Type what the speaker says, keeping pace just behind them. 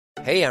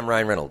Hey, I'm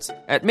Ryan Reynolds.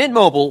 At Mint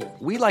Mobile,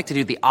 we like to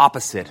do the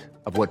opposite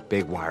of what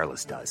Big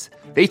Wireless does.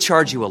 They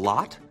charge you a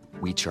lot,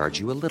 we charge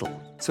you a little.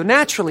 So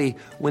naturally,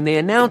 when they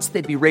announced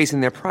they'd be raising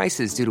their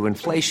prices due to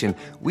inflation,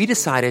 we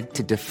decided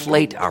to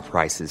deflate our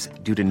prices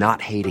due to not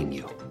hating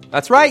you.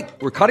 That's right.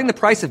 We're cutting the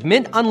price of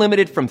Mint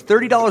Unlimited from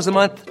 $30 a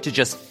month to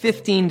just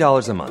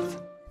 $15 a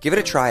month. Give it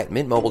a try at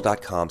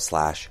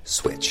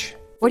mintmobile.com/switch.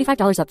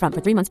 $45 up front for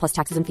 3 months plus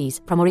taxes and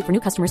fees. Promo rate for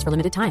new customers for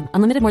limited time.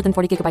 Unlimited more than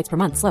 40 gigabytes per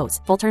month. Slows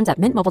full terms at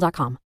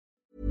mintmobile.com.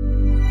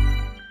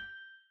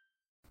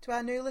 To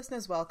our new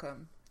listeners,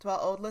 welcome. To our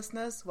old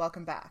listeners,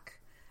 welcome back.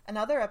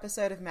 Another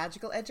episode of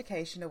Magical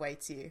Education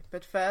awaits you,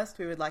 but first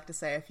we would like to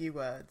say a few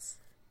words.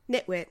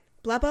 Nitwit,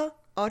 blubber,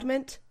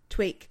 oddment,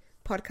 tweak.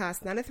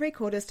 Podcast 9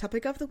 3/4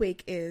 topic of the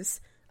week is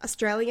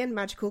Australian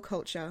magical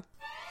culture.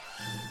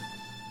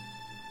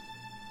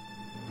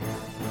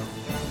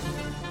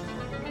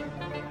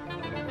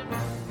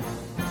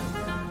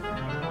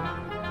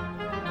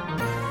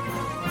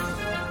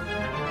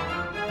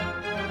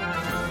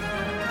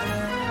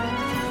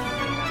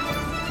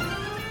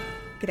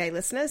 G'day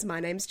listeners, my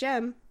name's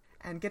Jem.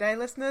 And g'day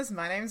listeners,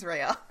 my name's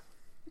Rhea.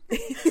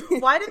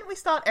 Why didn't we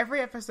start every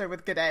episode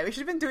with g'day? We should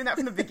have been doing that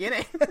from the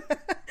beginning.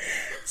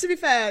 To be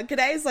fair,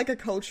 g'day is like a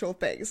cultural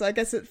thing, so I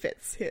guess it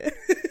fits here.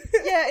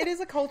 Yeah, it is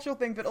a cultural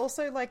thing, but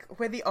also, like,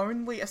 we're the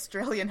only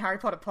Australian Harry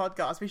Potter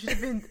podcast. We should have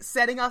been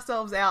setting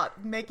ourselves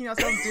out, making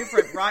ourselves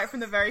different right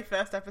from the very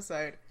first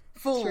episode.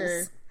 Fools.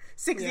 True.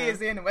 6 years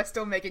in and we're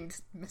still making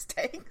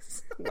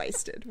mistakes.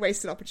 Wasted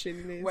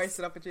opportunities.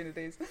 Wasted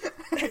opportunities.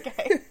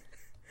 Okay.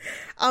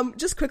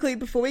 Just quickly,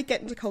 before we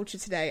get into culture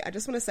today, I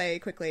just want to say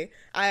quickly,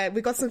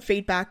 we got some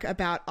feedback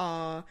about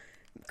our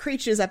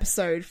Creatures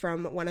episode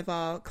from one of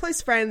our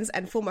close friends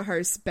and former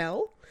host,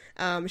 Belle.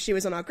 She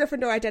was on our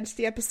Gryffindor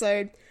Identity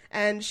episode,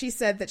 and she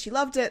said that she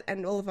loved it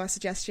and all of our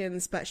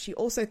suggestions, but she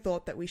also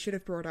thought that we should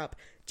have brought up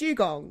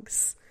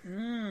dugongs.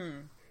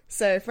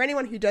 So for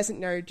anyone who doesn't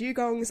know,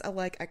 dugongs are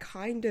like a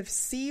kind of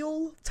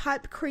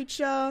seal-type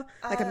creature,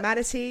 like a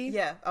manatee.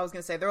 Yeah, I was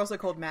going to say, they're also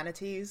called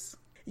manatees.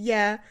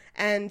 Yeah,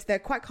 and they're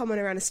quite common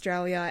around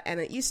Australia, and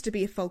it used to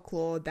be a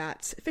folklore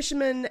that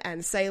fishermen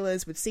and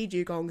sailors would see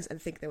dugongs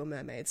and think they were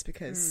mermaids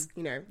because,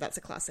 you know, that's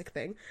a classic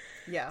thing.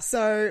 Yeah.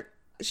 So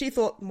she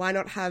thought, why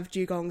not have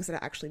dugongs that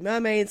are actually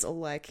mermaids, or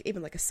like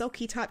even like a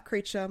Selkie type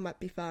creature might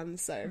be fun.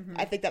 So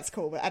I think that's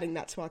cool. We're adding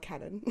that to our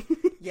canon.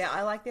 Yeah,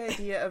 I like the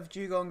idea of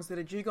dugongs that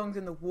are dugongs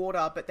in the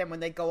water, but then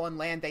when they go on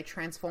land, they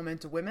transform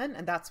into women,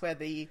 and that's where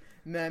the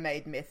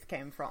mermaid myth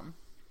came from.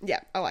 Yeah,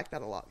 I like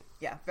that a lot.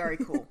 Yeah, very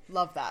cool.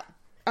 Love that.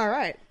 All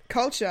right,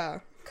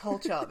 culture.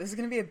 Culture. This is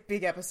going to be a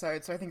big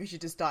episode, so I think we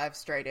should just dive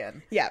straight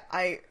in. Yeah.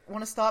 I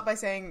want to start by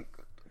saying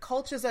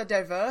cultures are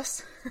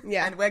diverse.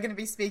 Yeah. And we're going to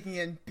be speaking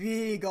in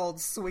big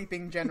old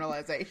sweeping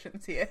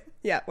generalizations here.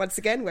 Yeah, once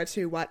again, we're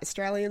two white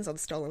Australians on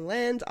stolen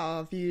land.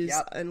 Our views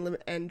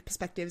and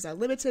perspectives are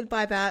limited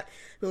by that.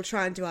 We'll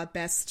try and do our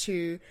best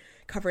to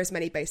cover as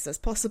many bases as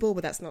possible,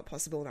 but that's not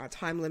possible in our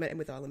time limit and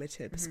with our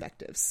limited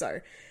perspectives.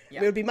 So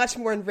we'll be much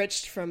more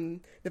enriched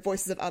from the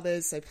voices of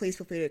others, so please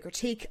feel free to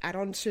critique, add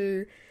on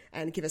to,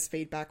 and give us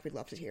feedback. We'd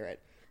love to hear it.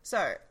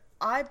 So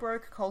I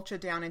broke culture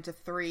down into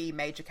 3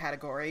 major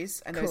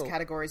categories, and those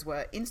categories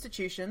were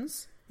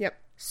institutions,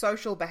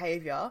 social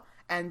behaviour,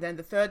 and then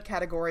the third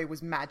category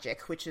was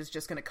magic, which is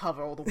just going to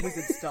cover all the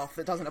wizard stuff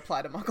that doesn't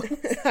apply to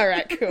muggles. All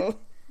right, cool.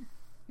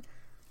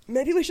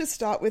 Maybe we should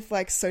start with,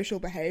 like, social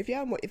behaviour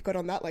and what you've got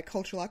on that, like,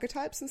 cultural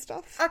archetypes and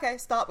stuff. Okay,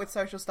 start with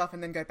social stuff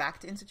and then go back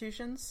to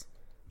institutions.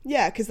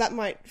 Yeah, because that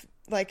might,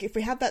 like, if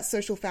we have that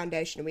social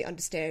foundation and we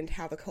understand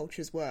how the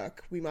cultures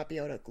work, we might be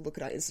able to look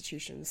at our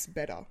institutions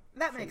better.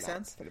 That makes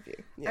sense. Point of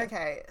view. Yeah.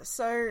 Okay,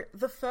 so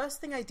the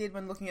first thing I did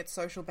when looking at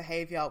social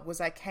behaviour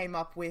was I came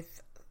up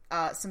with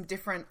some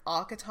different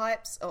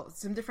archetypes, or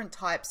some different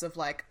types of,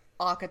 like,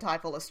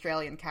 archetypal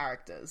Australian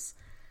characters.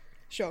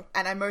 Sure.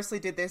 And I mostly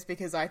did this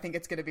because I think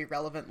it's going to be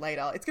relevant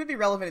later. It's going to be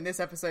relevant in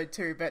this episode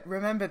too, but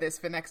remember this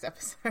for next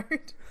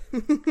episode.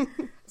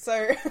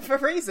 So, for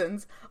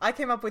reasons, I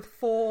came up with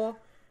 4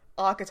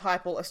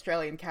 archetypal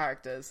Australian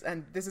characters,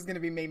 and this is going to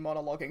be me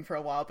monologuing for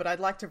a while, but I'd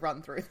like to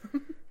run through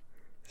them.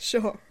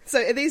 Sure. So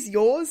are these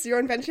your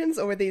inventions,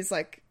 or are these,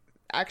 like,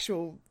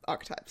 actual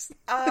archetypes?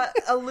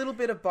 A little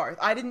bit of both.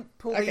 I didn't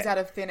pull these out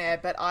of thin air,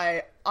 but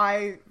I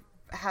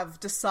have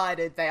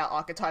decided they are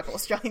archetypal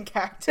Australian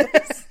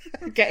characters.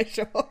 Okay,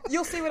 sure.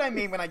 You'll see what I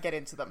mean when I get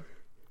into them.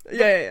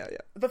 Yeah.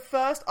 The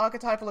first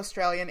archetypal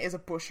Australian is a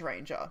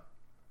bushranger.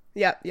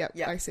 Yeah.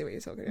 I see what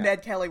you're talking about.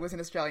 Ned Kelly was an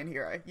Australian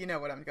hero. You know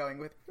what I'm going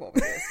with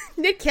this.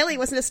 Ned Kelly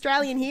was an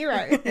Australian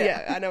hero.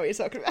 Yeah, I know what you're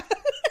talking about.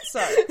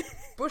 So,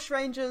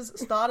 bushrangers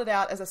started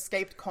out as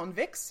escaped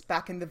convicts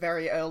back in the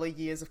very early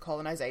years of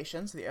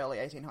colonisation, so the early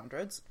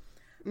 1800s.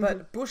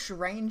 But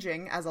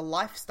bushranging as a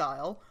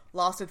lifestyle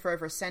lasted for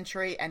over a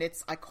century, and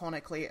it's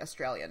iconically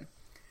Australian.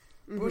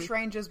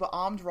 Bushrangers were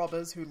armed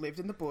robbers who lived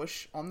in the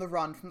bush, on the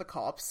run from the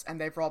cops,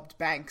 and they've robbed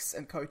banks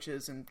and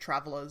coaches and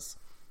travellers.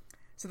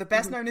 So the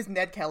best known is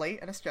Ned Kelly,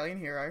 an Australian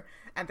hero,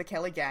 and the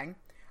Kelly Gang.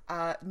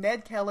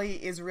 Ned Kelly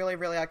is really,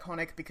 really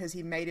iconic because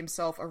he made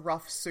himself a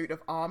rough suit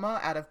of armor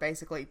out of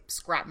basically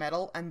scrap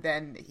metal, and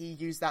then he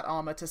used that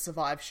armor to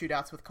survive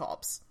shootouts with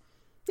cops.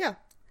 Yeah.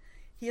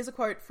 Here's a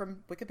quote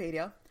from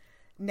Wikipedia.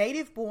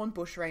 Native-born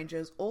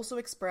bushrangers also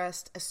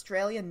expressed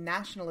Australian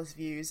nationalist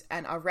views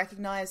and are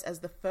recognised as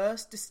the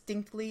first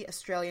distinctly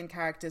Australian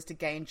characters to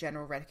gain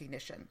general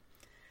recognition.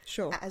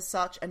 Sure. As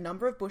such, a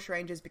number of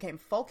bushrangers became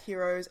folk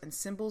heroes and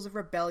symbols of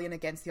rebellion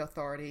against the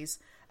authorities,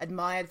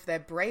 admired for their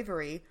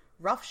bravery,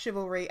 rough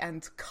chivalry,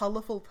 and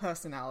colourful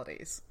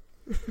personalities.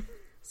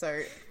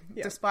 So,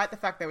 despite the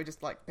fact they were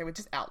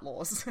just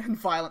outlaws and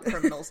violent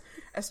criminals,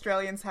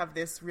 Australians have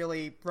this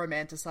really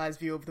romanticised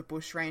view of the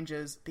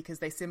bushrangers because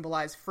they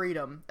symbolise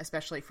freedom,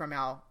 especially from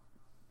our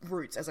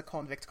roots as a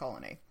convict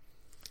colony.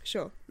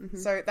 Sure. Mm-hmm.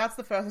 So that's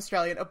the first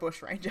Australian, a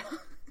bushranger.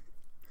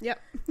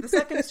 Yep. The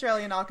second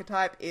Australian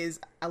archetype is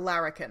a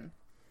larrikin.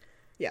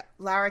 Yeah.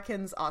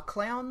 Larrikins are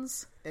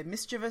clowns. They're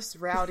mischievous,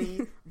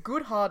 rowdy,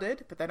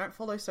 good-hearted, but they don't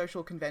follow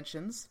social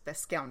conventions. They're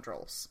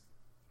scoundrels.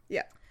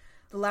 Yeah.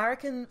 The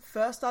larrikin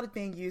first started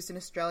being used in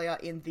Australia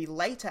in the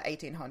later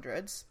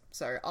 1800s,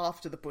 so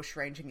after the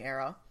bushranging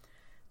era,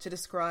 to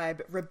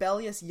describe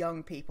rebellious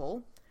young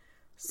people.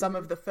 Some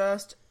of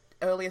the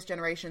earliest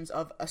generations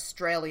of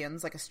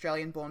Australians, like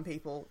Australian-born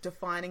people,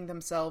 defining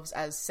themselves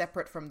as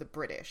separate from the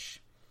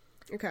British.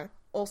 Okay.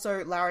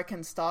 Also,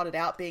 larrikin started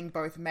out being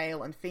both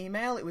male and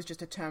female. It was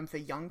just a term for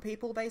young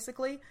people,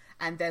 basically,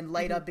 and then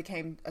later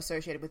became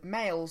associated with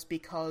males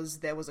because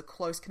there was a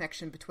close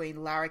connection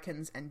between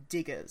larrikins and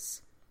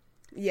diggers.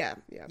 Yeah.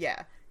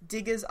 Yeah.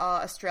 Diggers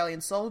are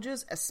Australian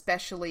soldiers,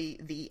 especially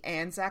the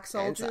Anzac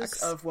soldiers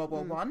of World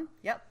War One.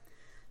 Yep.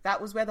 That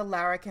was where the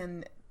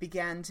larrikin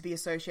began to be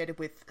associated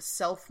with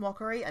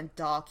self-mockery and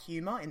dark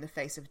humour in the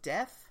face of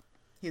death.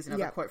 Here's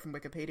another quote from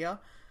Wikipedia.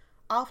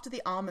 After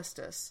the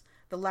armistice,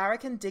 the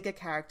larrikin digger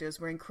characters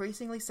were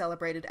increasingly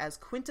celebrated as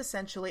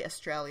quintessentially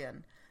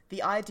Australian.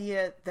 The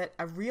idea that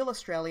a real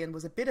Australian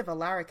was a bit of a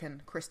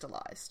larrikin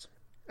crystallised.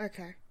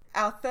 Okay.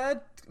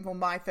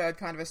 My third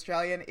kind of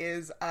Australian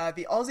is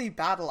the Aussie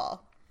battler.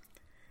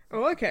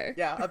 Oh, okay.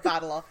 Yeah, a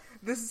battler.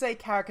 This is a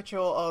caricature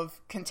of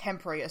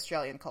contemporary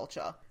Australian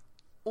culture.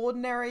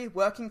 Ordinary,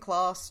 working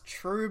class,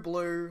 true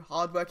blue,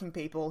 hardworking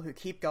people who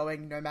keep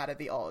going no matter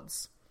the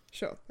odds.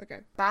 Sure, okay.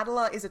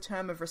 Battler is a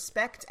term of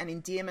respect and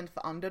endearment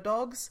for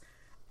underdogs.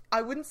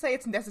 I wouldn't say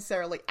it's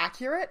necessarily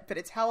accurate, but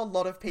it's how a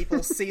lot of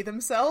people see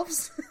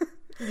themselves.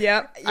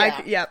 Yep.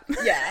 Yeah.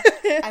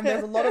 And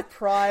there's a lot of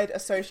pride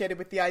associated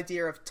with the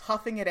idea of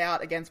toughing it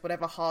out against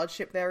whatever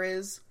hardship there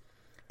is.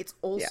 It's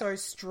also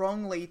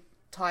strongly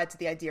tied to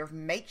the idea of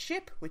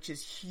mateship, which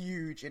is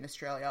huge in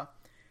Australia.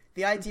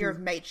 The idea of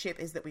mateship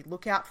is that we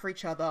look out for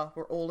each other,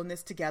 we're all in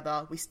this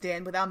together, we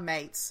stand with our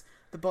mates,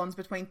 the bonds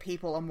between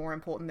people are more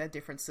important than their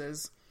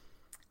differences.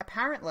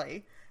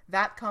 Apparently,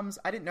 that comes...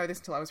 I didn't know this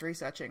until I was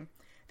researching.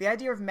 The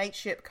idea of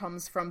mateship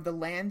comes from the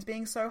land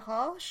being so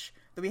harsh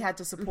that we had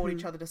to support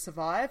each other to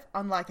survive,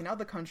 unlike in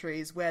other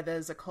countries where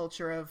there's a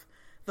culture of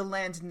the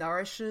land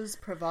nourishes,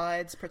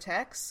 provides,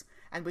 protects,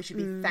 and we should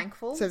be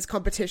thankful. So it's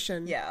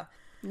competition. Yeah.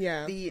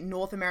 Yeah. The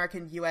North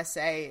American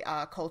USA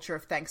culture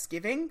of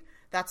Thanksgiving,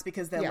 that's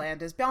because their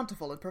land is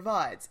bountiful and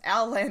provides.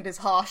 Our land is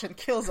harsh and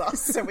kills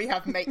us, so we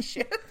have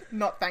mateship,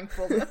 not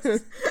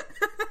thankfulness.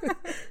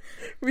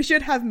 We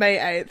should have May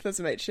 8th as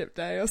mateship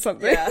day or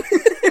something. Yeah.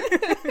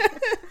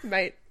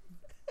 Mate.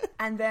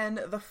 And then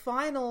the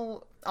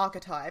final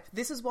archetype,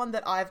 this is one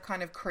that I've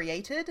kind of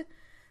created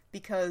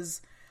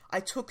because I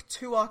took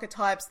two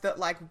archetypes that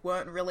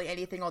weren't really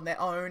anything on their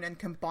own and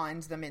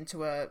combined them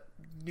into a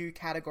new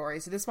category.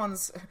 So this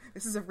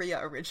is a Rhea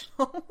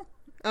original.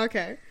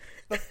 Okay.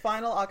 The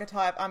final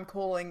archetype I'm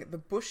calling the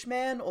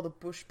Bushman or the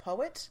Bush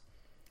Poet.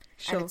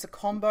 Sure. And it's a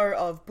combo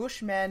of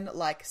Bushmen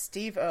like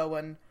Steve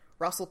Irwin,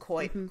 Russell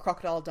Coit,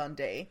 Crocodile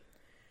Dundee,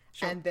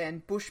 and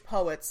then Bush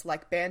Poets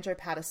like Banjo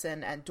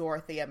Patterson and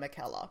Dorothea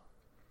McKellar.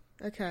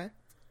 Okay.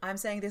 I'm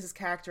saying this is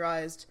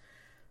characterised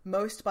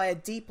most by a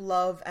deep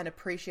love and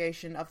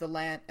appreciation of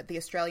the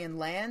Australian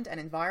land and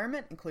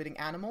environment, including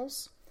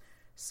animals.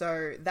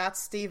 So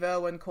that's Steve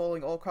Irwin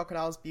calling all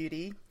crocodiles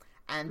beauty,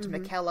 and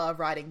McKellar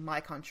writing My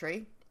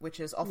Country, which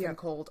is often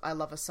called I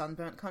Love a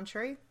Sunburnt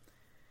Country,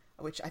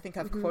 which I think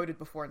I've quoted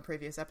before in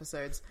previous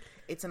episodes.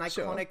 It's an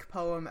iconic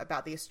poem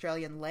about the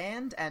Australian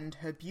land and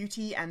her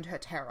beauty and her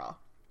terror.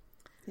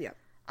 Yeah.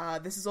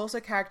 This is also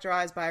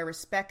characterised by a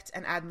respect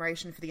and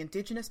admiration for the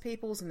Indigenous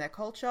peoples and their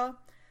culture.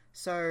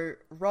 So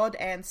Rod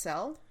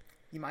Ansell,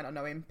 you might not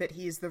know him, but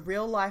he is the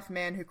real-life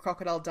man who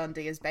Crocodile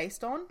Dundee is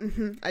based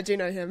on. I do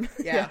know him.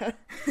 Yeah.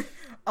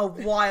 A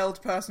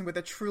wild person with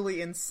a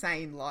truly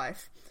insane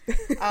life.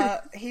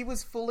 He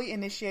was fully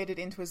initiated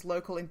into his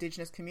local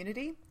Indigenous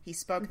community. He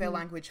spoke their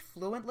language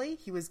fluently.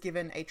 He was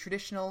given a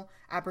traditional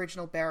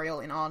Aboriginal burial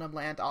in Arnhem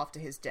Land after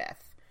his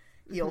death.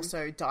 He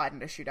also died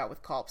in a shootout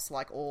with cops,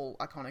 like all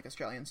iconic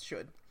Australians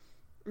should.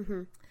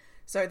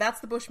 So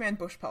that's the Bushman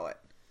Bush Poet.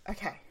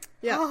 Okay.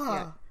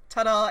 Yeah.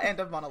 Ta-da, end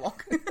of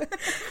monologue.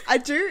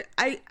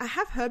 I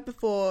have heard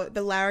before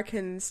the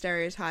larrikin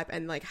stereotype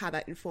and like how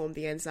that informed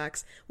the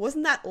Anzacs.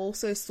 Wasn't that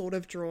also sort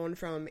of drawn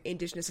from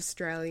Indigenous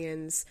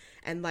Australians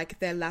and like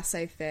their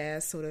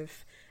laissez-faire sort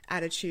of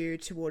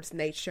attitude towards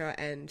nature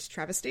and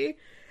travesty?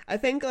 I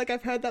think like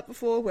I've heard that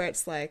before where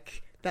it's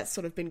like that's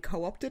sort of been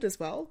co-opted as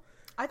well.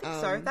 I think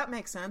so. That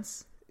makes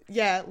sense.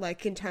 Yeah,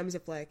 like in terms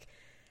of like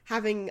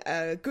having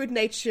a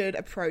good-natured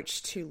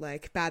approach to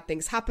like bad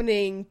things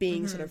happening,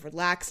 being sort of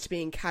relaxed,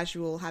 being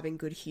casual, having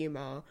good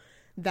humor.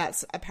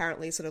 That's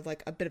apparently sort of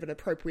like a bit of an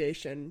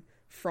appropriation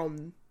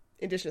from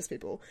Indigenous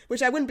people,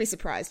 which I wouldn't be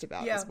surprised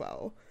about as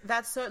well.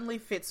 That certainly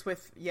fits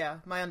with,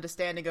 my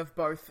understanding of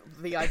both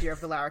the idea of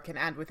the larrikin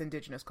and with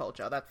Indigenous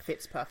culture. That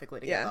fits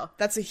perfectly together. Yeah,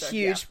 that's a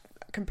huge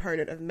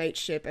component of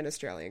mateship and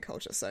Australian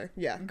culture. So,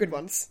 good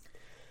ones.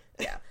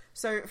 Yeah.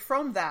 So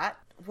from that,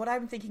 what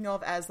I'm thinking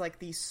of as like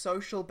the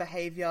social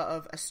behaviour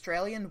of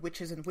Australian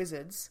witches and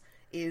wizards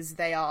is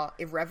they are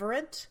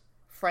irreverent,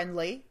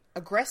 friendly,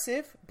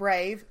 aggressive,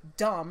 brave,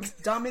 dumb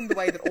in the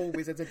way that all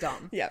wizards are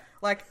dumb. Yeah.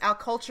 Like, our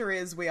culture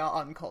is we are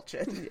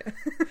uncultured.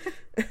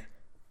 Yeah.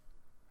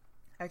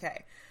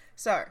 Okay.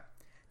 So,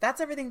 that's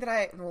everything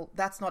that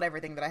that's not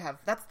everything that I have.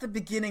 That's the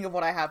beginning of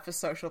what I have for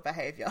social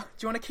behaviour. Do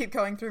you want to keep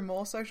going through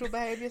more social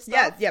behaviour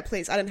stuff? Yeah,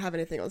 please. I didn't have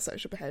anything on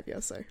social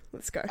behaviour, so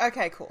let's go.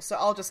 Okay, cool. So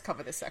I'll just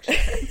cover this section.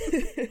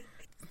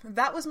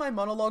 That was my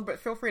monologue, but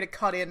feel free to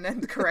cut in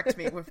and correct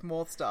me with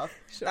more stuff.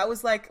 Sure. That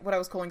was like what I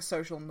was calling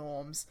social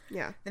norms.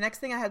 Yeah. The next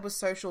thing I had was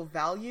social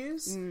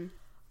values.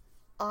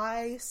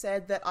 I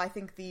said that I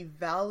think the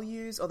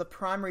values, or the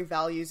primary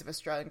values of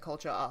Australian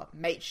culture are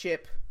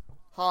mateship,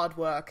 hard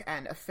work,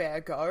 and a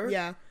fair go.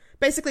 Yeah.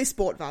 Basically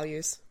sport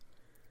values.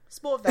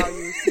 Sport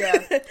values,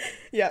 yeah.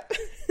 Yeah.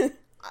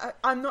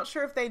 I'm not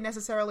sure if they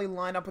necessarily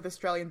line up with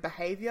Australian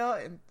behaviour,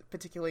 and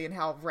particularly in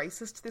how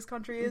racist this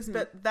country is,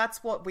 but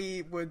that's what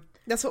we would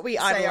say idolize.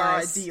 Our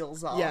idolize.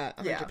 ideals are. Yeah,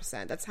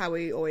 100%. That's how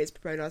we always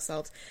promote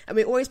ourselves. And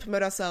we always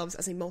promote ourselves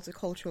as a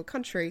multicultural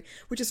country,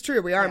 which is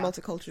true. We are a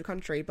multicultural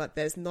country, but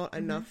there's not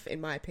enough,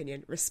 in my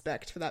opinion,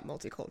 respect for that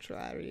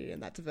multiculturality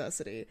and that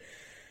diversity.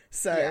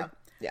 So...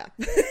 Yeah.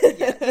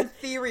 In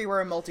theory, we're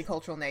a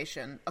multicultural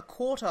nation. A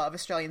quarter of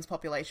Australians'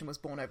 population was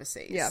born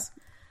overseas. Yeah.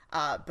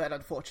 But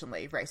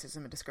unfortunately, racism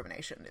and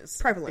discrimination is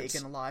prevalent, big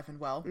and alive and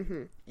well.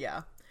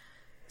 Yeah.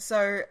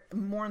 So,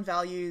 more on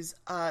values.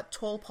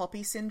 Tall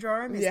poppy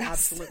syndrome is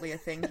absolutely a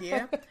thing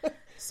here.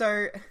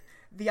 So,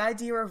 the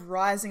idea of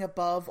rising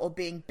above or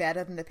being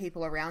better than the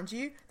people around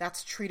you,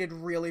 that's treated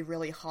really,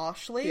 really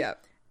harshly. Yeah.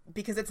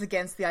 Because it's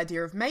against the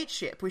idea of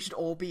mateship. We should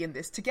all be in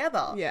this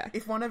together. Yeah.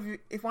 If one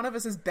of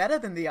us is better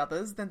than the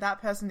others, then that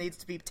person needs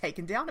to be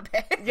taken down a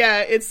bit.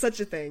 Yeah, it's such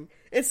a thing.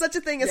 It's such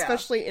a thing,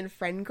 especially in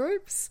friend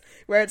groups,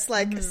 where it's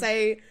like,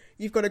 say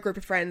you've got a group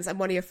of friends and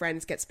one of your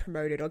friends gets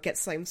promoted or gets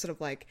some sort of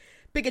like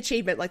big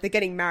achievement, like they're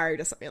getting married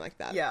or something like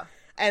that. Yeah.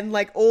 And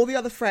like all the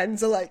other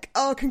friends are like,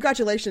 oh,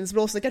 congratulations, but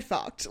also get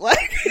fucked.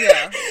 Like,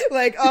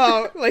 like,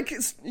 oh, like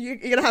you're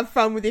gonna have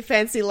fun with your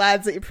fancy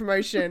lads at your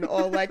promotion,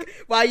 or like,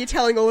 why are you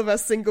telling all of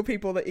us single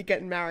people that you're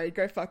getting married?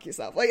 Go fuck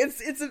yourself. Like,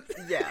 it's a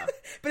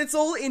but it's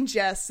all in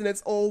jest and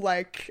it's all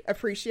like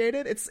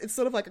appreciated. It's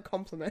sort of like a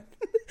compliment.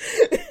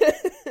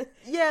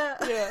 Yeah,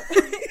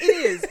 it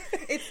is.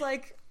 It's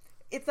like.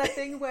 It's that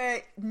thing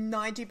where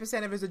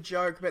 90% of it is a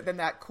joke, but then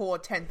that core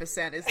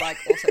 10% is like,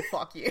 also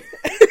fuck you.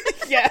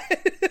 Yeah.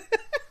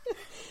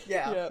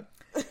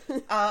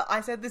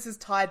 I said this is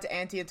tied to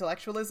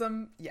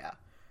anti-intellectualism. Yeah.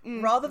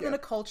 Rather than a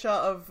culture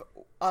of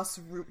us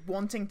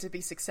wanting to be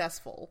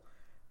successful,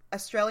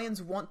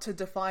 Australians want to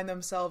define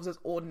themselves as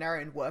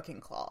ordinary and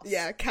working class.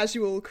 Yeah,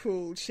 casual,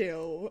 cool,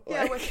 chill.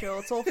 Yeah, we're chill.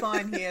 It's all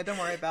fine here. Don't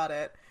worry about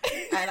it.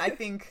 And I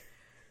think,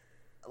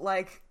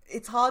 like...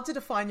 It's hard to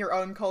define your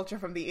own culture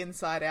from the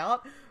inside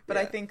out, but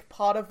I think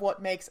part of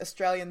what makes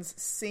Australians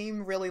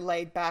seem really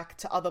laid back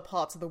to other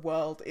parts of the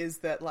world is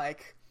that,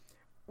 like,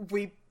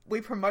 we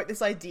promote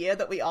this idea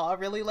that we are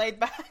really laid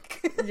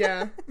back.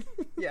 Yeah.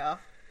 Yeah.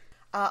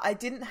 I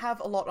didn't have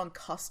a lot on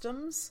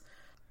customs.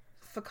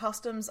 For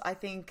customs, I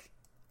think...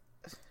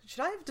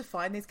 Should I have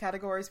defined these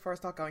categories before I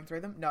start going through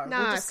them? No,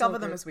 we'll discover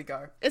them as we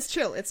go. It's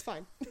chill. It's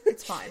fine.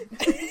 It's fine.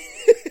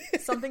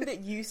 Something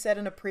that you said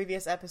in a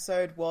previous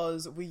episode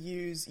was we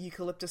use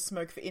eucalyptus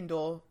smoke for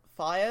indoor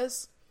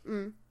fires.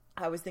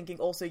 I was thinking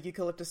also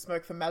eucalyptus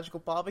smoke for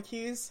magical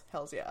barbecues.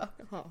 Hells yeah.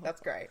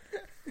 That's great.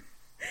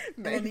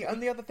 And the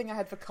only other thing I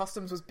had for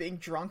customs was being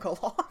drunk a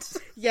lot.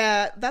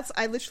 Yeah,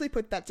 I literally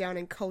put that down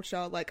in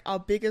culture. Like, our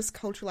biggest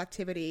cultural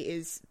activity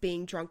is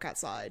being drunk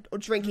outside or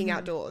drinking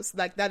outdoors.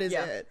 Like, that is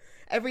it.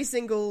 Every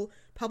single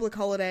public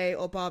holiday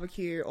or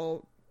barbecue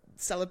or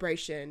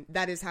celebration,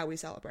 that is how we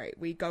celebrate.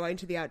 We go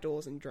into the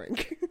outdoors and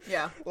drink.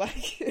 Yeah.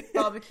 Like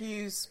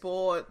barbecues,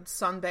 sport,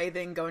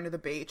 sunbathing, going to the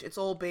beach. It's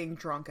all being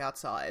drunk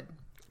outside.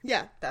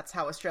 Yeah. That's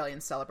how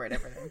Australians celebrate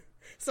everything.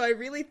 So I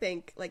really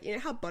think, like, you know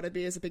how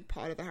butterbeer is a big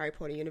part of the Harry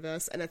Potter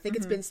universe, and I think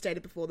it's been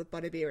stated before that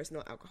butterbeer is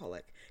not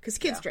alcoholic, because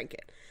kids drink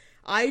it.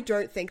 I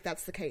don't think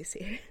that's the case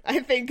here. I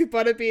think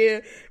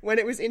butterbeer, when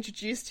it was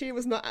introduced here,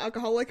 was not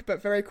alcoholic,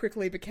 but very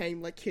quickly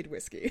became like kid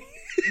whiskey.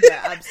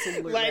 Yeah,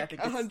 absolutely. I Like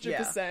think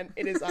it's- 100%,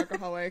 it is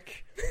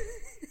alcoholic.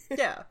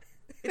 Yeah.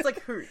 It's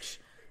like hooch.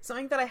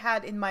 Something that I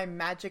had in my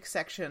magic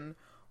section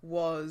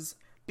was,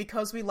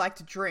 because we like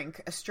to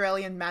drink,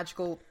 Australian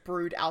magical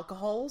brewed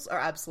alcohols are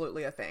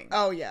absolutely a thing.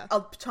 Oh yeah,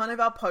 A ton of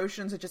our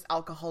potions are just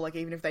alcoholic,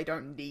 even if they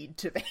don't need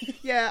to be.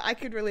 yeah, I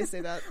could really see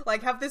that.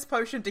 Like, have this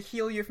potion to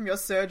heal you from your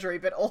surgery,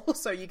 but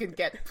also you can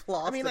get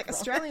plastered. I mean, like, from it.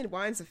 Australian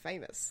wines are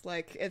famous.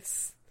 Like,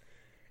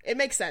 it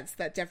makes sense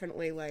that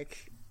definitely,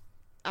 like,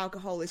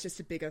 alcohol is just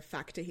a bigger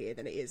factor here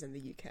than it is in the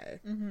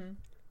UK. Mm-hmm.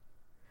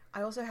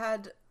 I also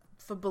had,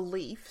 for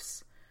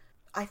beliefs,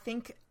 I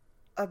think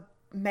a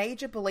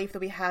major belief that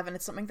we have, and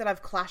it's something that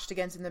I've clashed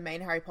against in the main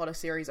Harry Potter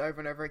series over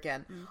and over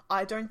again,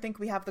 I don't think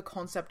we have the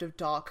concept of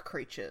dark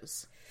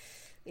creatures.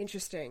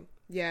 Interesting.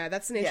 Yeah,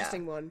 that's an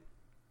interesting one.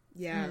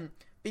 Yeah.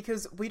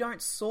 Because we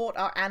don't sort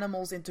our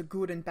animals into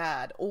good and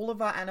bad. All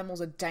of our animals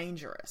are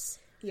dangerous.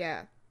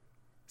 Yeah.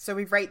 So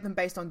we rate them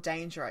based on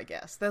danger, I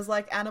guess. There's,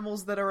 like,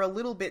 animals that are a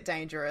little bit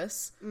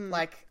dangerous,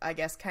 like, I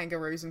guess,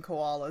 kangaroos and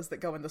koalas that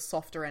go in the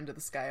softer end of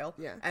the scale.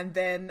 Yeah. And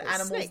then Or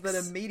animals that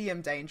snakes. are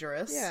medium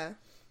dangerous. Yeah.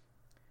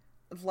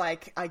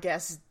 Like, I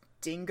guess,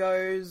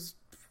 dingoes,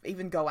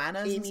 even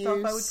goannas and stuff I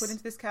would Emus. put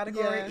into this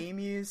category. Yeah.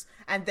 Emus.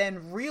 And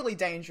then really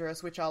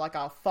dangerous, which are, like,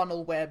 our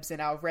funnel webs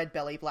and our red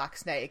belly black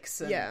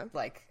snakes and, Yeah.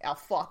 like, our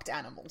fucked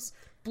animals.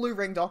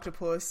 Blue-ringed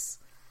octopus,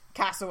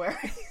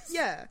 cassowaries.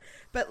 Yeah.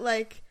 But,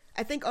 like,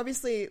 I think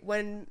obviously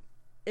when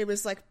it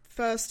was, like,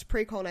 first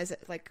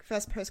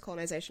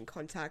post-colonization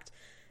contact,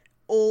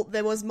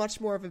 there was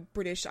much more of a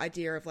British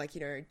idea of, like,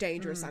 you know,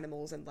 dangerous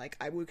animals, and, like,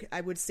 I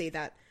would see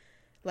that,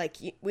 like,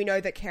 we know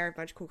that Care of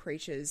Magical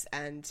Creatures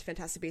and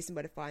Fantastic Beasts and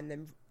Where to Find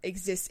Them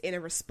exists in a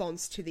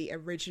response to the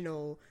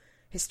original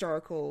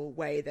historical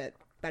way that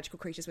magical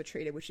creatures were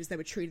treated, which is they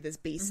were treated as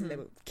beasts and they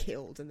were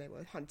killed and they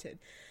were hunted.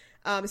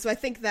 So I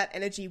think that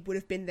energy would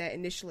have been there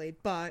initially,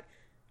 but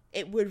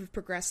it would have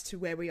progressed to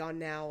where we are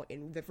now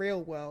in the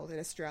real world in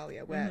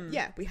Australia, where,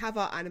 yeah, we have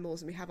our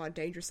animals and we have our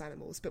dangerous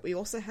animals, but we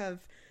also have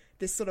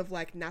this sort of,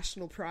 like,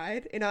 national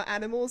pride in our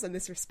animals and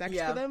this respect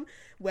for them,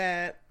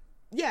 where,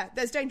 yeah,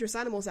 there's dangerous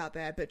animals out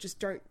there, but just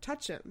don't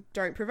touch them,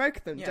 don't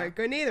provoke them, don't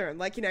go near them.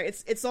 Like, you know,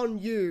 it's on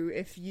you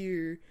if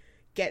you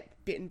get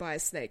bitten by a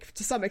snake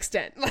to some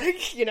extent,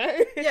 like, you know?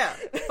 Yeah,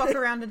 fuck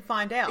around and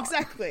find out.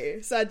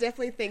 Exactly. So I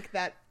definitely think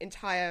that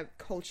entire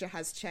culture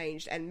has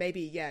changed, and maybe,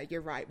 yeah,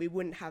 you're right, we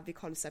wouldn't have the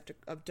concept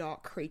of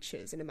dark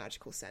creatures in a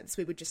magical sense.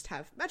 We would just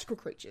have magical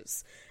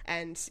creatures.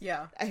 And,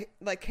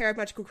 like, Care of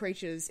Magical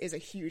Creatures is a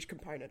huge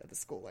component of the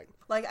schooling.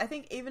 Like, I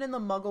think even in the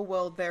Muggle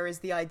world, there is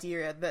the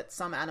idea that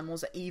some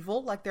animals are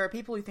evil. Like, there are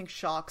people who think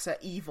sharks are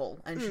evil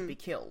and should be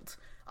killed.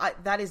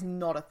 That is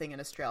not a thing in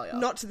Australia.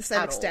 Not to the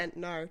same at extent,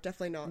 no,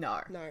 definitely not.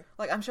 No.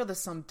 Like, I'm sure there's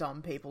some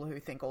dumb people who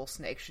think all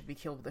snakes should be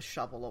killed with a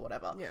shovel or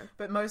whatever. Yeah.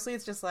 But mostly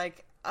it's just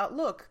like,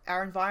 look,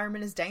 our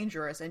environment is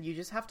dangerous and you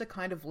just have to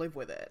kind of live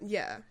with it.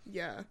 Yeah,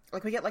 yeah.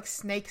 Like, we get, like,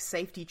 snake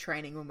safety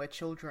training when we're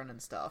children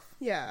and stuff.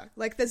 Yeah,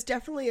 like, there's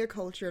definitely a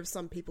culture of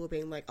some people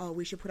being like, oh,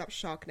 we should put up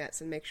shark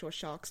nets and make sure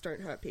sharks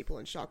don't hurt people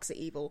and sharks are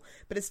evil.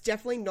 But it's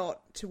definitely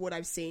not to what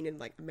I've seen in,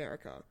 like,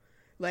 America.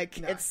 Like,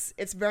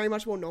 it's very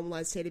much more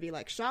normalized here to be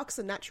like, sharks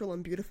are natural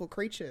and beautiful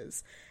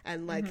creatures.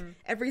 And, like,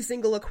 every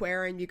single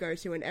aquarium you go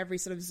to and every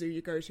sort of zoo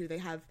you go to, they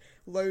have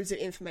loads of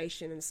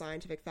information and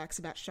scientific facts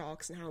about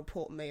sharks and how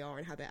important they are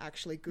and how they're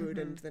actually good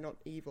and they're not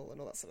evil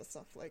and all that sort of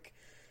stuff. Like,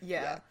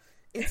 yeah.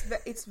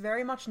 It's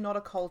very much not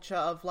a culture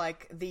of,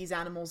 like, these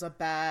animals are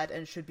bad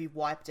and should be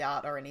wiped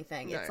out or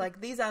anything. No. It's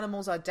like, these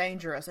animals are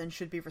dangerous and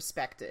should be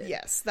respected.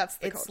 Yes, that's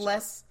the It's culture.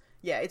 less...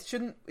 Yeah, it's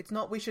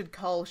not we should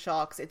cull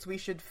sharks, it's we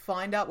should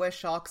find out where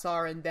sharks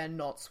are and then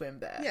not swim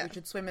there. Yeah. We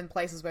should swim in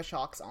places where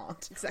sharks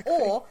aren't. Exactly.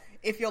 Or,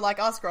 if you're like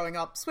us growing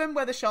up, swim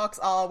where the sharks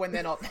are when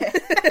they're not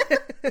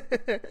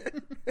there.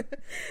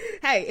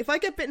 Hey, if I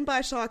get bitten by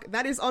a shark,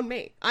 that is on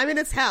me. I'm in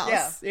its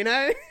house, you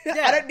know?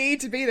 Yeah. I don't need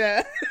to be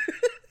there.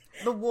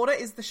 The water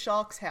is the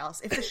shark's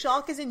house. If the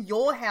shark is in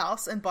your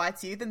house and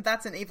bites you, then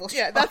that's an evil shark.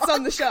 Yeah, that's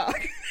on the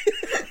shark.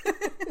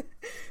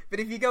 But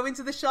if you go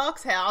into the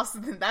shark's house,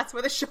 then that's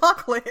where the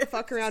shark lives.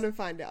 Fuck around and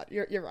find out.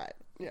 You're right.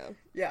 Yeah.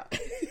 Yeah.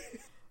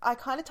 I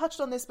kind of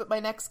touched on this, but my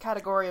next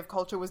category of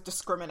culture was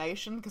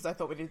discrimination, because I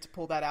thought we needed to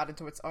pull that out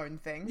into its own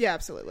thing. Yeah,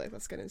 absolutely.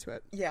 Let's get into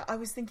it. Yeah, I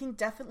was thinking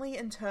definitely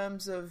in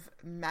terms of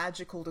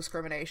magical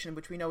discrimination,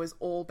 which we know is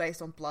all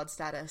based on blood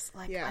status.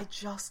 Like, Yeah. I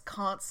just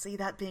can't see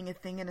that being a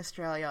thing in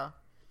Australia.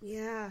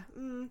 Yeah.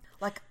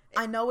 Like,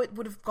 I know it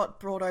would have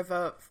got brought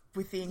over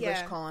with the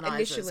English colonizers.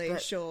 Initially,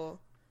 but sure.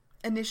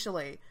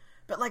 Initially.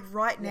 But, like,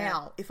 right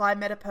now, if I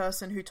met a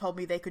person who told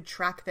me they could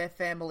track their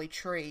family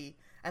tree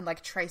and,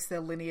 like, trace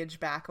their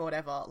lineage back or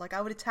whatever, like, I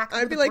would attack them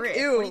I'd with be a like, brick.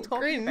 ew, What are you talking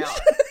cringe. about?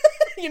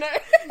 You know?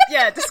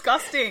 Yeah,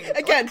 disgusting.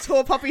 Again,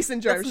 tall poppy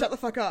syndrome. Shut the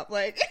fuck up.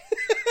 Like,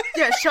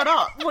 Yeah, shut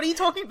up. What are you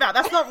talking about?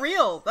 That's not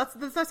real.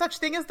 There's no such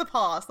thing as the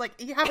past. Like,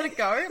 are you having a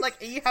go?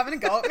 Like, are you having a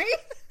go at me?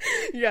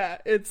 yeah,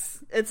 it's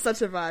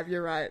such a vibe.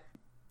 You're right.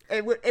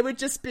 It would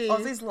just be...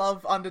 Aussies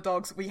love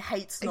underdogs. We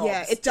hate snobs.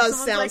 Yeah, it does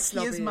Someone's sound like,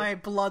 snobby. Here's my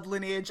blood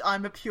lineage.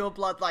 I'm a pure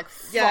blood. Like,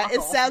 Yeah, fuck it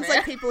off, sounds man.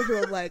 like people who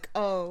are like,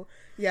 oh,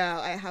 yeah,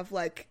 I have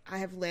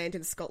land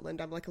in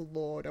Scotland. I'm like a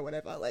lord or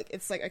whatever. Like,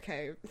 it's like,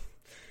 okay.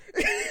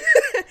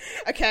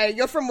 Okay,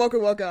 you're from Wagga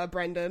Wagga,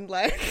 Brendan.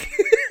 Like,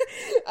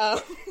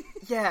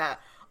 Yeah,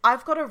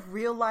 I've got a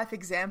real life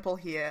example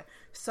here.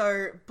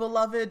 So,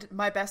 beloved,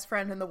 my best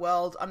friend in the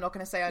world, I'm not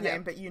going to say her Yeah.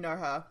 name, but you know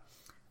her.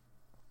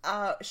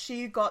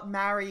 She got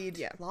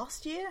married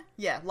last year?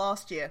 Yeah,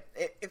 last year.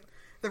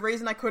 The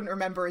reason I couldn't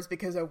remember is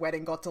because her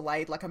wedding got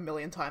delayed like a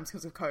million times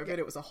because of COVID.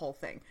 It was a whole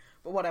thing.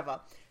 But whatever.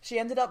 She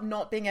ended up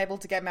not being able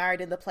to get married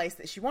in the place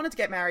that she wanted to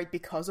get married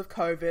because of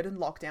COVID and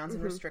lockdowns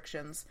and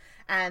restrictions.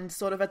 And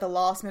sort of at the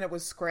last minute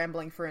was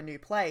scrambling for a new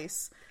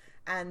place.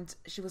 And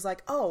she was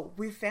like, oh,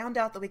 we've found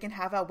out that we can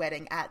have our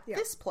wedding at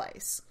this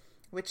place,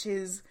 which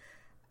is...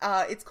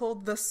 it's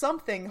called the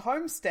something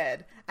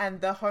homestead, and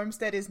the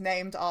homestead is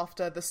named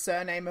after the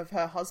surname of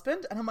her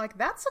husband. And I'm like,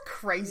 that's a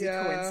crazy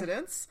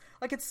coincidence.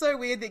 Like, it's so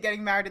weird that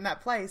getting married in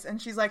that place.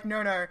 And she's like,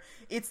 no,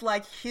 it's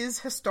like his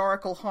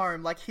historical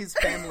home, like his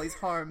family's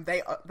home.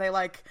 They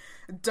like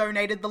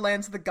donated the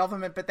land to the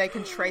government, but they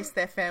can trace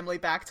their family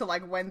back to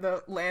like when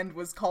the land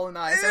was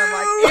colonized. And I'm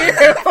like,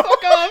 ew,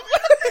 fuck off.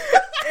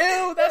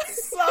 Ew, that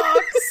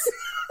sucks.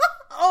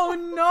 Oh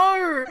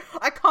no!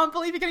 I can't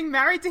believe you're getting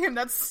married to him.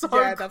 That's so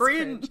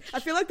cringe. I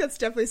feel like that's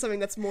definitely something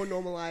that's more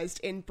normalized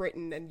in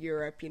Britain and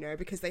Europe, you know,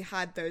 because they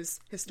had those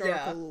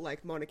historical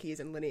like monarchies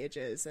and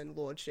lineages and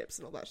lordships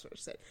and all that sort of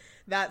shit.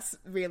 That's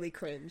really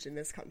cringe in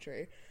this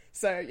country.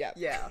 So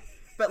yeah.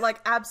 But like,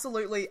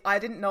 absolutely, I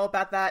didn't know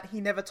about that.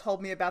 He never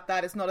told me about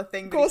that. It's not a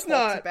thing that he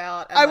talks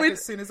about. And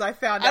as soon as I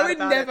found out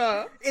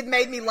about it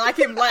made me like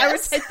him less. I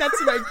would take that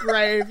to my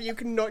grave. You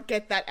cannot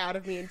get that out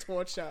of me in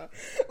torture.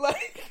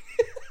 Like...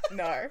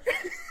 No.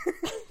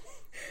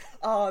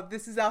 Oh,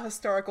 this is our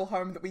historical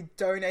home that we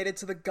donated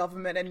to the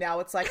government, and now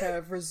it's like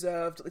a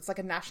reserved, it's like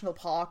a national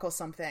park or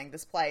something,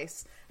 this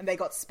place. And they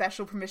got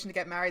special permission to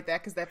get married there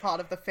because they're part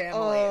of the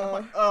family. And I'm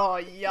like,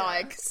 oh,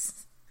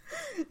 yikes.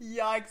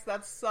 Yeah. Yikes,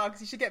 that sucks.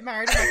 You should get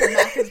married in like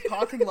a Macca's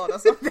parking lot or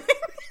something.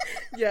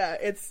 Yeah,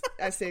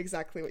 I see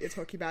exactly what you're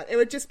talking about. It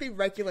would just be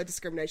regular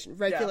discrimination,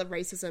 regular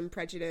racism,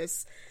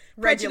 prejudice,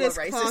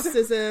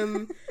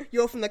 classism.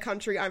 You're from the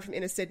country, I'm from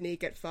inner Sydney,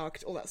 get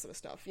fucked, all that sort of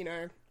stuff, you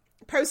know?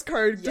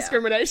 Postcode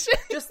discrimination.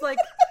 Just like,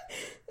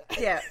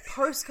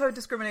 postcode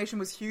discrimination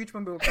was huge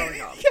when we were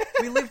growing up.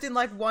 We lived in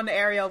like one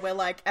area where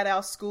like at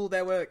our school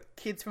there were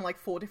kids from like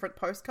 4 different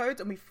postcodes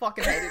and we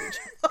fucking hated each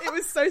other. It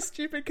was so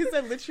stupid because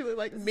they're literally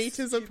like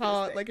meters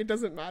apart, like it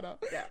doesn't matter.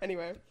 Yeah.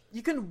 Anyway.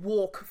 You can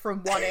walk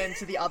from one end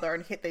to the other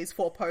and hit these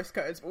 4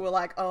 postcodes, but we're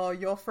like, oh,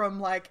 you're from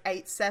like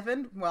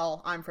 8-7?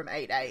 Well, I'm from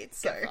 8-8,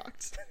 so... Get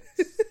fucked.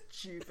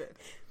 Stupid.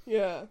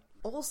 Yeah.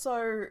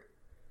 Also...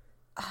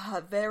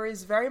 there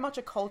is very much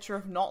a culture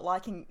of not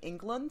liking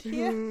England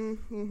here.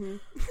 Mm-hmm.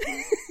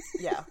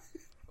 Yeah.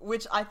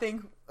 Which I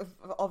think,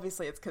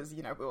 obviously it's because,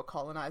 you know, we were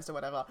colonized or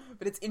whatever,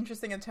 but it's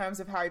interesting in terms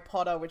of Harry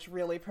Potter, which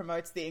really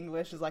promotes the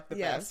English as like the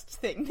best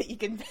thing that you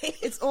can be.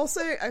 It's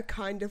also a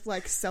kind of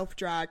like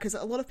self-drag, because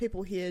a lot of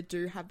people here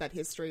do have that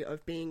history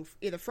of being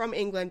either from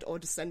England or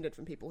descended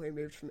from people who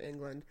moved from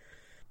England.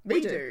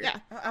 We do. Yeah.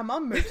 Our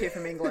mum moved here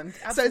from England.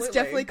 Absolutely. So it's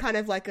definitely kind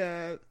of like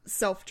a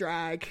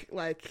self-drag,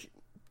 like...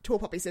 Tall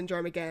Poppy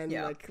Syndrome again,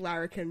 like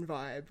larrikin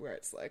vibe, where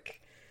it's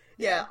like...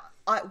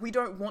 we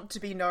don't want to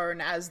be known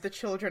as the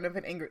children of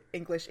an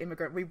English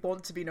immigrant. We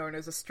want to be known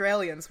as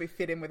Australians. We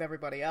fit in with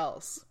everybody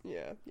else.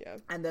 Yeah.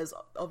 And there's,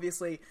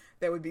 obviously,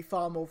 there would be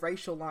far more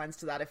racial lines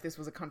to that if this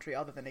was a country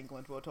other than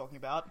England we were talking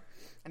about,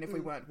 and if we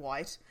weren't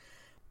white.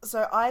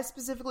 So I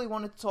specifically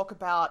wanted to talk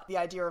about the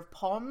idea of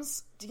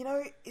POMs. Do you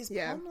know, is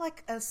POM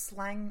like a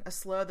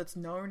slur that's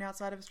known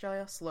outside of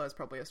Australia? Slur is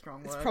probably a strong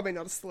word. It's probably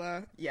not a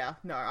slur. Yeah,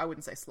 no, I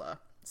wouldn't say slur.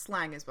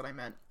 Slang is what I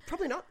meant.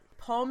 Probably not.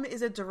 POM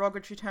is a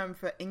derogatory term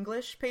for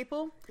English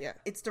people. Yeah.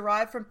 It's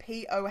derived from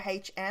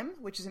POHM,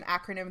 which is an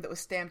acronym that was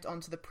stamped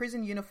onto the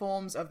prison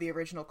uniforms of the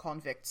original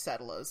convict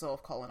settlers or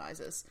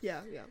colonizers.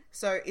 Yeah.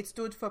 So it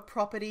stood for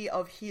property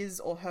of His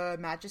or Her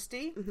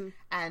Majesty,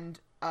 and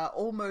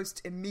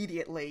almost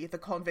immediately the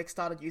convicts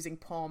started using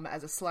POM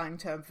as a slang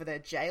term for their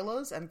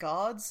jailers and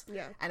guards.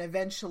 Yeah. And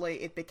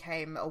eventually it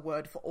became a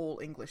word for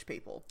all English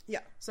people. Yeah.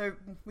 So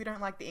we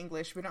don't like the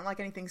English. We don't like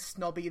anything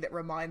snobby that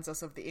reminds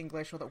us of the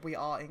English or that we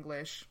are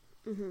English.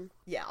 Mm-hmm.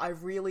 Yeah, I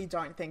really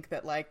don't think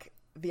that, like,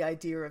 the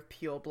idea of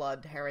pure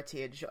blood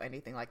heritage or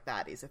anything like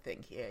that is a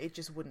thing here. It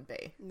just wouldn't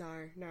be. No.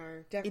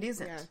 It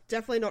isn't. Yeah,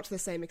 definitely not to the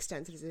same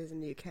extent as it is in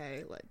the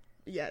UK. Like,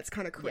 yeah, it's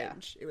kind of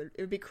cringe. Yeah. It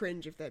would be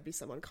cringe if there'd be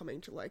someone coming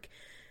to, like,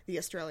 the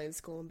Australian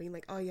school and being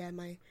like, oh yeah,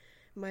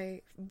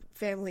 my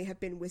family have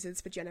been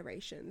wizards for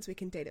generations. We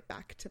can date it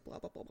back to blah,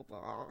 blah, blah, blah,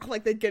 blah.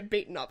 Like, they'd get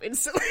beaten up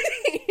instantly.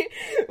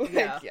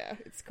 Yeah,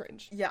 it's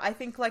cringe. Yeah, I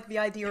think, like, the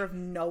idea of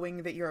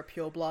knowing that you're a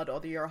pure blood or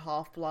that you're a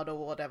half blood or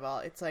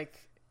whatever, it's like,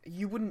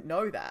 you wouldn't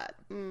know that.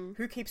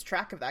 Who keeps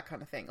track of that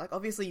kind of thing? Like,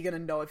 obviously you're going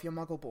to know if you're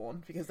Muggle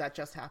born because that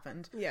just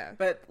happened. Yeah.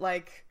 But,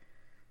 like,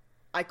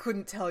 I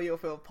couldn't tell you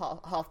if we were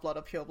half-blood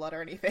or pure-blood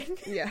or anything.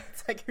 Yeah.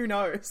 It's like, who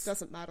knows?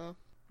 Doesn't matter.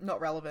 Not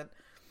relevant.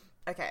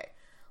 Okay.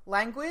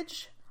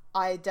 Language.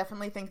 I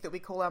definitely think that we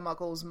call our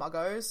muggles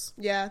muggos.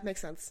 Yeah,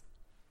 makes sense.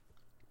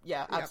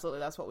 Yeah,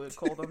 absolutely. That's what we would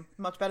call them.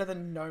 Much better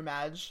than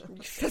nomad.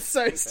 That's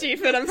so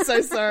stupid. I'm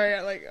so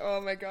sorry. Like, oh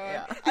my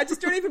god. Yeah. I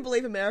just don't even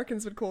believe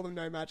Americans would call them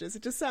no-maggers.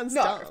 It just sounds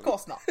No, dumb. of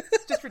course not.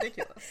 It's just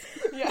ridiculous.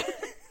 Yeah.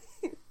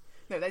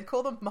 No, they'd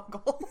call them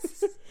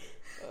muggles.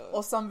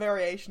 Or some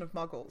variation of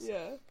muggles.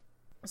 Yeah.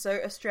 So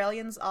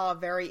Australians are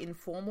very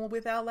informal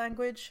with our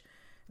language.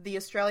 The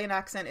Australian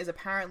accent is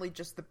apparently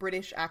just the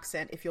British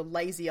accent if you're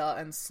lazier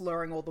and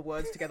slurring all the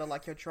words together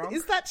like you're drunk.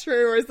 Is that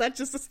true, or is that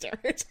just a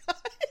stereotype?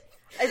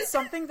 It's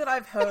something that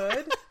I've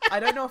heard. I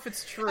don't know if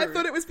it's true. I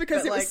thought it was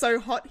because but, it was so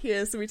hot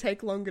here, so we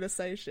take longer to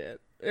say shit.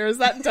 Or is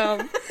that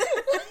dumb?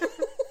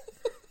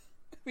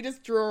 We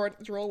just draw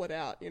it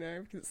out, you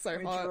know, because it's so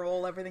We hot.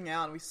 draw everything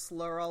out and we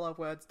slur all our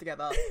words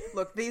together.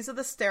 Look, these are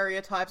the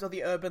stereotypes or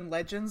the urban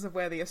legends of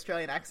where the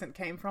Australian accent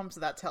came from, so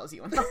that tells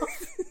you enough.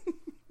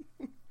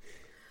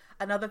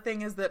 Another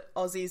thing is that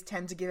Aussies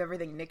tend to give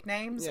everything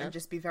nicknames and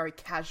just be very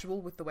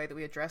casual with the way that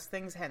we address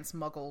things, hence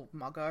muggle,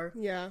 muggo.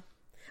 Yeah.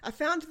 I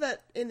found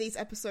that in these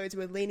episodes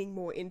we're leaning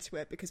more into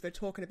it because we're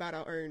talking about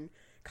our own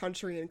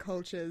country and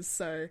cultures,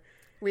 so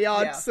we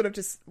are sort of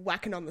just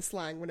whacking on the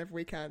slang whenever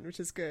we can, which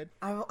is good.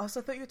 I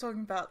also thought you were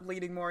talking about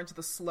leading more into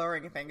the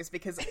slurring things,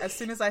 because as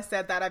soon as I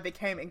said that, I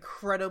became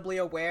incredibly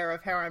aware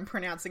of how I'm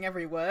pronouncing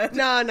every word.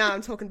 No,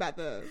 I'm talking about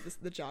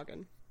the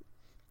jargon.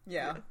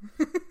 Yeah.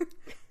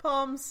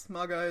 Poms,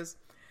 muggos.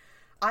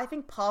 I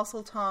think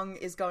Parseltongue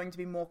is going to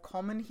be more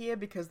common here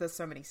because there's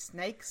so many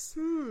snakes.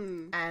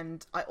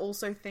 And I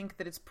also think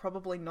that it's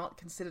probably not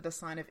considered a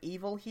sign of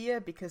evil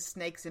here because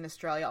snakes in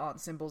Australia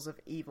aren't symbols of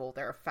evil.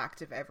 They're a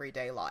fact of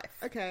everyday life.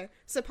 Okay,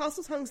 so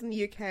Parseltongues in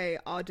the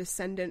UK are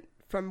descendant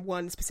from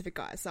one specific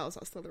guy,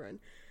 Salazar Slytherin.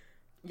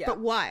 Yeah. But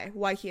why?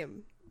 Why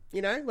him?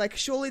 You know? Like,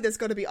 surely there's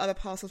got to be other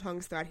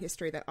Parseltongues throughout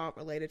history that aren't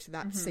related to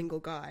that single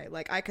guy.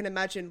 Like, I can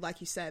imagine, like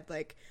you said,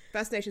 like,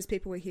 First Nations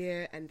people were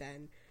here, and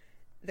then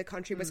the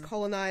country was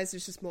colonized.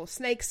 There's just more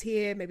snakes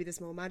here. Maybe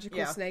there's more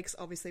magical snakes.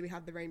 Obviously, we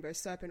have the rainbow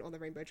serpent or the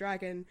rainbow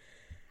dragon.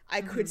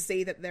 I could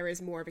see that there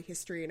is more of a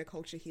history and a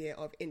culture here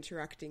of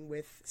interacting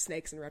with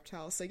snakes and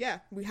reptiles. So,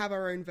 yeah, we have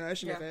our own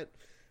version of it,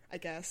 I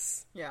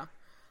guess. Yeah.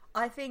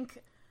 I think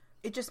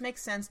it just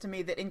makes sense to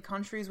me that in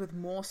countries with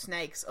more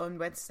snakes, and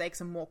where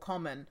snakes are more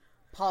common,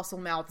 parcel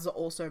mouths are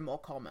also more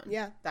common.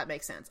 Yeah. That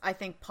makes sense. I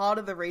think part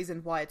of the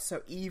reason why it's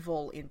so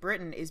evil in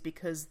Britain is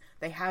because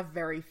they have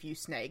very few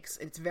snakes.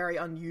 It's very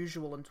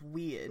unusual and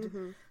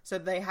weird. So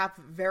they have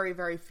very,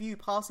 very few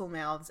parcel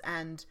mouths,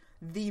 and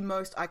the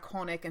most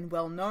iconic and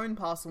well-known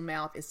parcel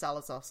mouth is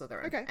Salazar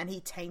Slytherin. Okay. And he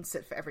taints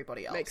it for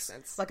everybody else. Makes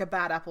sense. Like a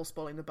bad apple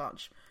spoiling the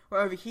bunch. Where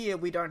over here,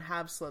 we don't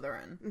have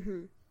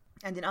Slytherin.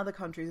 And in other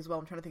countries as well,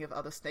 I'm trying to think of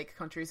other snake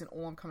countries, and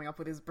all I'm coming up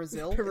with is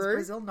Brazil. Peru. Is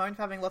Brazil known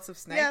for having lots of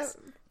snakes?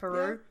 Yeah.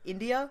 Peru?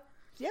 India?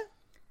 Yeah.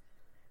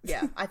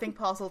 Yeah, I think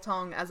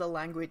Parseltongue as a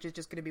language is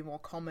just going to be more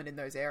common in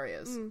those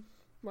areas.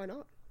 Why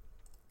not?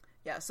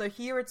 Yeah, so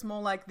here it's more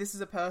like this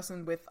is a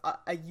person with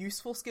a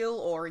useful skill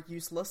or a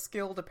useless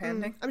skill,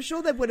 depending. I'm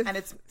sure there would have. And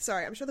it's-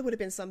 I'm sure there would have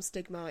been some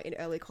stigma in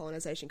early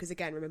colonization because,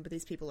 again, remember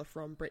these people are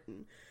from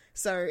Britain.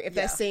 So if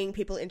they're seeing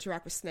people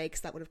interact with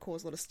snakes, that would have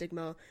caused a lot of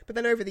stigma. But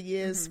then over the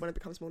years, when it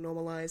becomes more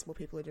normalized, more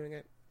people are doing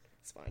it.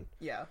 It's fine.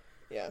 Yeah.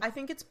 Yeah. I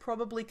think it's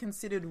probably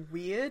considered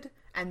weird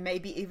and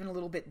maybe even a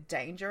little bit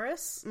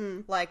dangerous.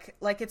 Like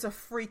it's a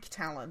freak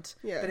talent,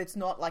 Yeah. but it's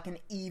not like an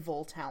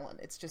evil talent.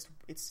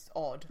 It's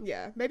odd.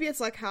 Yeah, maybe it's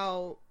like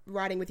how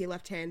writing with your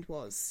left hand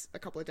was a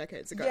couple of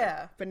decades ago.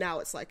 Yeah. But now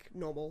it's like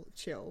normal,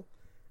 chill.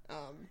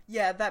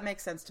 Yeah, that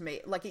makes sense to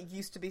me. Like, it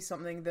used to be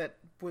something that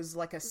was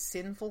like a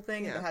sinful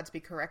thing that had to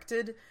be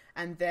corrected,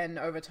 and then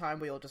over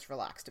time we all just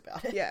relaxed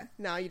about it. Yeah,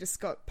 now you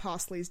just got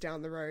parsleys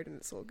down the road and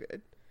it's all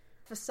good.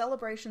 For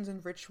celebrations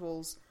and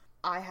rituals,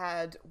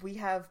 we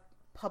have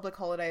public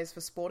holidays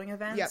for sporting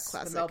events. Yep,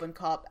 classic. The Melbourne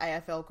Cup,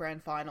 AFL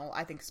Grand Final.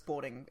 I think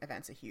sporting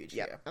events are huge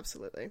Yeah, here.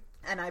 absolutely.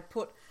 And I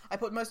put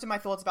most of my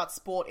thoughts about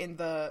sport in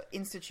the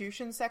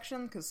institution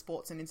section, because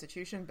sport's an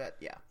institution, but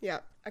yeah. Yeah.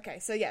 Okay,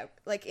 so yeah,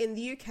 like in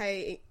the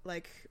UK,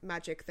 like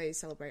Magic, they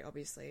celebrate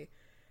obviously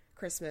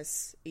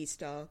Christmas,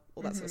 Easter,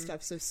 all that sort of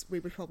stuff. So we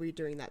would probably be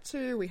doing that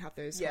too. We have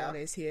those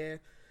holidays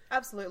here.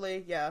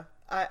 Absolutely, yeah.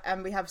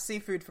 And we have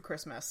seafood for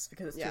Christmas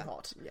because it's too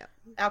hot. Yeah.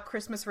 Our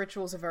Christmas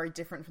rituals are very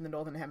different from the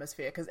Northern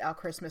Hemisphere because our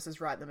Christmas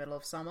is right in the middle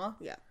of summer.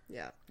 Yeah,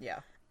 yeah. Yeah.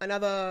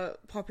 Another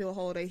popular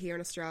holiday here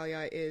in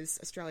Australia is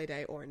Australia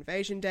Day or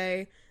Invasion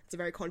Day. It's a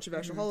very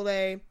controversial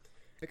holiday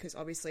because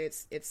obviously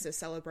it's a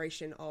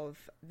celebration of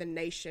the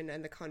nation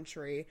and the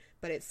country,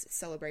 but it's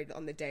celebrated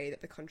on the day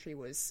that the country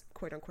was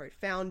quote unquote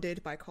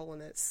founded by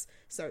colonists.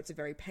 So it's a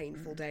very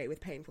painful day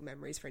with painful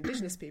memories for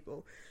Indigenous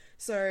people.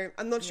 So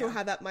I'm not sure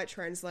how that might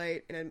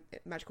translate in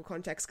a magical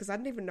context because I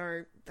didn't even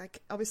know,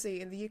 like, obviously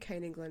in the UK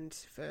and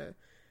England for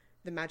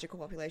the magical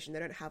population, they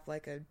don't have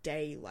like a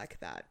day like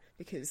that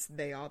because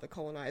they are the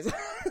colonizer.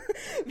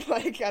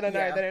 Like, I don't know,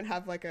 Yeah. they don't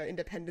have like an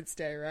Independence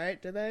Day,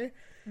 right? Do they?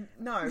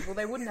 No, well,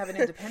 they wouldn't have an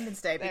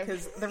Independence Day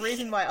because the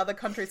reason why other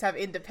countries have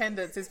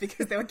independence is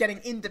because they were getting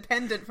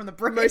independent from the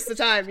British. Most of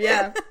the time,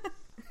 yeah.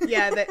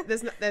 Yeah,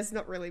 there's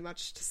not really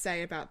much to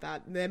say about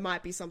that. There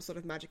might be some sort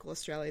of magical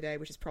Australia Day,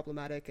 which is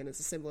problematic, and it's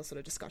a similar sort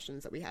of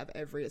discussions that we have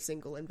every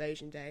single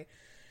invasion day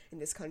in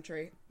this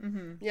country.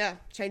 Mm-hmm. Yeah,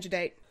 change a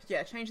date.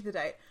 Yeah, change the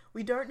date.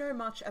 We don't know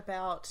much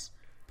about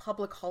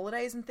public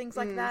holidays and things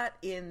like that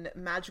in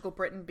magical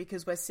Britain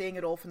because we're seeing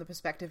it all from the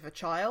perspective of a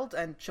child,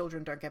 and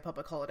children don't get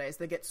public holidays,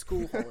 they get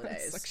school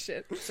holidays. It's like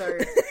shit. So,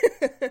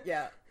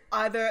 yeah.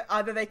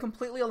 Either they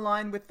completely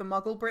align with the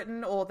Muggle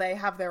Britain or they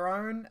have their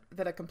own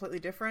that are completely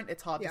different.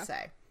 It's hard to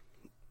say.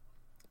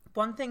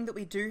 One thing that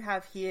we do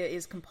have here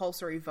is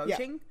compulsory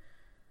voting. Yeah.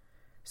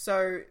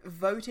 So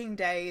voting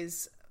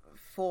days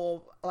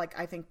for, like,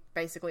 I think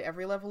basically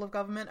every level of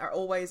government are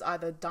always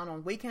either done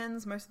on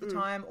weekends most of the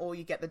time, or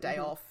you get the day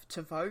off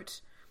to vote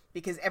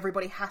because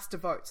everybody has to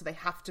vote. So they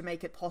have to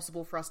make it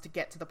possible for us to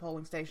get to the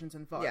polling stations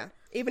and vote. Yeah.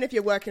 Even if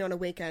you're working on a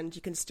weekend,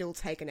 you can still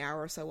take an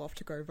hour or so off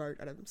to go vote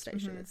at a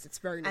station. It's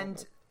very normal.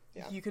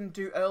 And you can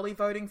do early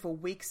voting for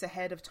weeks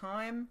ahead of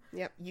time.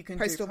 Yep. You can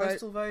do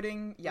postal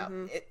voting. Yeah.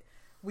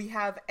 We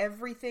have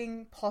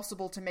everything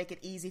possible to make it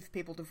easy for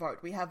people to vote.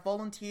 We have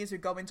volunteers who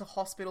go into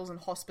hospitals and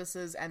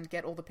hospices and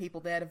get all the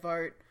people there to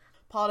vote.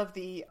 Part of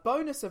the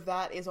bonus of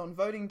that is on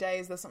voting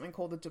days, there's something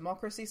called the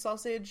democracy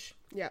sausage.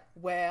 Yeah.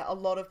 Where a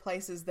lot of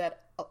places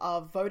that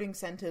are voting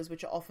centres,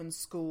 which are often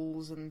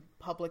schools and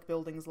public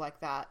buildings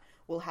like that,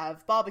 will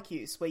have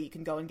barbecues where you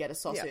can go and get a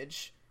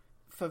sausage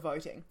for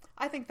voting.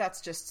 I think that's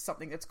just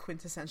something that's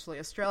quintessentially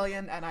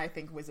Australian, and I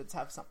think Wizards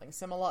have something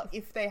similar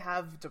if they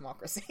have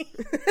democracy.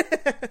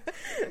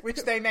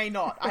 Which they may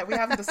not. We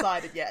haven't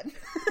decided yet.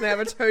 They have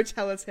a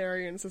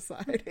totalitarian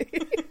society.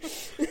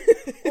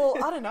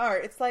 Well, I don't know.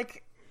 It's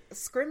like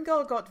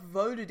Scrimgeour got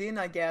voted in,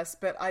 I guess,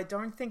 but I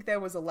don't think there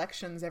was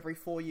elections every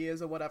 4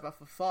 years or whatever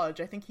for Fudge.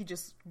 I think he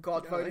just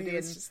got voted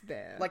in just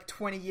there. like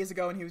 20 years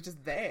ago, and he was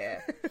just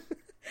there.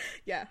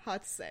 Yeah,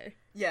 hard to say.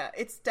 Yeah,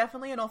 it's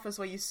definitely an office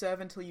where you serve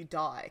until you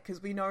die,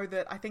 because we know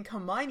that I think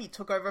Hermione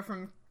took over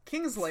from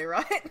Kingsley,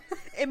 right?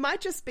 It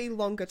might just be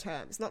longer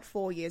terms, not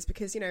 4 years,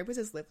 because,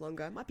 Wizards live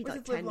longer. It might be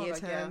Wizards like live 10-year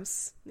longer,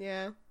 terms.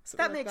 Yeah.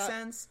 That makes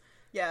sense.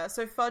 Yeah,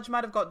 so Fudge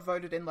might have got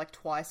voted in like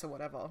twice or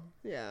whatever.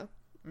 Yeah.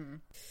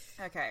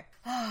 Okay.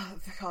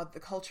 God,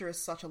 the culture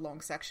is such a long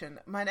section.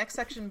 My next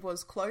section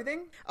was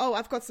clothing. Oh,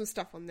 I've got some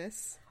stuff on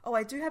this. Oh,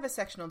 I do have a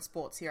section on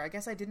sports here. I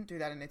guess I didn't do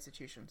that in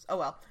institutions. Oh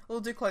well, we'll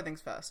do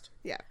clothings first.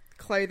 Yeah.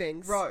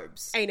 Clothings.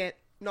 Robes. Ain't it?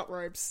 Not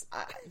robes.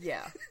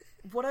 Yeah.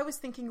 What I was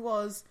thinking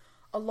was,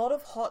 a lot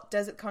of hot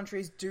desert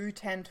countries do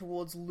tend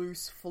towards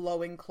loose,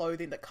 flowing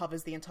clothing that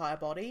covers the entire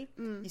body.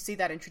 You see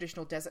that in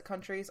traditional desert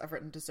countries. I've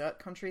written desert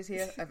countries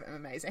here.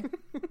 Amazing.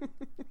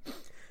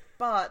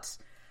 But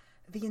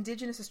the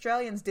Indigenous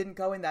Australians didn't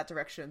go in that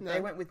direction. No. They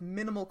went with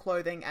minimal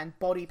clothing and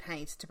body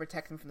paint to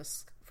protect them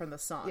from the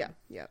sun. Yeah,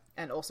 yeah.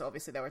 And also,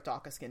 obviously, they were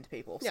darker-skinned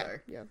people, yeah, so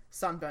yeah.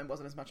 Sunburn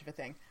wasn't as much of a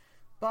thing.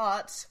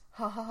 But,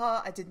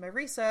 I did my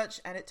research,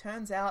 and it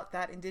turns out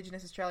that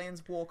Indigenous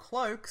Australians wore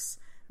cloaks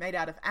made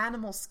out of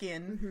animal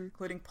skin,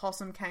 including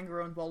possum,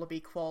 kangaroo, and wallaby,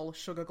 quoll,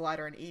 sugar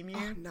glider, and emu.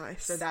 Oh,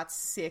 nice. So that's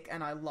sick,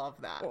 and I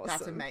love that. Awesome.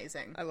 That's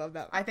amazing. I love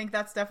that. I think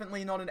that's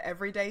definitely not an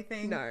everyday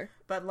thing. No.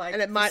 But, like,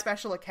 and it for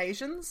special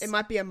occasions. It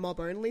might be a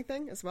mob-only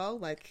thing as well,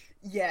 like...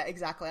 Yeah,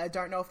 exactly. I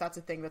don't know if that's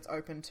a thing that's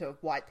open to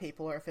white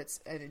people or if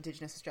it's an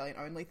Indigenous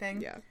Australian-only thing.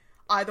 Yeah.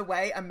 Either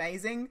way,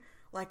 amazing.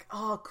 Like,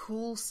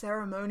 cool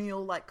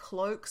ceremonial, like,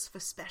 cloaks for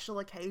special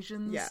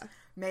occasions. Yeah.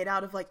 Made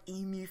out of, like,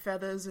 emu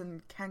feathers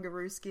and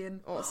kangaroo skin.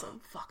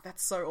 Awesome. Fuck,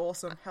 that's so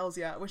awesome. Hells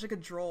yeah. I wish I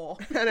could draw.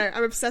 I know.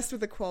 I'm obsessed with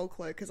the quoll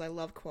cloak because I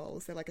love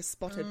quolls. They're like a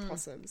spotted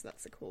possums.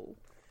 That's a cool...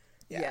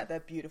 Yeah,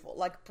 they're beautiful.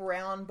 Like,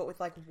 brown, but with,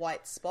 like,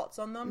 white spots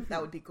on them. That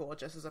would be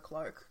gorgeous as a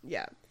cloak.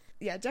 Yeah.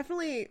 Yeah,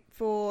 definitely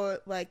for,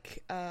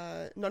 like,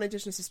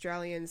 non-Indigenous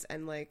Australians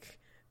and, like...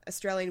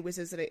 Australian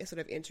wizards that are sort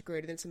of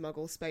integrated into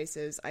Muggle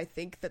spaces, I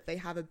think that they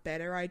have a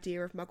better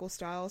idea of Muggle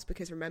styles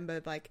because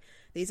remember, like,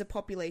 these are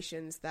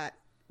populations that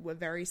were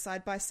very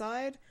side by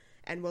side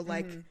and were,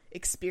 like,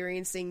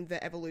 experiencing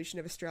the evolution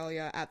of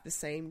Australia at the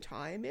same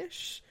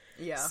time-ish.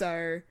 Yeah.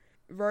 So,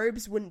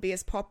 robes wouldn't be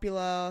as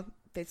popular.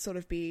 They'd sort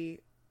of be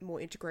more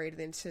integrated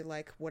into,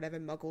 like, whatever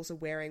Muggles are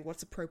wearing,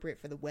 what's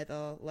appropriate for the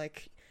weather,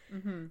 like...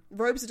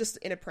 Robes are just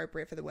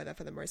inappropriate for the weather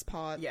for the most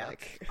part. Yeah.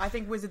 Like... I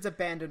think wizards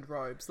abandoned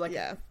robes. Like,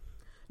 yeah.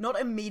 Not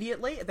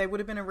immediately. They would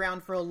have been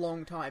around for a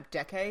long time,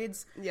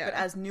 decades. Yeah. But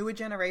as newer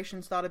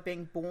generations started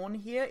being born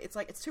here, it's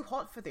like, it's too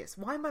hot for this.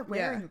 Why am I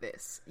wearing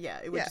this? Yeah,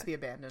 it would just be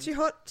abandoned. Too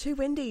hot, too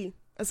windy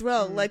as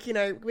well. Like,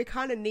 we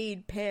kind of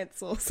need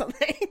pants or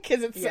something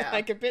because it's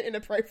like a bit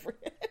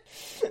inappropriate.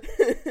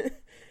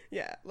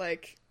 Yeah,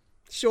 like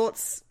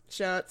shorts,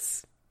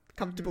 shirts,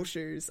 comfortable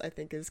shoes, I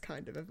think is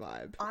kind of a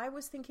vibe. I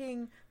was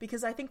thinking,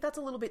 because I think that's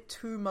a little bit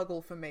too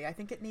Muggle for me. I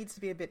think it needs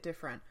to be a bit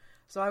different.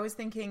 So I was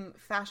thinking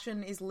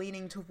fashion is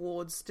leaning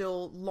towards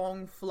still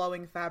long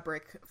flowing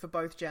fabric for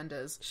both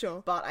genders.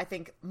 Sure. But I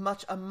think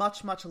a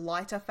much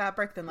lighter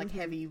fabric than like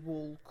heavy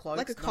wool clothes.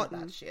 Like a None of cotton.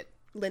 that shit.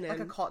 Linen. Like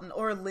a cotton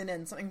or a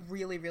linen, something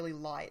really, really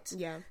light.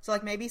 Yeah. So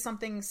like maybe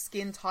something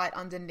skin tight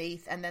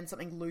underneath and then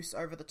something loose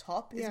over the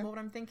top is more what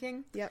I'm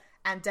thinking. Yep.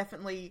 And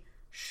definitely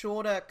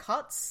shorter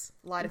cuts,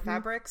 lighter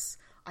fabrics.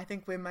 I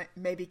think we're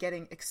maybe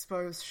getting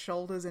exposed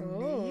shoulders and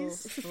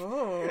knees.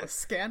 Oh,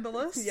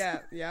 scandalous. Yeah,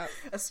 yeah.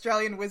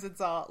 Australian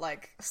wizards are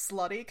like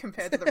slutty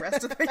compared to the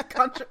rest of the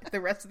country, the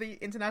rest of the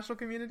international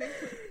community.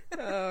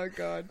 Oh,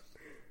 God.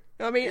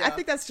 I mean, I Yeah.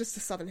 think that's just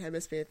a Southern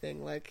Hemisphere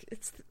thing. Like,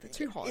 it's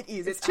too hot. It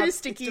is. It's too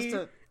sticky.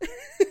 It's,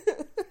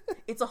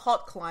 it's a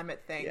hot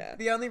climate thing. Yeah.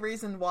 The only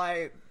reason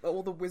why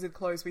all the wizard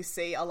clothes we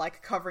see are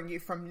like covering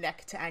you from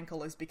neck to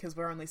ankle is because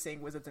we're only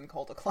seeing wizards in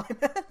colder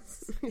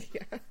climates.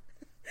 Yeah.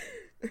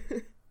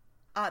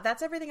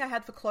 That's everything I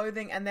had for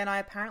clothing, and then I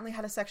apparently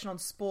had a section on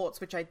sports,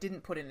 which I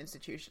didn't put in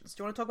institutions.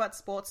 Do you want to talk about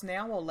sports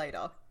now or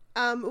later?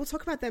 We'll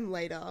talk about them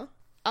later.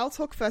 I'll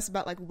talk first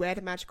about, like, where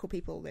the magical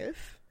people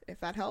live, if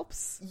that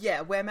helps.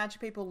 Yeah, where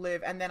magic people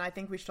live, and then I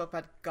think we should talk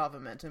about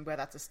government and where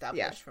that's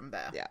established from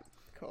there. Yeah,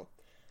 cool.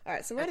 All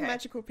right, so where do Okay.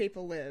 magical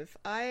people live?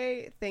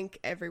 I think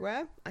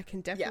everywhere. I can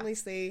definitely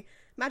see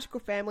magical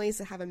families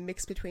that have a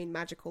mix between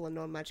magical and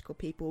non-magical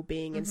people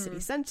being in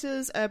city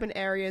centres, urban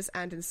areas,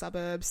 and in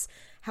suburbs.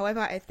 However,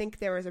 I think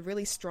there is a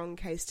really strong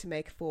case to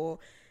make for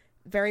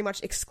very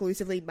much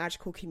exclusively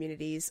magical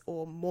communities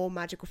or more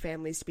magical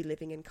families to be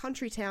living in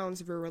country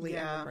towns, rurally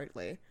and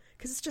remotely.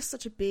 Because it's just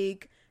such a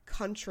big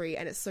country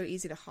and it's so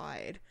easy to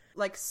hide.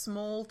 Like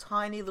small,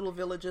 tiny little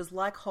villages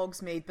like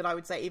Hogsmeade, but I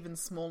would say even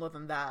smaller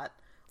than that.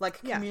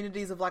 Like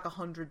communities of like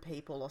 100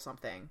 people or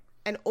something.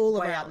 And all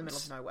Way around. out in the middle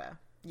of nowhere.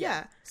 Yeah,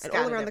 and all scattered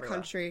around the everywhere.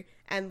 country.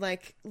 And,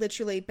 like,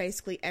 literally,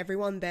 basically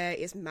everyone there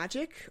is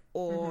magic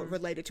or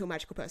related to a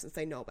magical person, so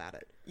they know about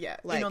it. Yeah,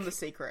 Like- in on the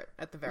secret,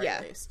 at the very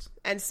least.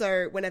 And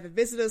so whenever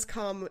visitors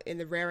come, in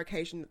the rare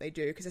occasion that they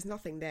do, because there's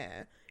nothing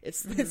there,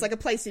 it's like a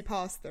place you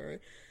pass through,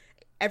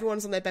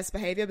 everyone's on their best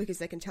behavior because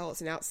they can tell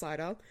it's an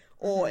outsider.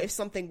 Or if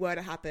something were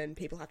to happen,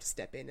 people have to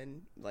step in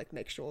and, like,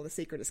 make sure the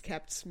secret is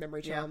kept,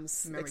 memory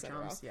charms, Memory etc.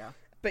 charms, yeah.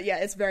 But yeah,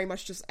 it's very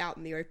much just out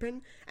in the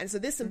open. And so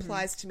this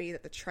implies to me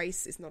that the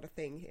trace is not a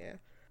thing here,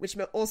 which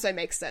also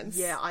makes sense.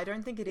 Yeah, I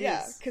don't think it is.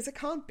 Yeah, because it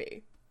can't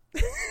be.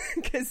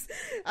 Because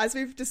as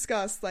we've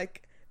discussed,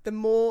 like,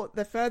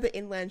 the further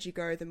inland you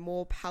go, the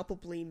more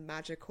palpably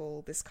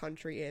magical this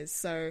country is.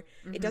 So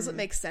it doesn't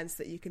make sense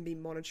that you can be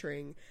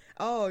monitoring,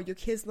 oh, your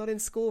kid's not in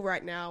school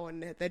right now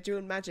and they're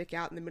doing magic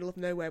out in the middle of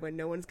nowhere where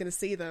no one's going to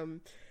see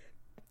them.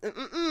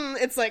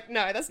 It's like,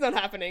 no, that's not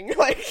happening.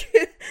 Like,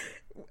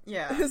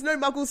 Yeah. there's no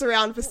muggles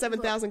around for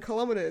 7,000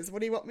 kilometers. What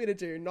do you want me to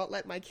do? Not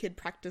let my kid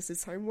practice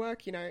his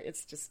homework? You know,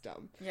 it's just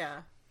dumb.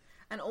 Yeah.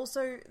 And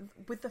also,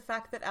 with the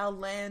fact that our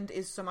land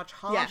is so much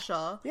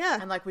harsher, Yeah.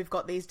 and, like, we've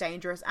got these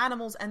dangerous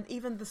animals, and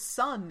even the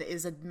sun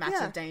is a massive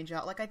Yeah.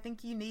 danger, like, I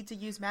think you need to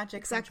use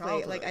magic from Exactly.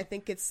 childhood. Like, I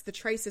think the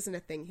trace isn't a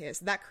thing here.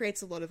 So that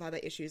creates a lot of other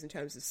issues in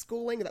terms of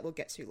schooling that we'll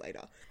get to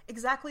later.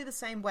 Exactly the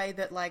same way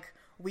that, like,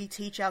 we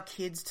teach our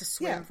kids to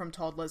swim Yeah. from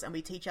toddlers, and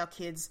we teach our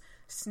kids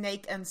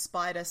snake and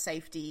spider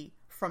safety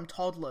from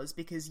toddlers,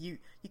 because you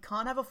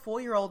can't have a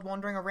 4-year-old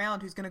wandering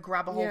around who's going to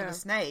grab a hold of Yeah. a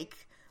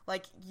snake.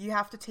 Like, you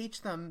have to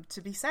teach them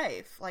to be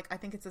safe. Like, I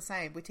think it's the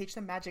same. We teach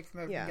them magic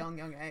from a Yeah.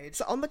 young age.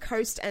 So on the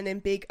coast and in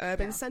big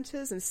urban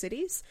centres and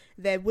cities,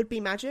 there would be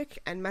magic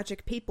and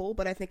magic people,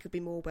 but I think it would be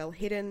more well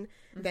hidden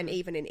than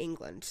even in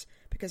England.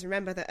 Because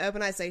remember, the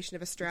urbanisation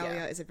of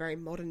Australia is a very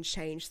modern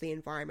change to the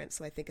environment,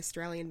 so I think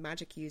Australian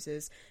magic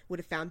users would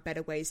have found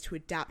better ways to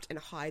adapt and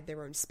hide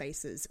their own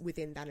spaces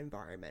within that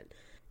environment.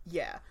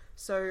 Yeah.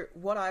 So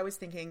what I was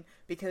thinking,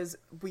 because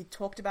we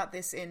talked about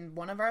this in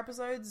one of our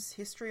episodes,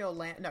 History or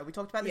Land. No, we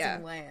talked about this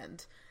in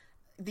Land.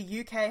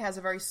 The UK has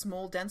a very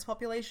small, dense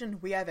population.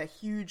 We have a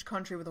huge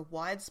country with a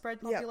widespread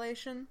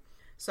population.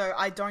 So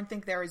I don't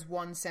think there is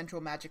one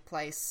central magic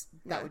place.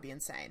 That would be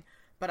insane.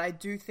 But I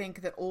do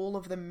think that all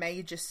of the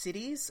major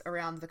cities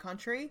around the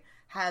country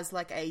has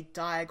like a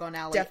Diagon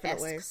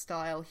Alley-esque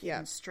style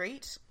hidden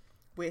street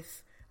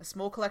with a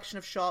small collection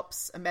of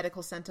shops, a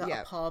medical centre,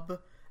 a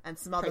pub, and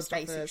some other Post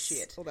basic office,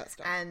 shit. all that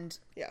stuff. And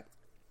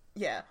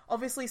Yeah.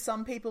 obviously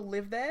some people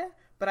live there,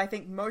 but I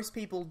think most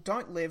people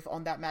don't live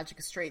on that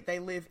magic street. They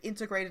live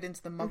integrated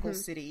into the Muggle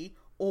city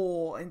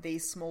or in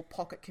these small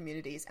pocket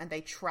communities, and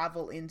they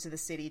travel into the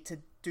city to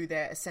do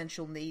their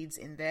essential needs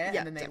in there,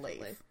 and then they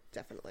leave.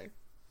 Definitely.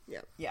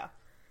 Yeah. Yeah.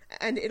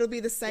 And it'll be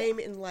the same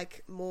in,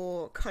 like,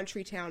 more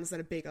country towns that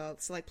are bigger.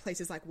 So, like,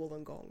 places like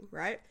Wollongong,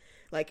 right?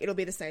 Like, it'll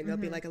be the same. There'll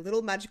be, like, a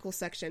little magical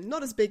section.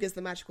 Not as big as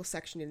the magical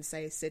section in,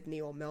 say, Sydney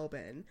or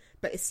Melbourne,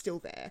 but it's still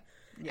there.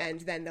 Yeah.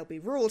 And then there'll be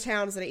rural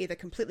towns that are either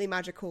completely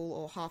magical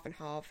or half and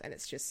half, and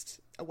it's just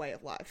a way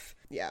of life.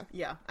 Yeah.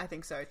 Yeah, I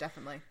think so,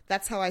 definitely.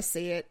 That's how I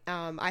see it.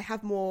 I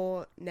have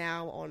more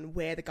now on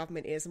where the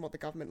government is and what the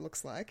government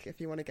looks like, if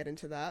you want to get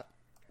into that.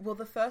 Well,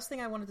 the first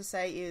thing I wanted to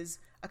say is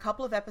a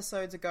couple of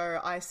episodes ago,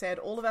 I said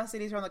all of our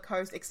cities are on the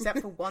coast except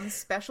for one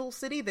special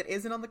city that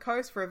isn't on the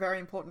coast for a very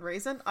important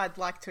reason. I'd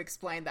like to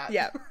explain that.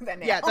 Yeah. now.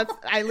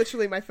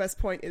 Yeah, my first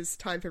point is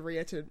time for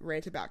Rhea to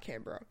rant about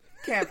Canberra.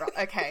 Canberra,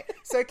 okay.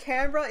 So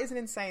Canberra is an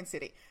insane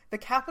city. The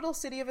capital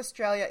city of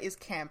Australia is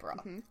Canberra.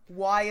 Mm-hmm.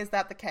 Why is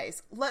that the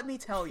case? Let me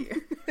tell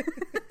you.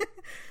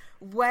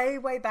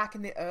 Way back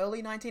in the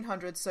early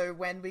 1900s, so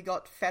when we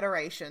got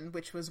Federation,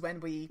 which was when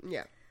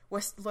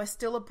we're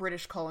still a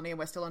British colony and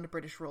we're still under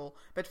British rule,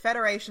 but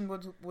Federation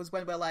was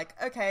when we're like,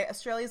 okay,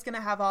 Australia's going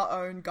to have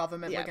our own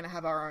government, we're going to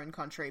have our own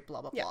country,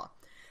 blah, blah, blah.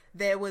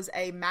 There was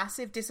a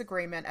massive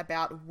disagreement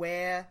about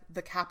where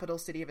the capital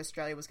city of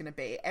Australia was going to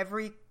be.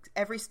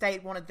 Every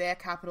state wanted their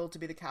capital to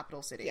be the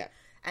capital city. Yeah.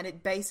 And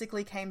it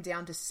basically came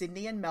down to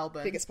Sydney and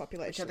Melbourne. Biggest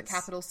populations. Which are the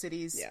capital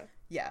cities.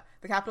 Yeah.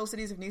 The capital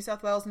cities of New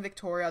South Wales and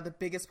Victoria are the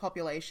biggest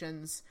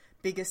populations,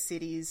 biggest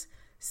cities.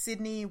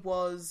 Sydney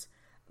was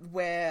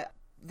where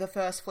the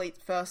first fleet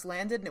first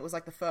landed, and it was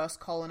like the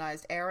first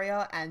colonized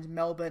area, and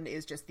Melbourne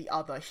is just the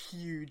other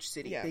huge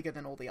city, bigger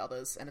than all the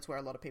others, and it's where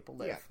a lot of people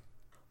live. Yeah.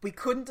 We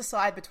couldn't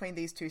decide between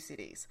these two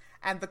cities,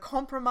 and the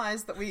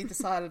compromise that we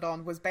decided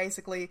on was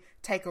basically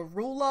take a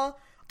ruler,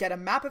 get a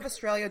map of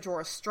Australia, draw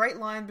a straight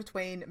line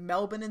between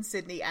Melbourne and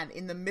Sydney, and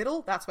in the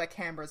middle, that's where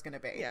Canberra's going to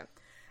be. Yeah.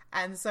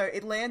 And so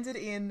it landed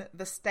in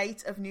the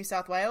state of New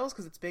South Wales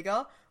because it's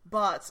bigger,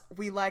 but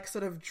we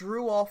sort of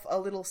drew off a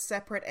little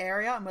separate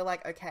area, and we're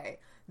like, okay,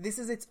 this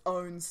is its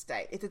own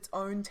state. It's its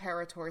own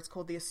territory. It's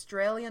called the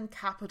Australian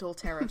Capital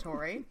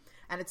Territory,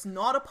 and it's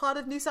not a part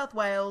of New South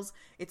Wales.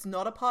 It's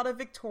not a part of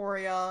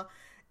Victoria.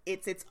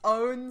 It's its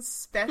own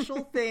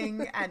special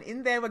thing, and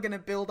in there we're going to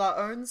build our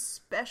own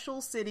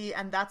special city,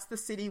 and that's the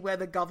city where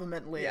the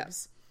government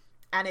lives.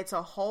 Yeah. And it's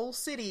a whole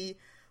city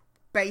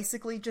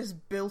basically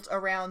just built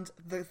around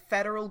the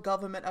federal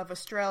government of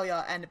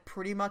Australia, and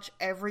pretty much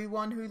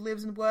everyone who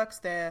lives and works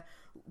there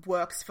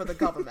works for the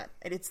government.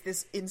 And it's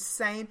this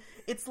insane...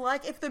 It's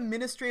like if the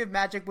Ministry of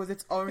Magic was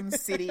its own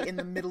city in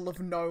the middle of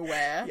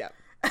nowhere. Yeah.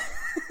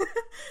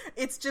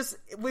 It's just...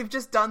 We've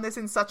just done this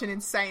in such an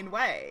insane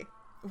way.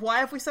 Why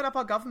have we set up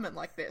our government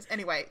like this?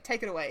 Anyway,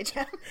 take it away,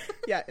 Jem.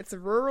 Yeah, it's a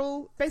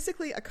rural...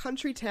 Basically a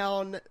country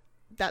town...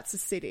 That's a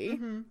city.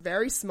 Mm-hmm.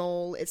 Very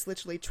small. It's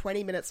literally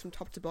 20 minutes from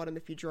top to bottom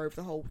if you drove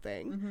the whole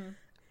thing. Mm-hmm.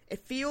 It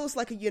feels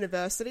like a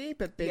university,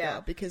 but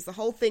bigger, because the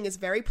whole thing is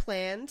very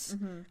planned.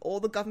 Mm-hmm. All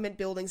the government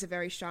buildings are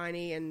very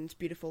shiny and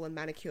beautiful and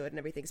manicured, and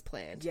everything's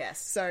planned.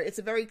 Yes. So it's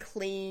a very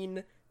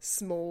clean,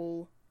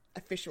 small,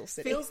 official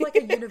city. Feels like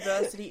a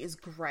university is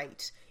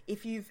great.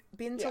 If you've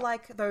been to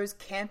those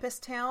campus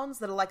towns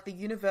that are like the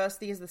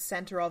university is the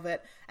center of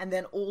it, and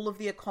then all of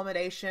the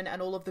accommodation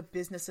and all of the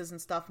businesses and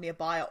stuff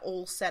nearby are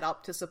all set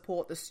up to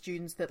support the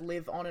students that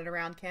live on and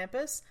around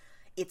campus.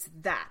 It's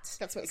that.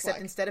 That's what it's Except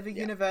like. Instead of a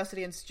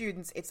university and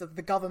students, it's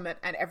the government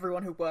and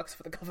everyone who works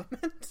for the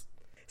government.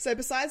 So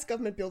besides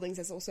government buildings,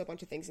 there's also a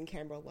bunch of things in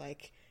Canberra,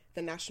 like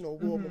the National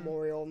War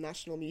Memorial,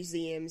 national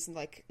museums, and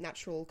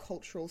natural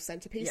cultural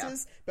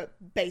centerpieces. Yeah.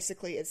 But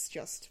basically, it's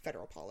just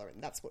federal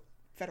parliament. That's what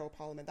federal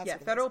parliament. That's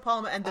what federal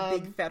parliament and the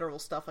big federal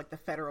stuff like the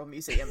federal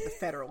museum, the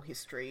federal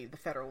history, the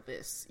federal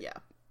this. Yeah.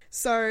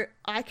 So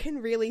I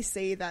can really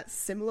see that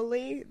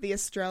similarly, the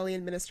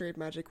Australian Ministry of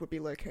Magic would be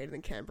located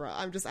in Canberra.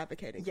 I'm just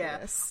advocating for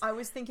this. I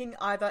was thinking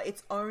either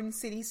its own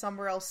city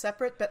somewhere else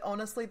separate, but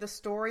honestly, the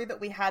story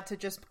that we had to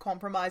just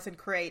compromise and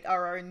create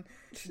our own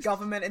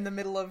government in the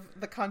middle of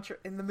the country,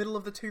 in the middle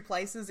of the two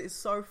places, is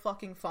so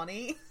fucking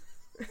funny.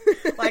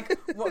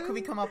 What could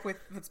we come up with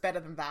that's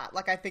better than that?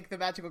 I think the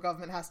magical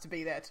government has to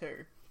be there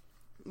too.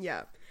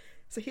 Yeah.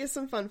 So here's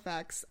some fun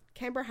facts.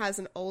 Canberra has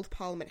an old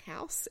Parliament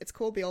House. It's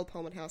called the Old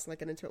Parliament House, and I'll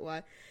get into it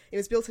why. It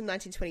was built in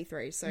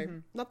 1923, so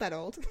not that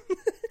old.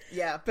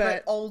 Yeah,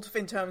 but old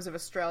in terms of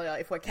Australia,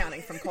 if we're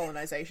counting from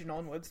colonisation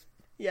onwards.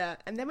 Yeah,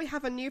 and then we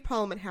have a new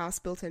Parliament House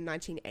built in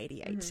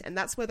 1988, and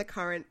that's where the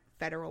current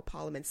federal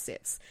parliament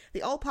sits.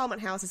 The old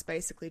Parliament House is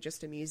basically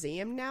just a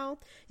museum now.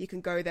 You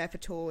can go there for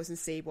tours and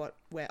see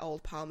where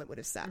old Parliament would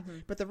have sat.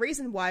 But the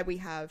reason why we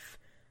have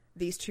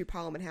these two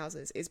Parliament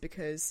Houses is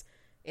because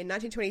in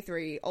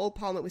 1923, Old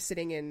Parliament was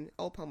sitting in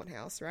Old Parliament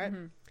House, right?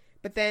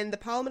 But then the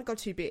Parliament got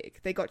too big.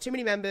 They got too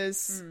many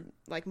members,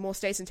 more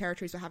states and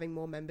territories were having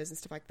more members and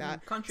stuff like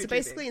that. So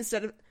basically,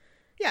 instead of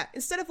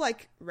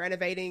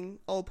renovating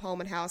Old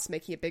Parliament House,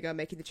 making it bigger,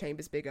 making the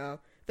chambers bigger,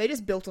 they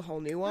just built a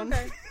whole new one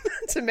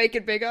to make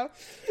it bigger.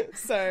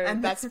 So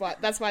and that's why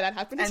that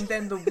happened. And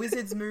then the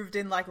wizards moved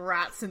in like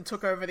rats and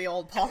took over the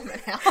Old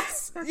Parliament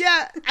House.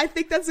 Yeah, I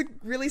think that's a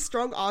really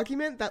strong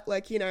argument that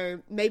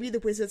maybe the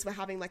wizards were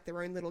having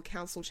their own little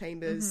council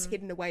chambers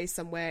hidden away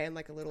somewhere in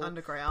a little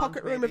underground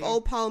pocket room of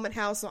Old Parliament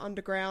House or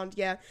underground.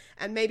 Yeah,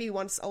 and maybe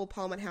once Old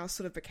Parliament House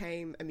sort of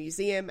became a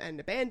museum and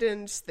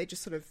abandoned, they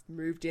just sort of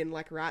moved in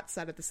like rats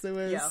out of the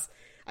sewers. Yeah.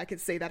 I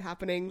could see that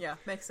happening. Yeah,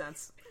 makes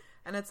sense.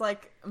 And it's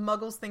like,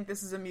 Muggles think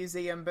this is a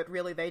museum, but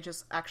really they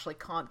just actually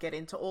can't get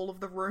into all of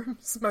the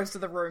rooms. Most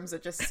of the rooms are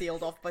just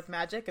sealed off with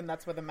magic, and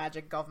that's where the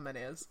magic government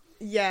is.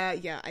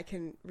 Yeah, I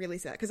can really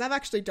see that. Because I've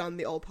actually done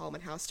the old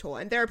Parliament House tour,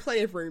 and there are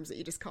plenty of rooms that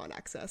you just can't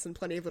access, and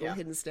plenty of little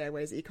hidden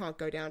stairways that you can't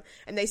go down.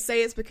 And they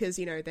say it's because,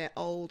 you know, they're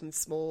old and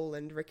small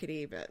and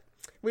rickety, but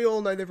we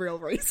all know the real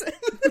reason.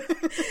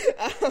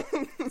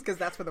 Because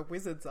that's where the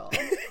wizards are.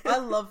 I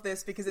love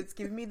this because it's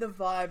giving me the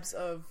vibes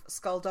of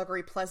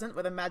Skullduggery Pleasant,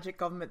 where the magic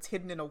government's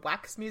hidden in a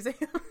wax museum.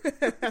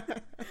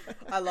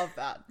 I love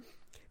that.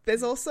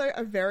 There's also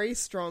a very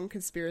strong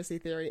conspiracy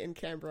theory in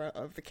Canberra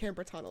of the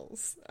Canberra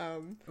tunnels.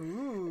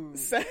 Ooh.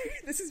 So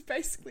this is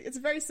basically, it's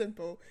very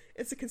simple.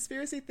 It's a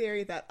conspiracy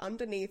theory that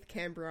underneath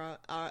Canberra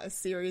are a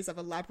series of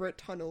elaborate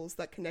tunnels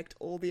that connect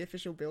all the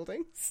official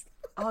buildings.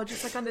 Oh,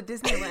 just like under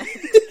Disneyland.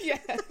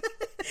 Yeah.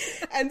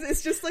 And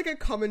it's just like a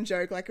common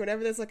joke, like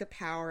whenever there's like a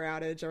power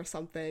outage or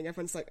something,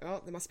 everyone's like,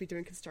 oh, they must be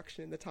doing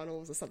construction in the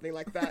tunnels or something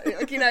like that.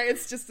 Like, you know,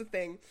 it's just a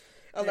thing.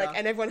 Or like,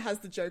 and everyone has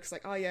the jokes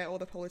like, oh yeah, all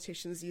the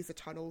politicians use the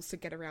tunnels to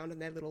get around on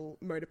their little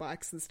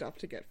motorbikes and stuff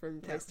to get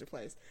from place to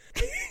place.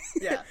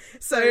 Yeah.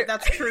 So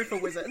that's true for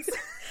wizards.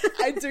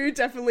 I do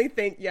definitely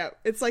think,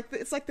 it's like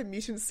the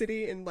mutant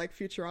city in like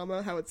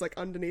Futurama, how it's like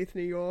underneath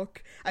New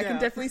York. I can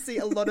definitely see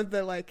a lot of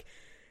the like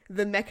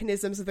the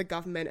mechanisms of the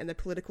government and the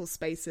political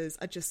spaces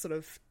are just sort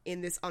of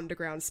in this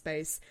underground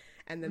space,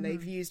 and then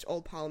they've used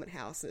Old Parliament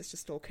House and it's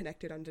just all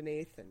connected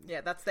underneath. And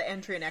yeah, that's the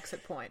entry and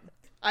exit point.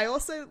 I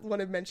also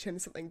want to mention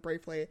something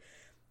briefly.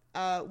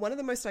 One of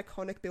the most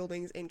iconic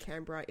buildings in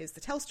Canberra is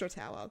the Telstra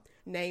Tower,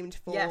 named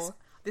for... Yes,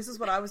 this is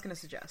what I was going to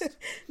suggest.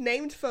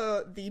 Named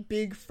for the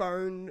big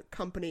phone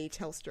company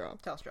Telstra.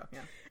 Telstra, yeah.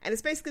 And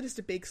it's basically just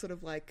a big sort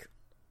of like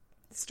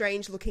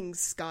strange looking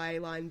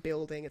skyline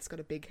building. It's got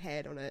a big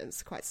head on it and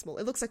it's quite small.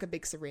 It looks like a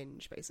big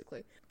syringe,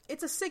 basically.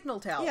 It's a signal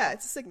tower. Yeah,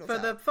 it's a signal tower.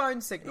 For the phone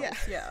signals,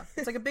 yeah.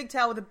 It's like a big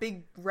tower with a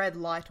big red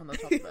light on the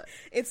top of it.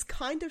 It's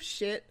kind of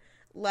shit.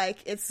 Like,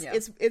 it's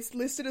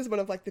listed as one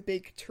of, like, the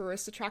big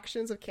tourist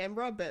attractions of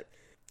Canberra, but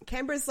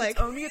Canberra's, like...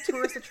 It's only a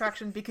tourist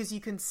attraction because you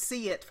can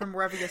see it from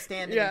wherever you're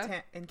standing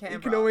in Canberra. You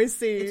can always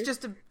see... It's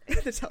just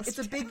it's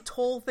a big,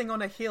 tall thing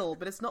on a hill,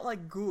 but it's not,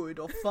 like, good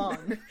or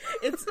fun.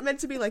 It's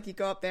meant to be, like, you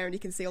go up there and you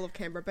can see all of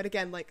Canberra, but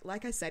again,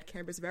 like I said,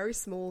 Canberra's very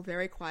small,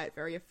 very quiet,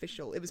 very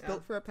official. It was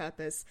built for a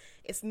purpose.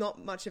 It's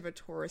not much of a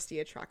touristy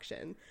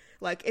attraction.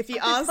 Like, if you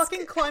ask...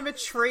 fucking climb a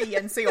tree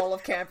and see all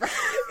of Canberra.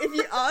 If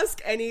you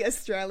ask any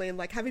Australian,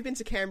 like, have you been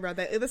to Canberra?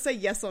 They either say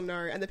yes or no,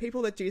 and the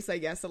people that do say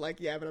yes are like,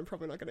 yeah, but I'm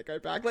probably not going to go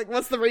back. Like,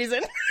 what's the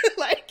reason?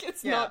 Like,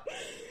 it's not,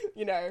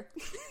 you know...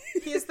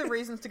 Here's the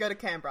reasons to go to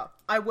Canberra.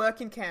 I work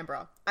in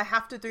Canberra. I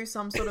have to do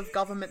some sort of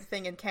government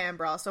thing in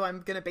Canberra, so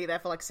I'm going to be there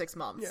for, like, 6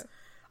 months.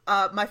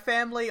 Yeah. My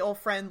family or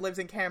friend lives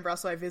in Canberra,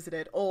 so I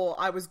visited. Or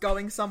I was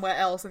going somewhere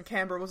else and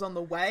Canberra was on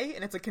the way,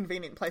 and it's a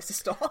convenient place to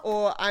stop.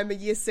 Or I'm a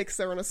year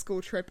 6er on a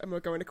school trip and we're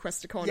going to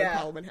Questacon and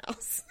Parliament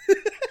House.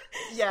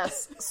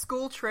 Yes,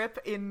 school trip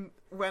in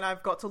when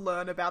I've got to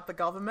learn about the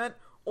government.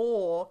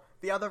 Or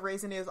the other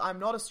reason is I'm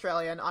not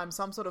Australian, I'm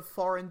some sort of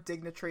foreign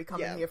dignitary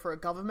coming here for a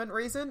government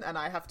reason, and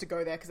I have to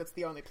go there because it's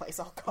the only place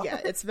I'll go. Yeah,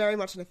 it's very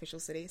much an official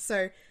city.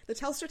 So the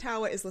Telstra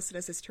Tower is listed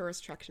as this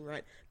tourist attraction,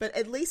 right? But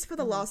at least for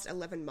the last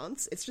 11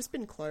 months, it's just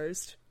been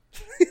closed.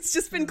 It's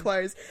just been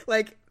closed,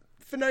 like,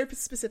 for no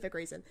specific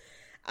reason.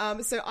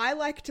 So I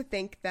like to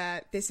think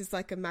that this is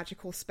like a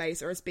magical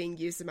space, or it's being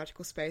used as a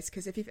magical space,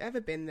 because if you've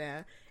ever been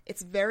there,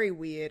 it's very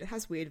weird. It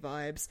has weird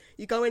vibes.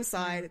 You go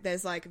inside,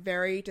 there's like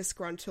very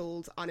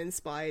disgruntled,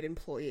 uninspired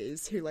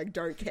employees who like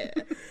don't care.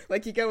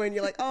 Like you go in,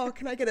 you're like, oh,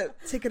 can I get a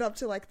ticket up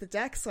to like the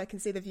deck so I can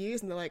see the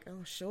views? And they're like,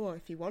 oh, sure,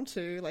 if you want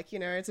to. Like, you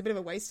know, it's a bit of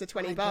a waste of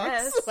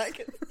 $20.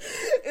 Like,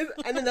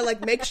 and then they're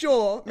like, make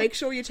sure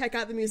you check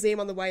out the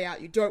museum on the way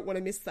out. You don't want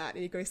to miss that.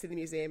 And you go see the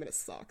museum and it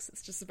sucks.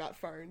 It's just about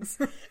phones.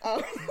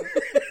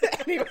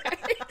 Anyway,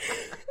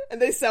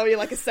 and they sell you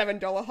like a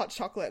 $7 hot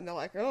chocolate and they're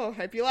like, oh,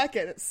 hope you like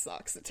it. It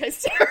sucks. It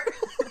tastes terrible.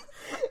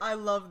 I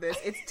love this.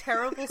 It's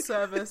terrible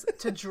service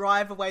to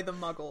drive away the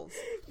muggles.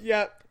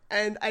 Yep.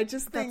 And I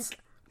just think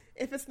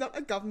if it's not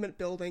a government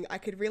building, I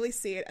could really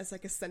see it as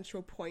like a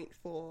central point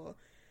for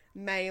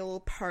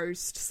mail,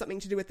 post, something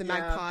to do with the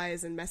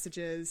magpies and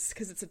messages,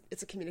 because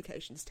it's a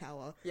communications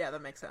tower. Yeah,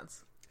 that makes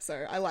sense.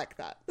 So I like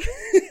that.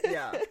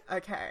 Yeah.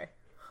 Okay.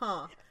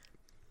 Huh.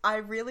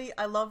 I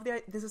love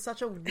this is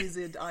such a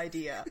wizard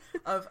idea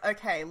of,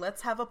 okay,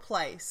 let's have a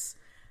place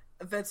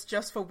that's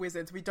just for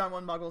wizards. We don't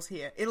want muggles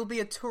here. It'll be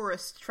a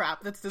tourist trap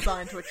that's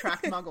designed to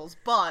attract muggles,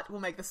 but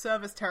we'll make the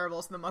service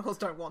terrible so the muggles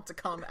don't want to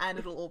come, and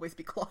it'll always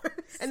be closed.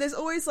 And there's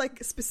always,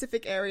 like,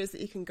 specific areas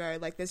that you can go.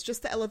 Like, there's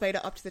just the elevator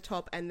up to the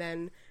top, and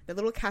then the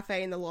little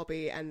cafe in the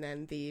lobby, and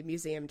then the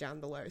museum down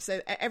below.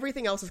 So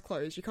everything else is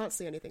closed. You can't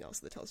see anything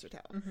else at the Telstra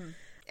Tower. Mm-hmm.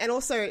 And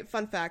also,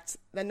 fun fact,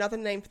 another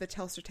name for the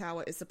Telstra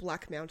Tower is the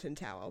Black Mountain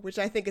Tower, which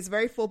I think is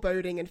very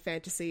foreboding and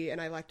fantasy, and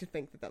I like to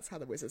think that that's how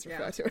the wizards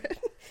refer to it.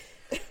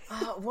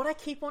 What I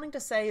keep wanting to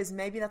say is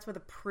maybe that's where the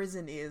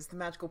prison is, the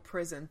magical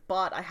prison,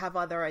 but I have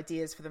other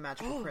ideas for the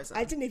magical prison.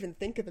 I didn't even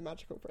think of the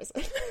magical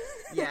prison.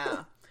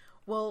 Yeah.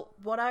 Well,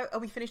 are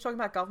we finished talking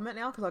about government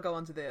now? Because I'll go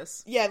on to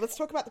this. Yeah, let's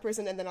talk about the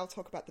prison and then I'll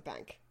talk about the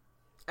bank.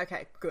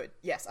 Okay, good.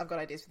 Yes, I've got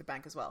ideas for the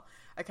bank as well.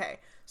 Okay,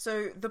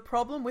 so the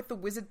problem with the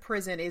wizard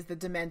prison is the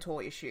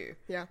Dementor issue.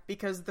 Yeah.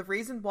 Because the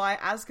reason why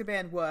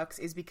Azkaban works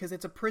is because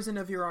it's a prison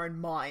of your own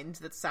mind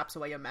that saps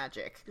away your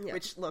magic. Yeah.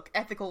 Which, look,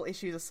 ethical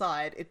issues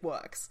aside, it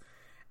works.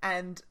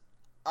 And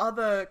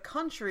other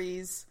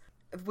countries,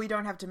 we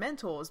don't have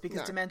Dementors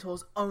because No.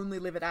 Dementors only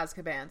live at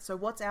Azkaban. So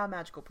what's our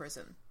magical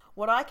prison?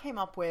 What I came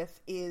up with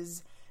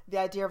is the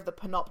idea of the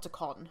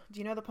Panopticon. Do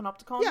you know the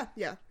Panopticon?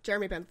 Yeah.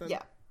 Jeremy Bentham.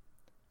 Yeah.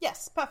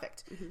 Yes,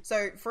 perfect.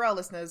 So for our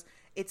listeners,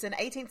 it's an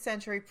 18th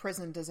century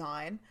prison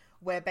design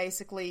where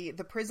basically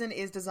the prison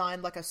is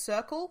designed like a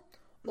circle.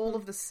 All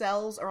of the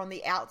cells are on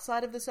the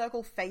outside of the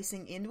circle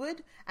facing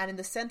inward, and in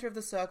the center of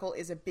the circle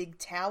is a big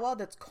tower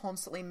that's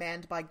constantly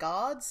manned by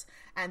guards,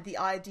 and the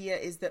idea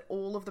is that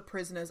all of the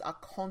prisoners are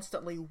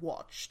constantly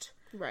watched.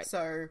 Right.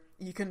 So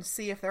you can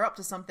see if they're up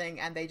to something,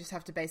 and they just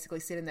have to basically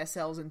sit in their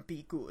cells and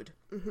be good.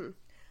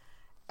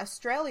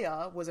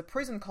 Australia was a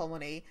prison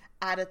colony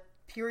at a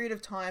period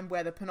of time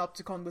where the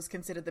Panopticon was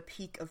considered the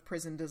peak of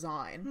prison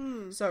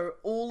design. So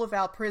all of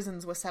our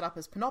prisons were set up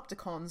as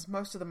Panopticons.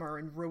 Most of them are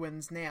in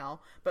ruins now,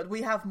 but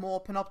we have more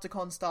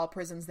Panopticon style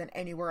prisons than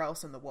anywhere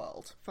else in the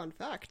world. Fun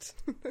fact.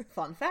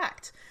 Fun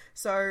fact.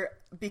 So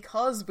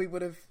because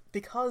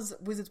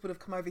wizards would have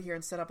come over here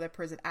and set up their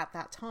prison at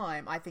that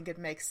time, I think it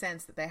makes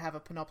sense that they have a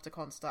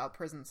Panopticon style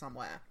prison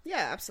somewhere.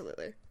 Yeah,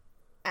 absolutely.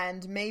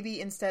 And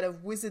maybe instead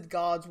of wizard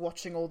guards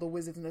watching all the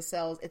wizards in the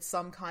cells, it's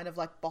some kind of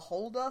like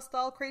Beholder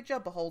style creature.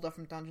 Beholder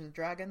from Dungeons and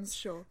Dragons.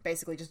 Sure.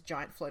 Basically just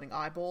giant floating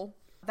eyeball.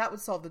 That would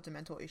solve the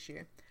Dementor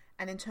issue.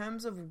 And in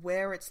terms of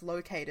where it's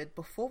located,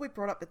 before we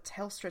brought up the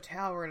Telstra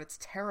Tower and its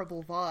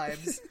terrible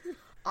vibes,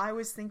 I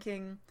was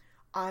thinking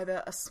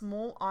either a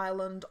small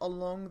island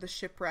along the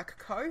shipwreck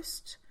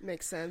coast.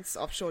 Makes sense.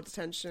 Offshore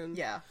detention.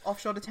 Yeah,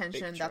 offshore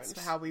detention. Big That's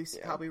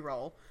trench. how we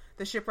roll.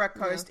 The shipwreck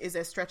coast is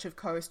a stretch of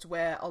coast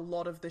where a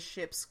lot of the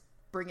ships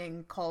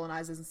bringing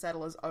colonizers and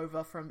settlers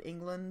over from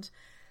England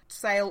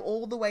sail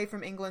all the way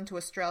from England to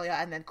Australia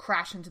and then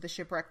crash into the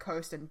shipwreck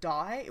coast and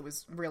die. It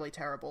was really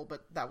terrible,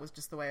 but that was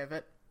just the way of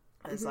it.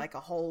 There's like a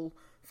whole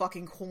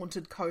fucking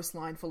haunted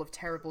coastline full of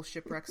terrible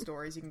shipwreck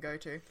stories you can go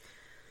to.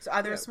 So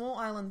either a small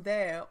island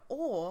there,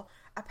 or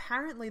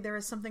apparently there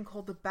is something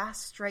called the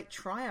Bass Strait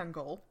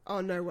Triangle.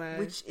 Oh, no way.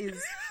 Which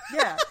is,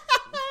 yeah.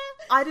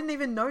 I didn't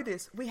even know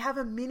this. We have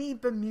a mini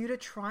Bermuda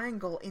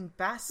Triangle in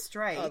Bass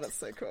Strait. Oh, that's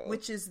so cool.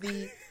 Which is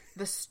the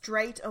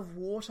strait of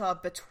water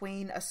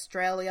between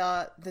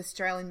Australia, the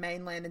Australian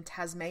mainland, and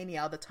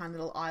Tasmania, the tiny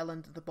little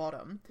island at the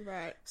bottom.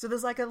 Right. So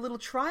there's like a little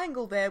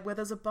triangle there where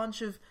there's a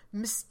bunch of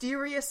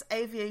mysterious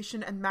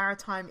aviation and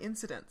maritime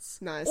incidents.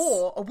 Nice.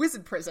 Or a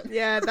wizard prison.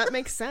 Yeah, that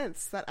makes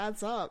sense. That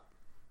adds up.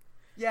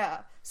 Yeah,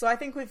 so I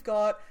think we've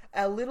got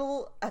a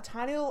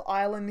tiny little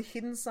island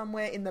hidden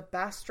somewhere in the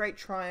Bass Strait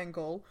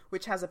Triangle,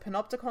 which has a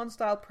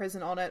Panopticon-style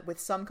prison on it with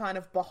some kind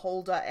of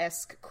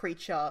Beholder-esque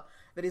creature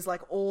that is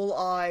like all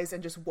eyes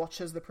and just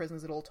watches the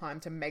prisoners at all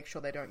time to make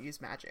sure they don't use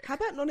magic. How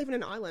about not even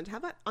an island? How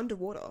about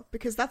underwater?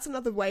 Because that's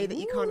another way that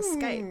you can't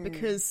escape,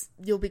 because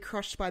you'll be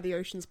crushed by the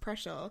ocean's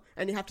pressure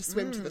and you have to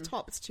swim to the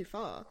top. It's too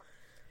far.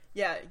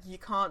 Yeah, you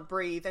can't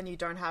breathe and you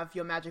don't have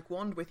your magic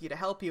wand with you to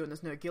help you and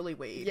there's no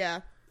gillyweed.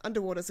 Yeah,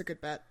 underwater's a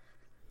good bet.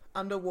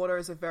 Underwater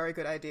is a very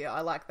good idea.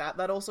 I like that.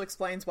 That also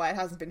explains why it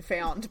hasn't been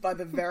found by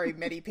the very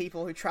many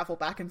people who travel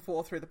back and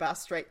forth through the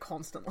Bass Strait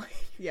constantly.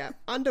 Yeah,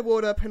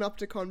 underwater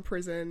Panopticon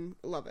prison.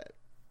 Love it.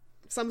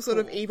 Some sort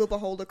of evil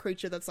beholder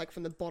creature that's like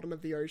from the bottom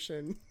of the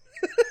ocean.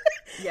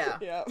 Yeah.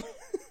 Yeah.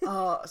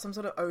 Some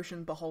sort of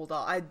ocean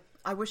beholder.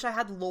 I wish I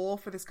had lore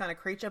for this kind of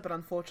creature, but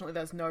unfortunately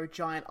there's no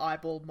giant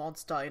eyeball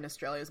monster in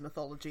Australia's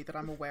mythology that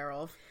I'm aware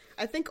of.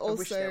 I think I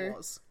wish there also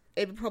was.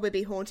 it would probably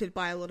be haunted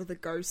by a lot of the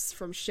ghosts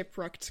from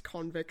shipwrecked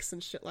convicts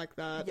and shit like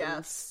that.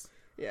 Yes.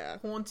 And, yeah.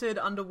 Haunted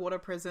underwater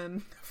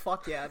prison.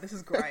 Fuck yeah, this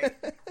is great.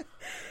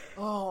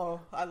 Oh,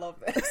 I love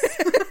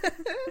this.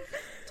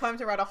 Time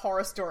to write a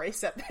horror story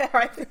set there,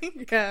 I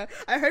think. Yeah.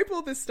 I hope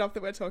all this stuff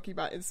that we're talking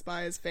about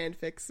inspires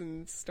fanfics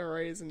and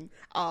stories and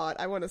art.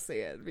 I want to see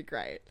it. It'd be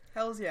great.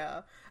 Hells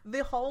yeah.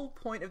 The whole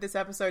point of this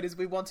episode is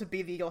we want to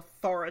be the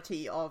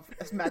authority of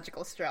Magic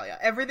Australia.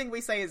 Everything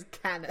we say is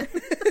canon.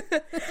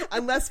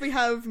 Unless we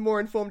have more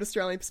informed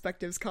Australian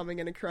perspectives coming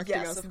in and correcting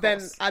Yes, us, of then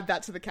course. add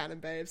that to the canon,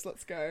 babes.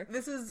 Let's go.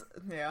 This is,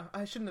 yeah,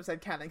 I shouldn't have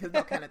said canon, because it's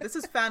not canon. This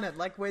is fanon.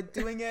 Like, we're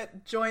doing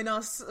it. Join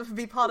us.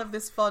 Be part of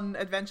this fun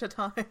adventure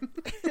time.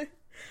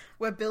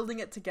 We're building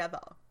it together.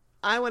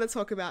 I want to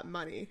talk about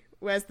money.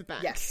 Where's the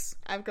bank? Yes.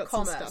 I've got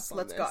Commerce. some stuff on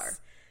Let's this. go.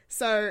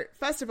 So,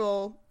 first of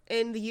all,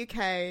 in the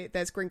UK,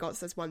 there's Gringotts,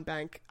 there's one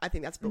bank. I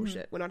think that's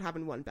bullshit. We're not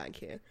having one bank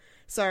here.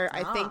 So,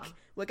 I think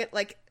we're getting,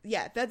 like,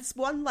 yeah, there's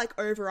one, like,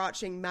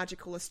 overarching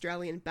magical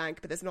Australian bank,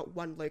 but there's not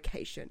one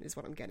location, is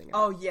what I'm getting at.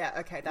 Oh, yeah,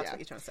 okay, that's Yeah. what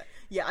you're trying to say.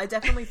 Yeah, I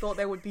definitely thought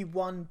there would be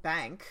one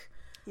bank.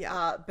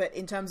 Yeah. But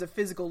in terms of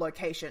physical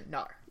location,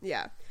 no.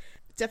 Yeah.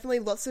 Definitely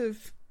lots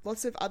of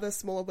lots of other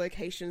smaller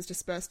locations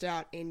dispersed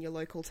out in your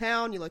local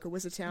town, your local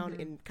wizard town,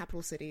 in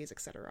capital cities,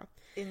 etc.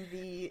 In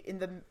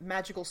the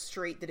magical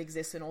street that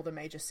exists in all the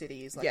major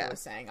cities, like Yeah. I was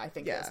saying, I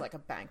think Yeah. there's like a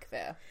bank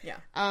there. Yeah.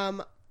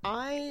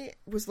 I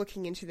was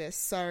looking into this.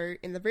 So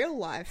in the real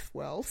life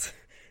world,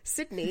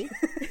 Sydney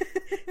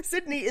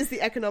is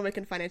the economic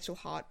and financial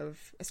heart of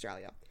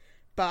Australia.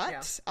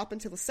 But up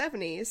until the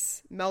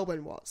 70s,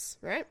 Melbourne was,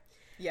 right?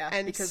 Yeah,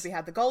 And- because we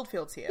had the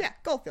goldfields here. Yeah,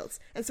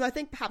 goldfields. And so I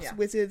think perhaps Yeah.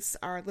 Wizards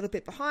are a little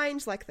bit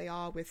behind, like they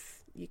are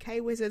with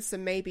UK Wizards. So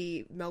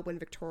maybe Melbourne,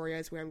 Victoria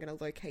is where I'm going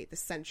to locate the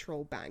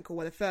central bank, or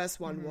where the first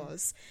one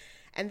was.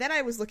 And then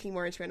I was looking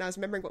more into it, and I was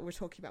remembering what we were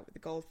talking about with the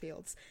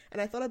goldfields. And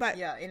I thought about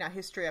Yeah, in our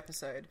history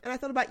episode. and I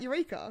thought about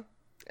Eureka.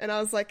 And I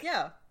was like,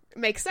 Yeah. it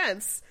makes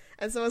sense.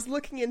 And so I was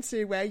looking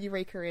into where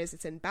Eureka is.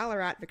 It's in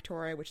Ballarat,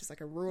 Victoria, which is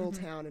like a rural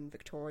town in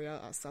Victoria,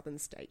 our southern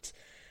state.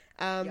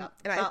 Yeah.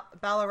 And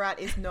Ballarat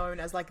is known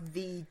as like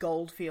the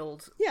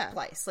goldfield Yeah.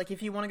 place. Like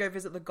if you want to go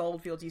visit the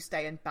goldfields, you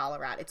stay in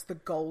Ballarat. It's the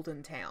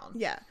golden town.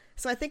 Yeah.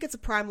 So I think it's a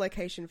prime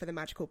location for the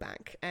Magical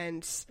Bank.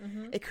 And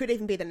it could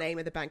even be the name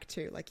of the bank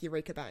too. Like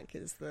Eureka Bank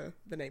is the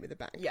name of the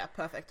bank. Yeah,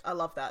 perfect. I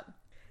love that.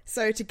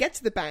 So to get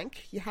to the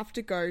bank, you have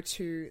to go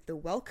to the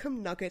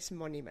Welcome Nugget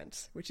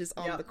Monument, which is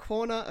on Yep. the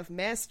corner of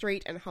Mare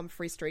Street and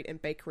Humphrey Street in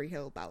Bakery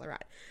Hill,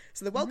 Ballarat.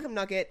 So the Welcome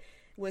Nugget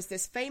was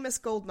this famous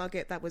gold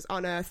nugget that was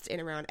unearthed in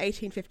around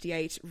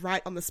 1858,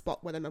 right on the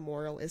spot where the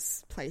memorial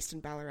is placed in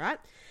Ballarat.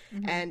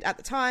 And at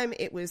the time,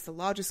 it was the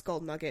largest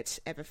gold nugget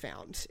ever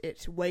found.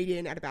 It weighed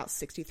in at about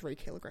 63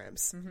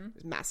 kilograms. It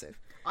was massive.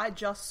 I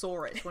just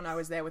saw it when I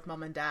was there with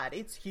Mum and Dad.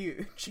 It's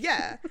huge.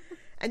 Yeah.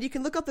 And you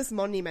can look up this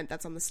monument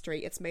that's on the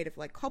street. It's made of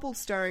like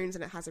cobblestones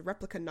and it has a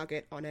replica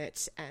nugget on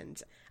it.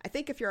 And I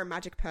think if you're a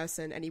magic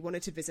person and you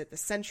wanted to visit the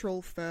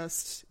central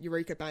first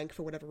Eureka Bank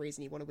for whatever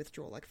reason, you want to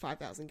withdraw like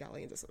 5,000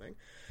 galleons or something,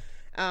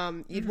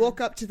 you'd walk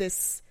up to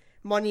this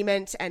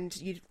monument and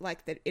you'd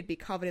like that it'd be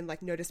covered in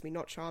like notice me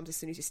not charms as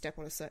soon as you step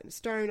on a certain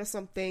stone or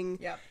something.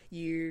 Yep.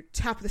 You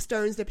tap the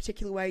stones in a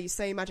particular way, you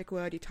say a magic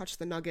word, you touch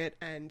the nugget,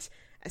 and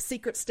a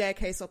secret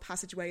staircase or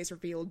passageway is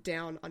revealed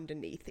down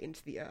underneath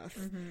into the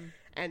earth.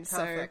 And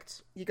Perfect.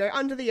 so you go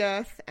under the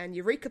earth, and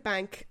Eureka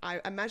Bank, I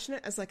imagine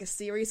it as like a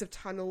series of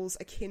tunnels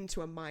akin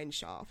to a mine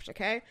shaft,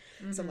 okay?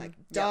 So like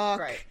dark,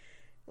 great.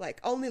 like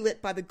only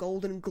lit by the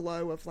golden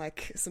glow of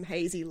like some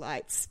hazy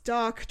lights.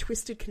 Dark,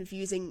 twisted,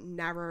 confusing,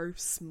 narrow,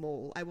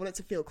 small. I want it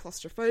to feel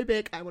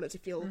claustrophobic. I want it to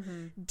feel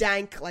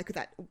dank, like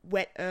that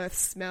wet earth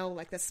smell,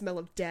 like the smell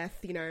of death,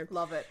 you know.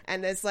 Love it.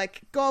 And there's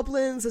like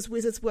goblins, there's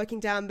wizards working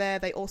down there.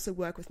 They also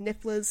work with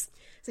nifflers.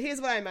 So here's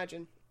what I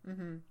imagine.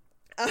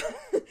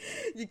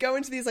 You go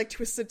into these like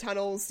twisted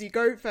tunnels. You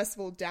go first of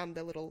all down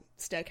the little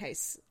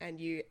staircase, and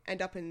you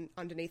end up in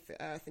underneath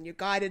the earth, and you're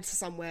guided to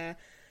somewhere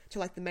to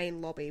like the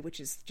main lobby, which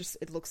is just,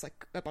 it looks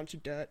like a bunch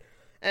of dirt.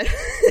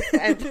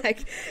 And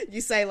like you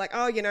say like,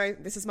 oh, you know,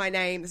 this is my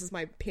name, this is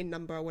my PIN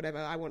number or whatever,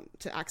 I want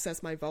to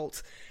access my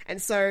vault.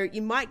 And so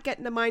you might get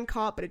in a mine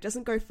cart, but it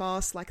doesn't go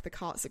fast like the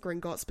carts at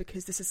Gringotts,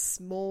 because this is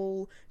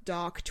small,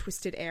 dark,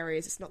 twisted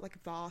areas. It's not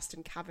like vast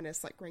and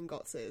cavernous like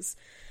Gringotts is.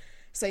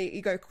 So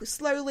you go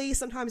slowly,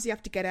 sometimes you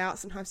have to get out,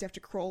 sometimes you have to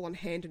crawl on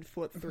hand and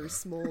foot through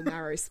small,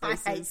 narrow I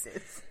spaces. hate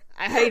this.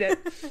 I hate it.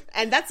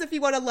 And that's if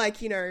you want to,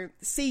 like, you know,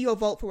 see your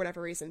vault for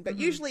whatever reason. But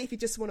usually if you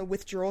just want to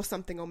withdraw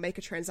something or make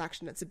a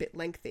transaction that's a bit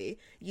lengthy,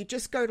 you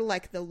just go to,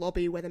 like, the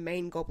lobby where the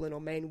main goblin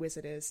or main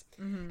wizard is,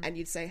 and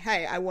you'd say,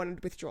 hey, I want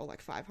to withdraw,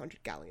 like,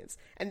 500 galleons.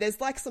 And there's,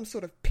 like, some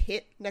sort of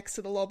pit next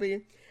to the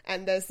lobby,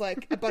 and there's,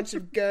 like, a bunch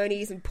of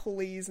gurneys and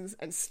pulleys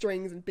and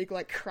strings and big,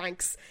 like,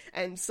 cranks.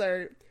 And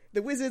so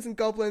the wizards and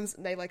goblins,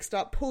 and they like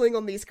start pulling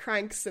on these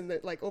cranks, and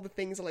like all the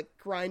things are like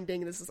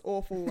grinding, and there's this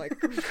awful like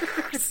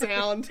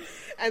sound,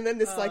 and then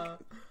this like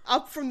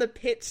up from the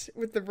pit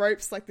with the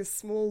ropes, like this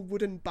small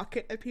wooden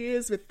bucket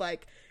appears with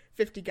like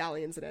 50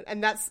 galleons in it,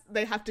 and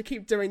they have to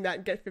keep doing that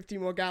and get 50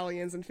 more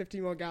galleons and 50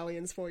 more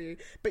galleons for you.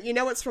 But you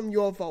know it's from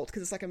your vault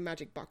because it's like a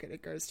magic bucket.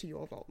 It goes to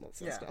your vault and all that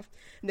sort of stuff.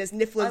 And there's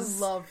nifflers. I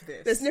love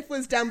this. There's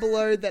nifflers down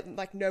below that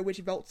like know which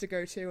vault to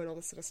go to and all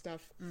this sort of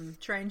stuff.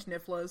 Trained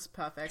nifflers,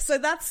 perfect. So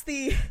that's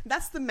the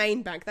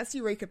main bank. That's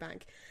Eureka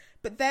Bank.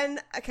 But then,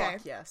 okay,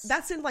 Fuck yes.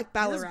 that's in like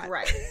Ballarat.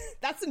 great.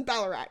 That's in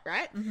Ballarat,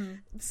 right?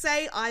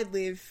 Say I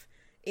live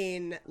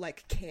in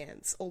like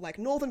Cairns or like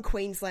northern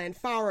Queensland,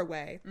 far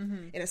away,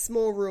 in a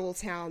small rural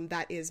town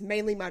that is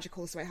mainly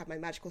magical, so I have my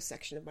magical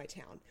section of my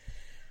town.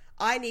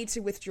 I need to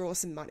withdraw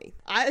some money.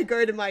 I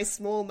go to my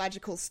small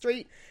magical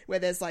street where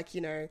there's like, you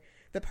know,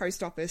 the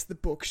post office, the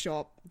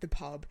bookshop, the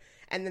pub,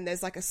 and then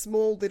there's like a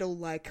small little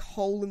like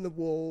hole in the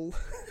wall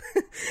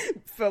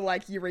for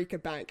like Eureka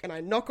Bank, and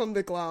I knock on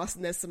the glass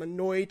and there's some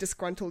annoyed,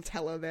 disgruntled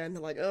teller there, and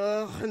they're like,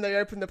 ugh, and they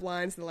open the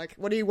blinds and they're like,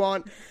 what do you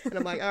want? And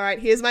I'm like, all right,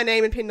 here's my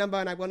name and PIN number,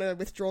 and I want to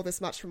withdraw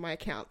this much from my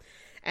account.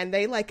 and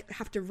they like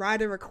have to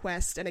write a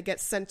request, and it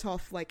gets sent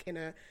off like in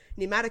a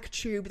pneumatic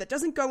tube that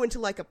doesn't go into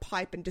like a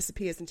pipe and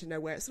disappears into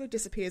nowhere. It sort of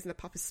disappears in a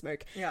puff of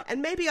smoke. Yeah.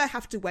 And maybe I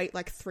have to wait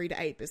like 3 to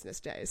 8 business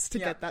days to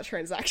get that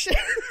transaction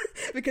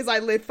because I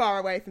live far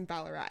away from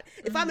Ballarat.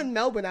 If I'm in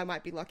Melbourne, I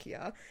might be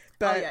luckier.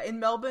 But in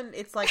Melbourne,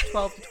 it's like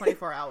 12 to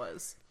 24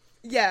 hours.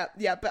 Yeah,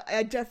 but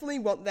I definitely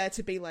want there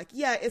to be like,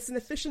 yeah, it's an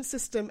efficient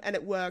system and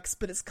it works,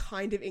 but it's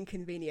kind of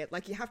inconvenient.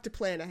 Like, you have to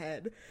plan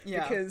ahead.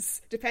 Yeah.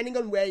 Because depending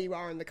on where you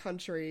are in the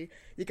country,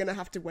 you're going to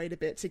have to wait a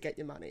bit to get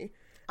your money.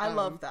 I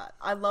love that.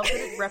 I love that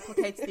it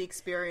replicates the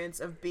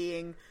experience of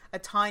being a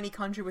tiny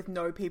country with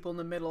no people in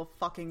the middle of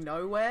fucking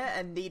nowhere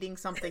and needing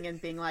something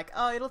and being like,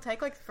 oh, it'll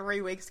take like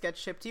 3 weeks to get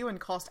shipped to you and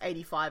cost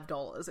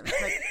 $85. And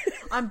it's like,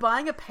 I'm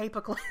buying a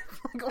paperclip.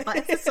 Like, why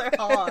is it so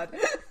hard?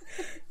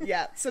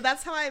 Yeah, so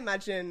that's how I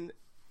imagine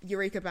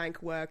Eureka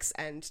Bank works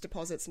and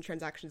deposits and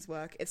transactions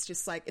work. It's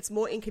just like, it's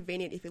more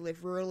inconvenient if you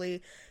live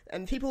rurally,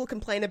 and people will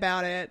complain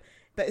about it.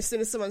 But as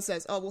soon as someone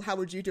says, oh, well, how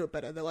would you do it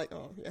better? They're like,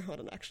 oh, yeah, I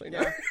don't actually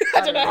know. Yeah.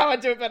 I don't know how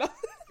I'd do it better.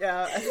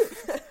 Yeah.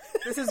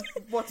 This is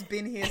what's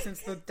been here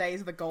since the days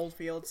of the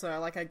goldfield, so,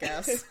 like, I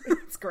guess.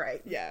 It's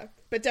great. Yeah.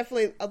 But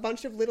definitely a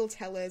bunch of little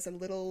tellers and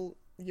little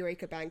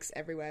Eureka Banks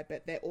everywhere,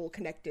 but they're all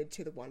connected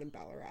to the one in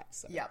Ballarat.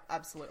 So. Yeah,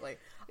 absolutely.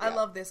 I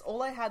love this.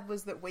 All I had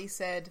was that we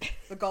said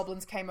the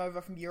goblins came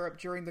over from Europe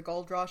during the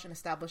gold rush and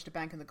established a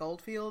bank in the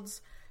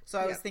goldfields. So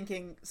I was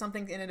thinking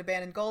something in an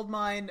abandoned gold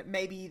mine.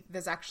 Maybe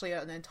there's actually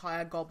an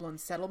entire goblin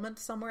settlement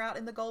somewhere out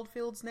in the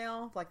goldfields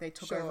now. Like, they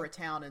took over a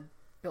town and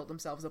built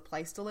themselves a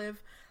place to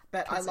live.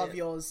 But I love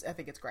yours. I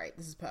think it's great.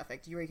 This is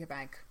perfect. Eureka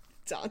Bank.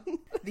 Done.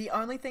 The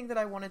only thing that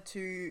I wanted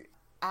to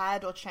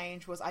add or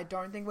change was I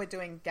don't think we're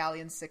doing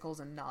galleons, sickles,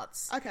 and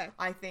nuts. Okay.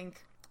 I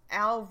think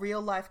our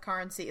real life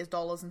currency is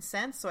dollars and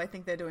cents, so I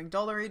think they're doing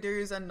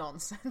dollary-doos and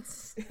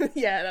nonsense.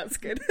 Yeah, that's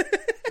good.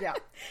 Yeah.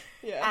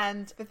 Yeah.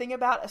 And the thing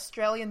about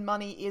Australian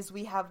money is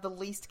we have the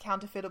least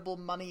counterfeitable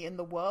money in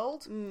the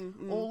world.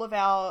 All of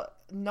our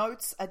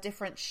notes are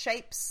different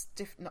shapes,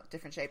 not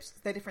different shapes,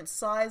 they're different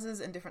sizes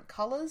and different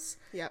colours.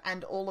 Yep.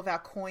 And all of our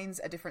coins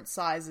are different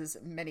sizes,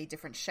 many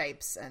different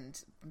shapes, and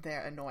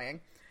they're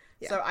annoying.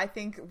 Yeah. So I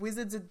think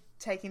Wizards are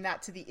taking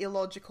that to the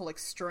illogical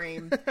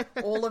extreme.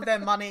 All of their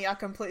money are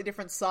completely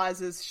different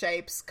sizes,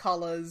 shapes,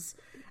 colours.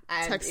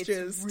 And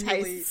textures, it's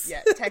really, tastes.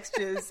 Yeah,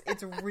 textures.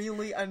 It's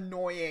really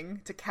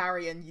annoying to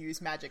carry and use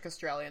magic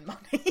Australian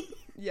money.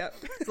 Yep.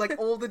 It's like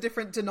all the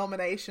different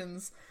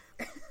denominations.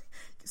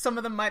 Some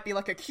of them might be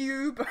like a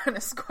cube and a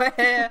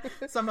square.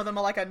 Some of them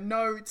are like a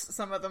note.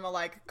 Some of them are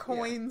like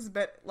coins,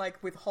 but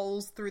like with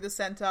holes through the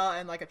center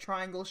and like a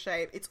triangle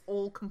shape. It's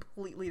all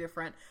completely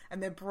different.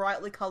 And they're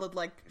brightly colored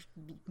like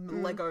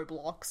Lego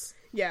blocks.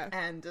 Yeah.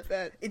 And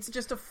but it's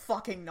just a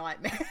fucking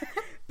nightmare.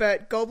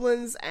 But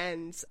goblins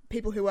and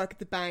people who work at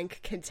the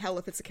bank can tell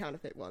if it's a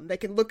counterfeit one. They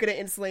can look at it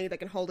instantly, they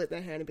can hold it in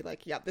their hand and be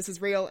like, yep, this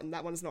is real, and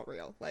that one's not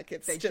real. Like,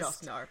 it's They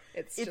just know.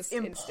 It's just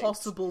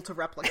impossible to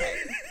replicate.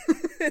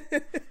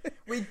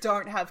 We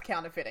don't have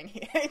counterfeiting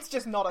here. It's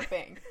just not a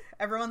thing.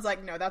 Everyone's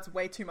like, no, that's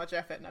way too much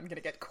effort and I'm going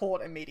to get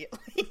caught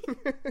immediately.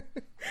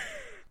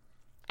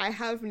 I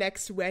have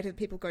next, where do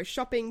people go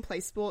shopping, play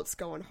sports,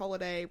 go on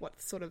holiday?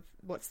 What's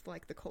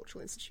like the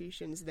cultural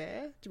institutions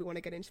there? Do we want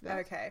to get into that?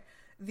 Okay.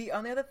 The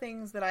only other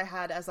things that I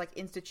had as like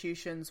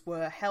institutions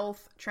were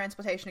health,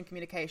 transportation and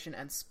communication,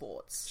 and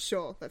sports.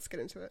 Sure, let's get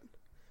into it.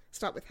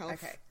 Start with health.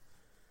 Okay.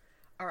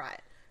 All right.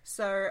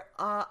 So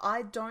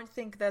I don't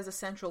think there's a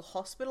central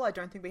hospital. I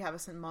don't think we have a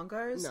St.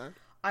 Mungo's. No.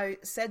 I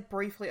said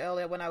briefly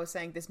earlier when I was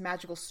saying this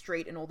magical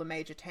street in all the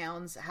major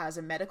towns has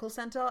a medical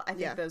centre. I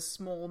think there's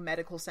small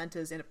medical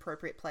centres in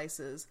appropriate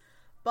places.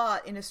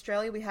 But in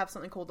Australia, we have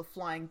something called the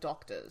Flying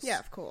Doctors. Yeah,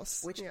 of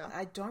course. Which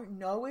I don't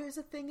know is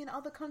a thing in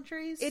other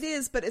countries. It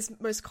is, but it's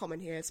most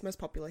common here. It's most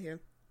popular here.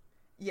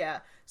 Yeah.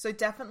 So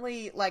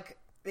definitely, like,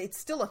 it's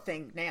still a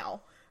thing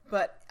now.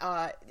 But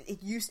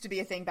it used to be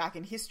a thing back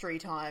in history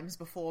times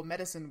before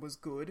medicine was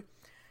good.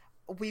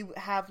 We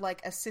have,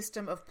 like, a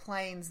system of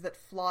planes that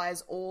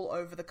flies all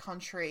over the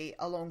country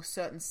along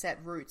certain set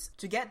routes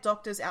to get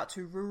doctors out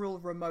to rural,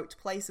 remote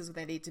places where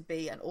they need to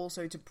be, and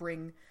also to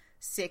bring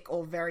sick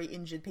or very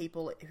injured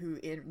people who are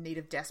in need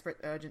of desperate,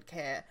 urgent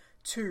care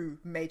to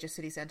major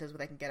city centres where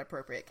they can get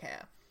appropriate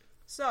care.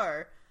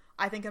 So,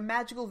 I think a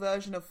magical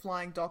version of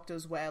Flying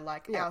Doctors where,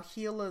 like, our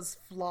healers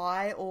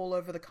fly all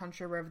over the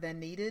country wherever they're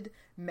needed,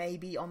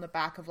 maybe on the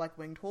back of, like,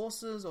 winged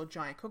horses or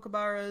giant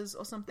kookaburras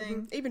or something.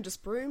 Mm-hmm. Even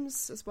just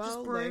brooms as well.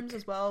 Just brooms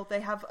as well. They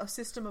have a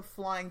system of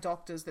flying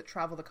doctors that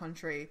travel the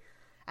country,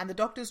 and the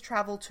doctors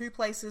travel to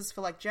places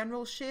for, like,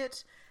 general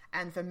shit,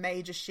 and for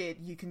major shit,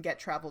 you can get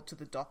travel to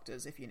the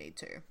doctors if you need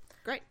to.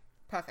 Great.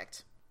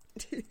 Perfect.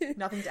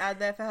 Nothing to add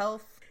there for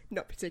health?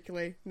 Not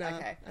particularly, no.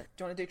 Okay. Do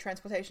you want to do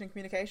transportation and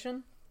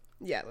communication?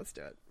 Yeah, let's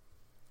do it.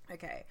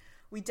 Okay.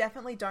 We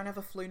definitely don't have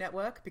a flu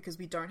network because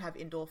we don't have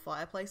indoor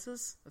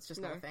fireplaces. That's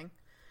just not a thing.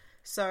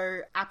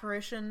 So,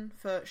 apparition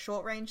for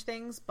short-range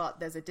things, but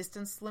there's a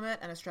distance limit,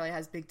 and Australia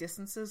has big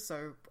distances,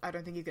 so I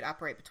don't think you could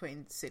apparate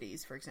between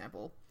cities, for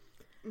example.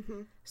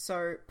 Mm-hmm.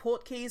 So,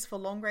 port keys for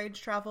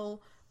long-range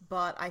travel,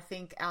 but I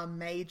think our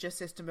major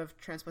system of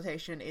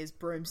transportation is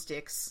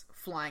broomsticks,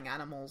 flying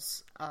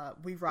animals.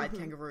 We ride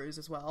kangaroos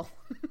as well.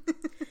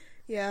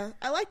 Yeah,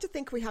 I like to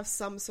think we have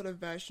some sort of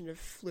version of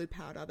flue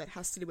powder that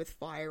has to do with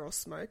fire or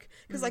smoke.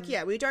 Because,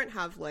 we don't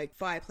have,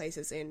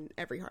 fireplaces in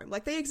every home.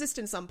 They exist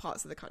in some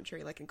parts of the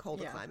country, in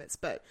colder climates,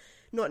 but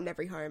not in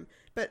every home.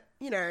 But,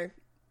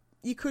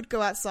 you could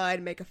go outside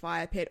and make a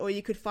fire pit, or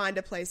you could find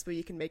a place where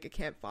you can make a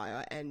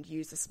campfire and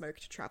use the smoke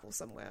to travel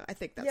somewhere. I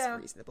think that's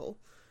reasonable.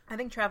 I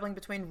think traveling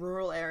between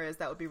rural areas,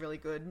 that would be really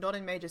good. Not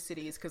in major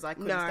cities, because I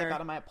couldn't step out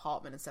of my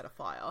apartment and set a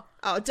fire.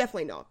 Oh,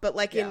 definitely not.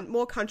 But, in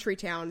more country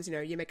towns,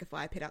 you make a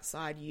fire pit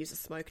outside, you use the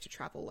smoke to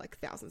travel,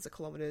 thousands of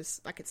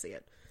kilometres. I could see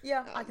it.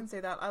 Yeah, I can see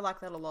that. I like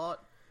that a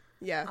lot.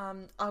 Yeah.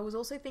 I was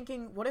also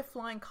thinking, what if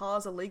flying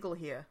cars are legal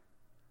here?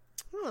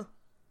 Huh.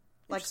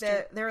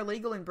 They're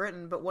illegal in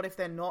Britain, but what if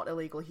they're not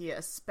illegal here,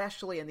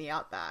 especially in the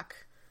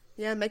outback?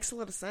 Yeah, it makes a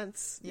lot of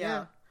sense.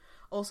 Yeah.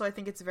 Also, I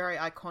think it's very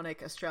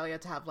iconic, Australia,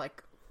 to have,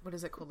 what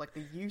is it called?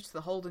 The Ute, the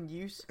Holden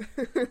Ute?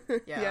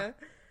 Yeah.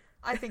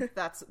 I think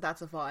that's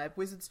a vibe.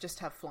 Wizards just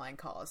have flying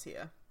cars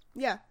here.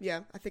 Yeah.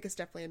 I think it's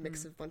definitely a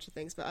mix of a bunch of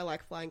things, but I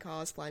like flying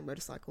cars, flying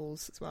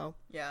motorcycles as well.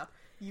 Yeah.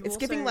 It's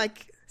giving,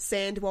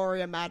 Sand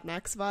Warrior Mad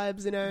Max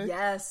vibes,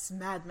 Yes,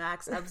 Mad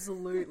Max,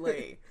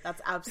 absolutely.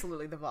 That's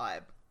absolutely the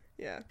vibe.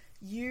 Yeah.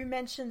 You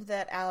mentioned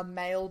that our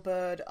male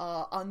bird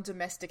are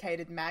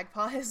undomesticated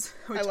magpies,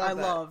 which I I love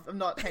love. I'm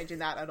not changing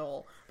that at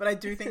all. But I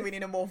do think we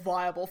need a more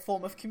viable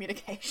form of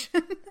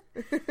communication.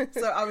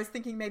 So I was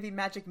thinking maybe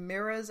magic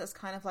mirrors as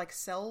kind of like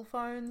cell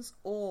phones,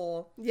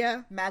 or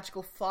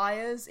magical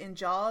fires in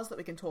jars that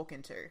we can talk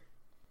into.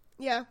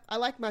 Yeah, I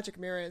like magic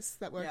mirrors.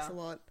 That works a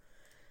lot.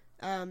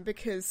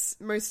 Because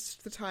most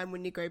of the time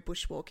when you go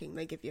bushwalking,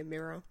 they give you a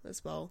mirror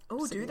as well.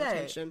 Oh, do they?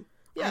 Attention.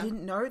 Yeah. I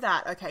didn't know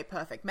that. Okay,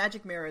 perfect.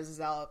 Magic mirrors is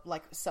our,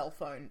 cell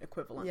phone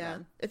equivalent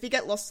then. If you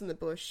get lost in the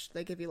bush,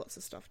 they give you lots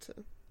of stuff to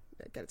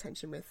get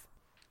attention with.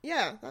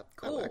 Yeah, that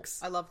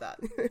works. I love that.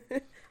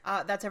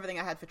 That's everything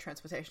I had for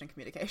transportation and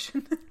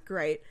communication.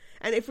 Great.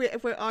 And if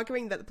we're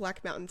arguing that the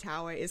Black Mountain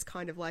Tower is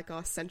kind of like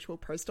our central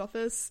post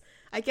office,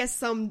 I guess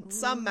some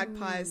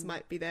magpies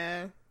might be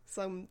there,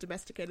 some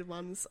domesticated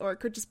ones, or it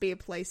could just be a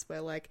place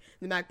where,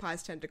 the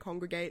magpies tend to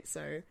congregate,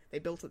 so they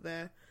built it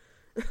there.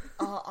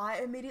 I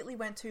immediately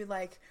went to,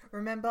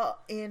 remember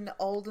in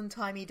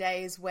olden-timey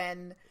days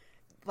when,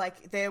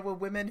 there were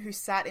women who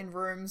sat in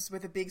rooms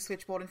with a big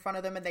switchboard in front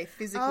of them and they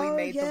physically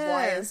made the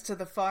wires to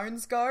the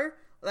phones go?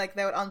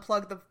 They would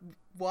unplug the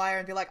wire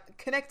and be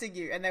connecting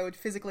you, and they would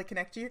physically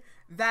connect you.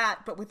 That,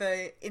 but with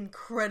a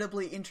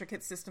incredibly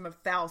intricate system of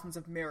thousands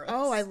of mirrors.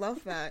 Oh, I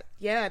love that.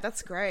 Yeah,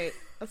 that's great.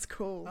 That's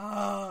cool.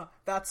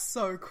 That's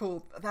so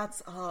cool.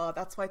 That's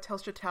why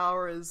Telstra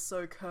Tower is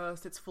so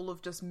cursed. It's full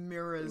of just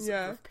mirrors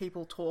of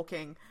people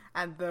talking,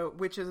 and the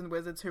witches and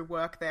wizards who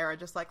work there are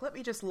just let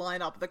me just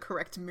line up the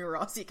correct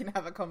mirror so you can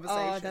have a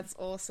conversation. Oh, that's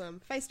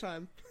awesome.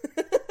 FaceTime.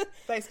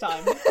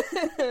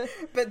 FaceTime.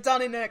 But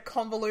done in a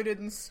convoluted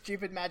and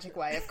stupid magic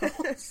way, of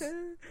course.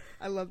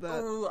 I love that.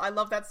 Oh, I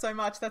love that so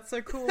much. That's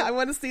so cool. I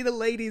want to see the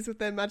ladies with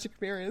their magic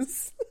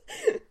mirrors.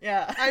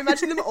 Yeah. I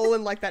imagine them all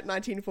in that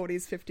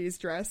 1940s, 50s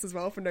dress as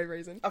well for no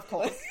reason. Of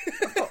course.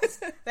 Of course.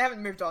 They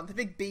haven't moved on. The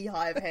big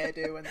beehive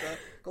hairdo and the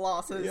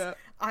glasses. Yeah.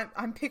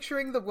 I'm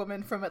picturing the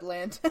woman from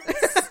Atlantis.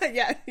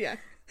 Yeah.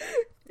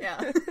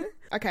 Yeah.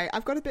 Okay,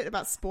 I've got a bit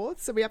about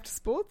sports. Are we up to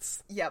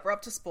sports? Yeah, we're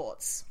up to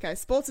sports. Okay,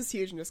 sports is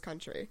huge in this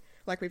country.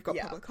 We've got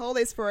public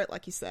holidays for it,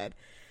 like you said.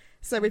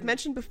 So we've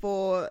mentioned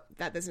before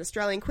that there's an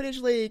Australian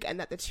Quidditch League and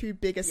that the two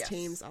biggest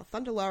teams are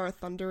Thundalara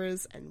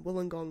Thunderers and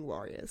Wollongong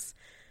Warriors.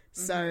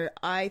 So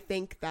I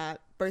think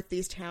that both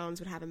these towns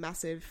would have a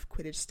massive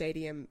Quidditch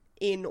stadium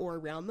in or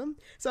around them.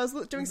 So I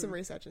was doing some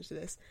research into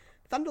this.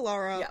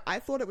 Thundalara, I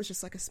thought it was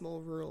just a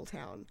small rural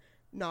town.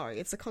 No,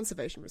 it's a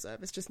conservation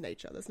reserve. It's just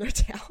nature. There's no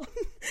town.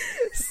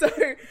 So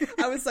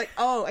I was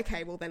oh,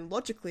 okay, well then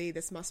logically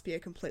this must be a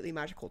completely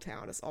magical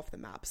town. It's off the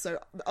map. So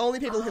the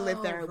only people who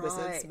live there are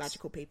wizards,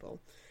 magical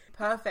people.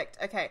 Perfect.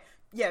 Okay.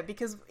 Yeah,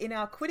 because in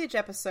our Quidditch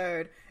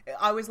episode,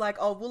 I was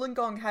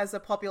Wollongong has a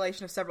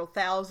population of several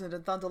thousand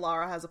and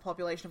Thundalara has a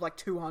population of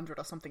 200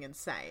 or something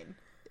insane.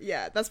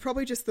 Yeah, that's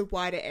probably just the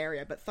wider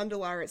area, but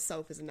Thundalara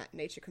itself is a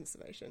nature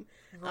conservation.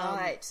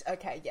 Right.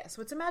 Okay. Yeah.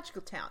 So it's a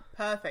magical town.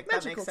 Perfect.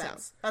 Magical that makes town.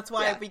 sense. That's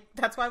why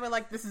That's why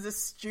we're this is a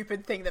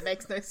stupid thing that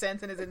makes no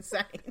sense and is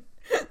insane.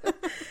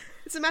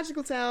 It's a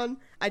magical town.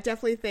 I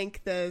definitely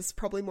think there's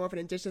probably more of an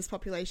indigenous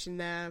population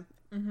there.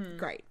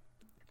 Great.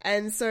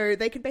 And so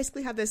they could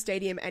basically have their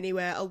stadium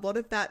anywhere. A lot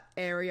of that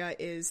area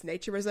is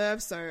nature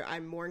reserve, so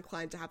I'm more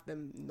inclined to have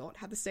them not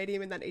have the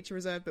stadium in that nature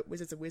reserve, but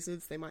wizards are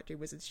wizards. They might do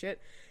wizard shit.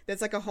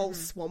 There's a whole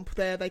swamp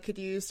there they could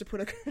use to put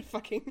a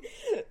fucking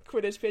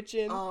Quidditch pitch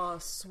in. Oh,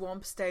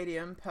 swamp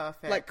stadium.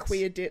 Perfect.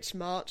 Queer Ditch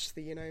March,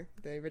 the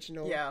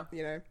original,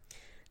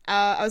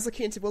 I was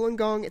looking into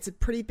Wollongong. It's a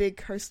pretty big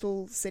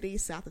coastal city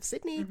south of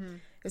Sydney.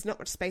 There's not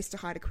much space to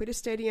hide a Quidditch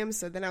stadium,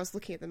 so then I was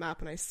looking at the map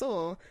and I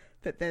saw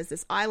that there's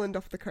this island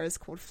off the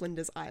coast called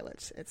Flinders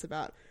Islet. It's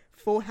about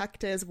 4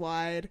 hectares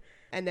wide.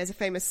 And there's a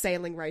famous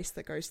sailing race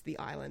that goes to the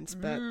island.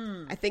 But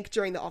I think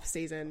during the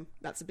off-season,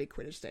 that's a big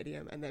Quidditch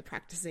stadium, and they're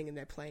practicing and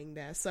they're playing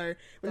there. So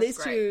when That's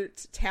these two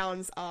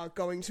towns are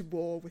going to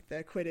war with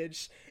their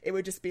Quidditch, it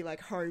would just be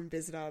like home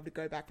visitor to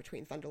go back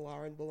between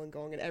Thunderlar and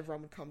Wollongong, and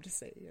everyone would come to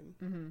see,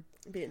 and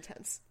it'd be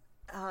intense.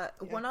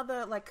 One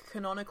other like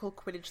canonical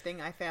Quidditch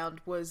thing I found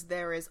was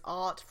there is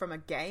art from a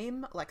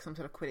game, like some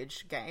sort of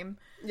Quidditch game,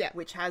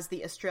 which has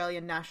the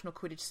Australian National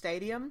Quidditch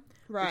Stadium,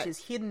 which is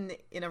hidden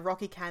in a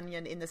rocky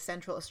canyon in the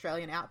central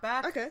Australian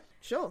outback. Okay,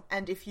 sure.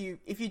 And if you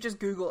just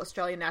Google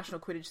Australian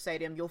National Quidditch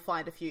Stadium, you'll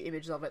find a few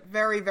images of it.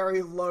 Very,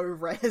 very low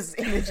res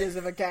images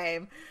of a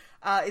game.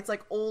 It's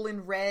like all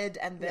in red,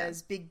 and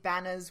there's big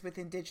banners with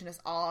Indigenous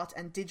art,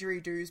 and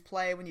didgeridoos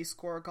play when you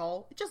score a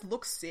goal. It just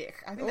looks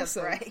sick. I think that's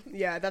great.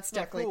 Yeah, that's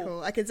definitely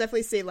cool. I can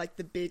definitely see like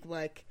the big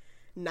like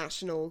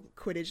national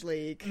Quidditch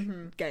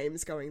League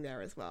games going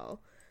there as well.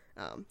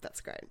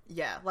 That's great.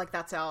 Yeah, like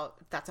that's our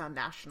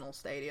national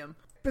stadium.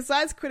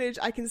 Besides Quidditch,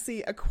 I can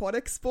see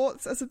aquatic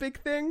sports as a big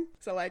thing.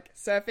 So like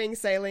surfing,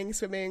 sailing,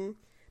 swimming,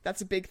 that's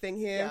a big thing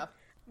here. Yeah.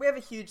 We have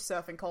a huge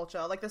surfing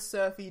culture. Like, the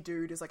surfy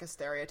dude is like a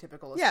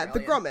stereotypical Australian. Yeah, the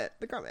grommet,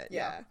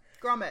 yeah.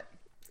 Grommet.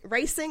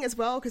 Racing as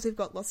well, because we've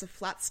got lots of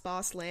flat,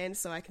 sparse land,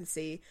 so I can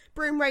see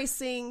broom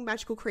racing,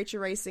 magical creature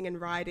racing and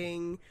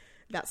riding,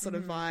 that sort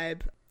of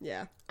vibe.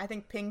 Yeah. I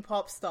think Ping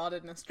Pop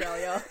started in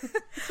Australia.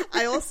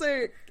 I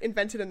also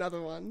invented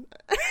another one.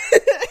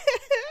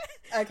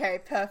 Okay,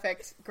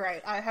 perfect.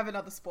 Great. I have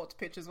another sports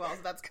pitch as well,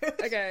 so that's good.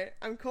 Okay,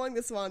 I'm calling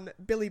this one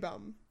Billy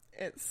Bum.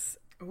 It's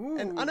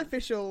an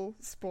unofficial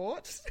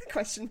sport,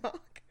 question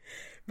mark.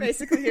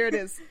 Basically, here it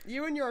is.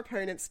 You and your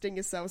opponent sting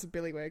yourselves with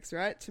billywigs,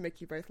 right? To make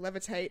you both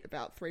levitate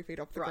about 3 feet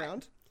off the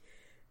ground.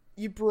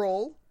 You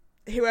brawl.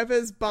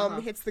 Whoever's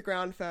bum hits the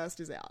ground first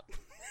is out.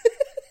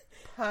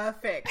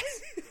 Perfect.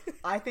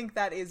 I think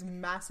that is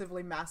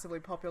massively, massively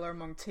popular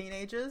among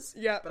teenagers.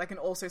 Yeah. But I can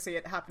also see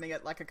it happening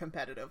at, like, a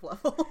competitive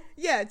level.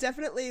 Yeah,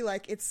 definitely,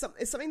 like, it's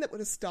something that would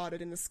have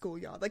started in the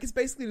schoolyard. Like, it's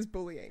basically just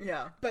bullying.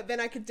 Yeah. But then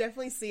I could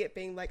definitely see it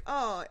being like,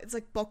 oh, it's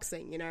like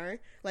boxing, you know?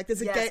 Like,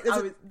 there's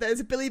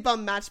a Billy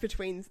Bum match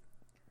between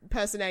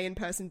person A and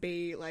person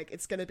B, like,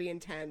 it's gonna be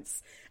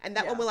intense. And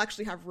that one will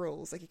actually have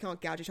rules. Like, you can't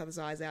gouge each other's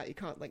eyes out, you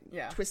can't, like,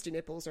 twist your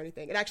nipples or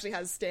anything. It actually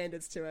has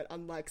standards to it,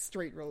 unlike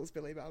street rules,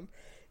 Billy Bum.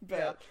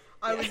 But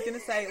I was gonna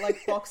say,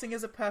 like, boxing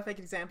is a perfect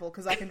example,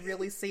 because I can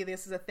really see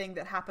this as a thing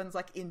that happens,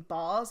 like, in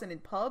bars and in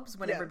pubs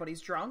when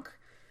everybody's drunk.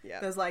 Yeah.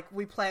 There's, like,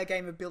 we play a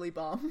game of Billy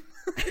Bum.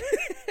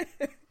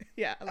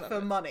 Yeah, I love for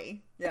it.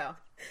 Money. Yeah.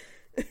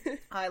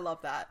 I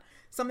love that.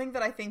 Something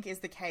that I think is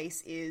the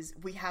case is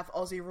we have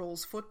Aussie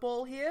rules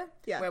football here,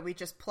 where we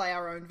just play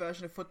our own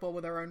version of football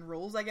with our own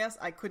rules, I guess.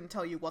 I couldn't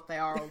tell you what they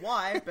are or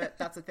why, but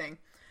that's a thing.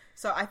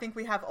 So I think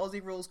we have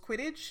Aussie rules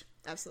Quidditch.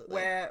 Absolutely.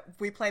 Where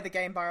we play the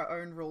game by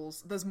our own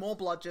rules. There's more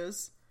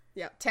bludgers.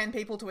 Yeah. 10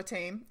 people to a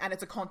team, and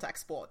it's a contact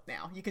sport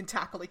now. You can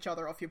tackle each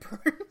other off your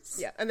brooms.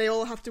 Yeah, and they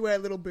all have to wear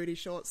little booty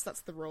shorts.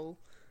 That's the rule.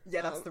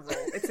 Yeah, that's the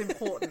rule. It's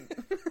important.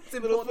 It's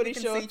important we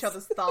can see each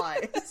other's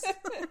thighs.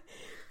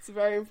 It's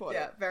very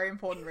important. Yeah, very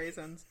important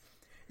reasons.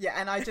 Yeah,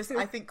 and I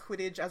think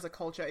Quidditch as a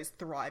culture is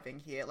thriving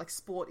here. Like,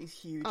 sport is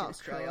huge in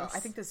Australia. I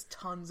think there's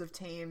tons of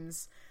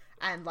teams,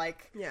 and,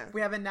 like,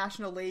 we have a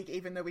national league,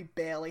 even though we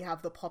barely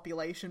have the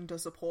population to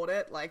support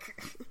it.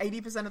 Like,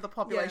 80% of the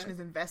population is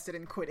invested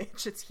in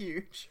Quidditch. It's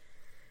huge.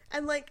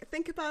 And, like,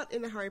 think about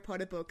in the Harry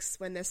Potter books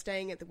when they're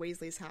staying at the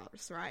Weasley's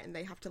house, right? And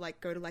they have to, like,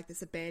 go to, like,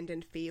 this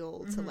abandoned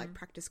field to, like,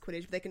 practice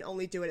Quidditch. But they can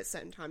only do it at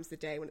certain times of the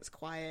day when it's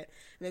quiet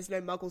and there's no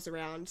muggles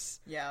around.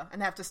 Yeah,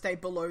 and they have to stay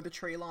below the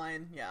tree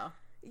line. Yeah.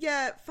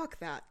 Yeah, fuck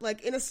that.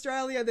 Like, in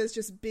Australia, there's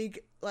just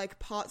big, like,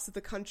 parts of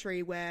the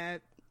country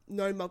where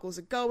no muggles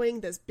are going.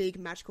 There's big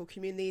magical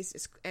communities.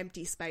 It's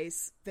empty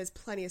space. There's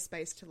plenty of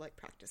space to, like,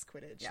 practice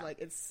Quidditch. Yeah.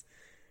 Like,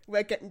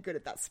 we're getting good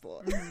at that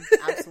sport.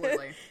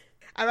 Absolutely.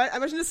 I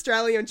imagine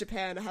Australia and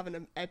Japan are having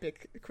an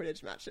epic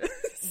Quidditch matches.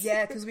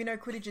 Yeah, because we know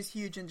Quidditch is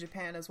huge in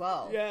Japan as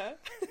well. Yeah.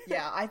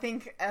 Yeah, I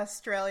think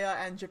Australia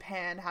and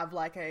Japan have,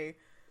 like,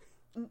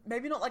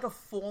 maybe not like a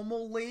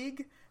formal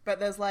league, but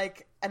there's,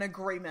 like, an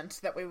agreement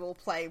that we will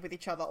play with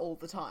each other all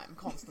the time,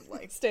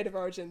 constantly. State of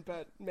origin,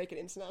 but make it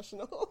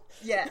international.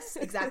 Yes,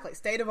 exactly.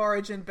 State of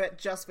origin, but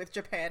just with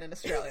Japan and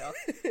Australia.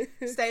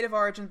 State of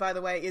origin, by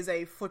the way, is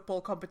a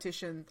football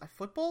competition. A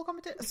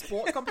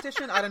sport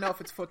competition? I don't know if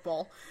it's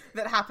football.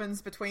 That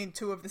happens between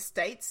two of the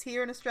states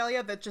here in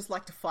Australia that just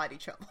like to fight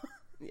each other.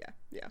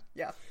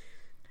 Yeah.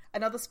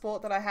 Another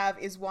sport that I have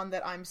is one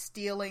that I'm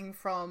stealing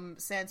from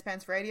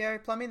Sanspants Radio.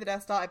 Plumbing the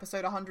Death Star,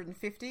 episode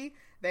 150.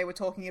 They were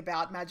talking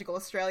about magical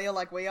Australia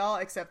like we are,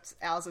 except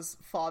ours is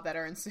far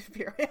better and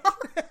superior.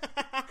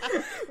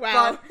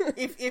 Wow. But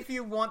if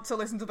you want to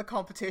listen to the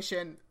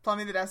competition,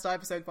 Plumbing the Death Star,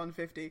 episode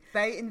 150,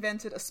 they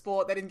invented a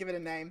sport, they didn't give it a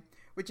name,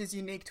 which is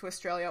unique to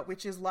Australia,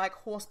 which is like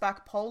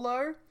horseback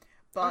polo,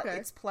 but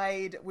it's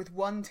played with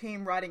one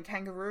team riding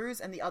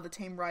kangaroos and the other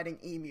team riding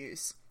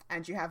emus.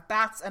 And you have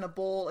bats and a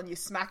ball, and you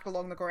smack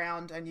along the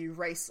ground, and you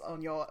race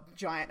on your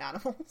giant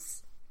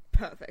animals.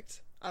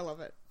 Perfect. I love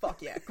it.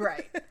 Fuck yeah,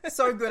 great.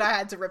 So good I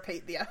had to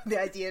repeat the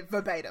idea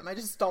verbatim. I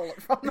just stole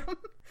it from them.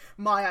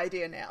 My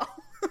idea now.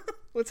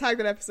 We'll tag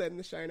that episode in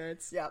the show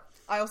notes. Yeah.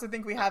 I also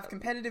think we have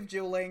competitive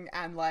dueling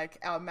and, like,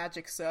 our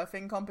magic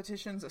surfing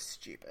competitions are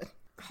stupid.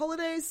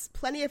 Holidays,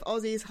 plenty of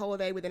Aussies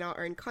holiday within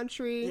our own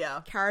country.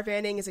 Yeah.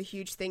 Caravanning is a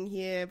huge thing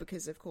here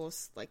because, of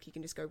course, like, you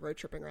can just go road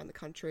tripping around the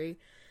country.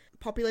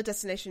 Popular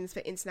destinations for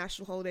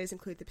international holidays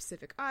include the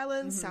Pacific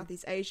Islands,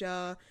 Southeast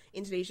Asia,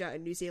 Indonesia,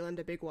 and New Zealand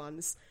are big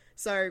ones.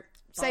 So,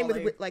 same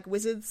Bali. with, like,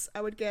 wizards,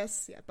 I would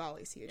guess. Yeah,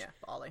 Bali's huge. Yeah,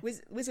 Bali.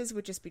 Wizards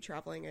would just be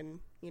traveling and,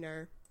 you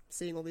know,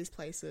 seeing all these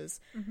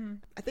places.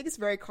 I think it's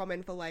very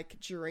common for, like,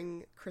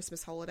 during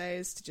Christmas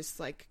holidays to just,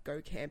 like,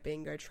 go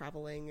camping, go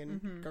traveling,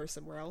 and go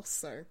somewhere else,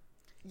 so...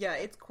 Yeah,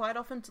 it's quite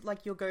often,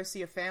 like, you'll go see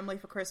your family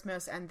for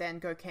Christmas and then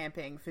go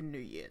camping for New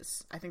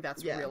Year's. I think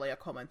that's really a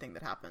common thing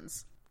that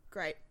happens.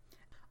 Great.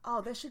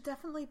 Oh, there should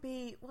definitely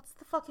be... What's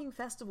the fucking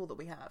festival that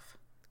we have?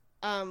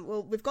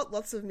 Well, we've got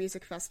lots of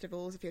music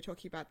festivals, if you're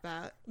talking about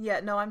that. Yeah,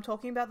 no, I'm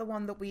talking about the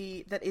one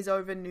that is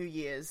over New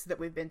Year's that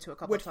we've been to a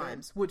couple of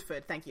times.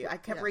 Woodford, thank you. I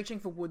kept reaching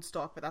for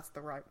Woodstock, but that's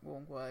the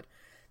wrong word.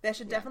 There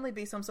should definitely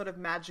be some sort of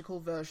magical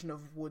version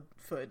of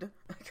Woodford.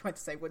 I'm going to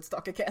say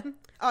Woodstock again.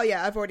 Oh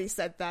yeah, I've already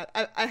said that.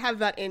 I have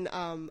that in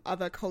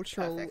other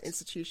cultural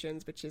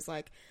institutions, which is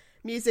like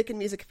music and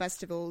music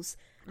festivals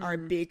are a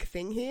big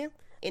thing here.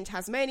 In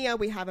Tasmania,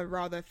 we have a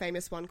rather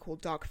famous one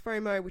called Dark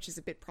FOMO, which is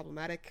a bit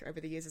problematic. Over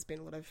the years, there's been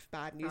a lot of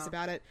bad news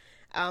about it.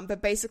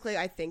 But basically,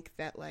 I think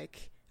that,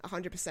 like,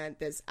 100%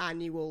 there's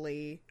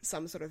annually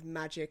some sort of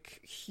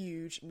magic,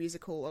 huge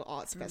musical or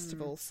arts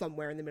festival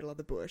somewhere in the middle of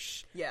the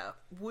bush. Yeah,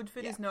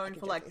 Woodford is known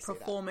for, like,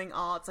 performing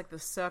arts, like the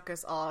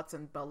circus arts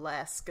and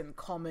burlesque and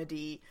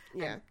comedy.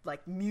 Yeah. And,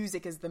 like,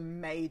 music is the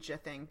major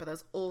thing, but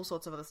there's all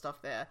sorts of other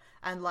stuff there.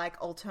 And, like,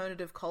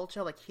 alternative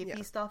culture, like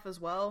hippie stuff as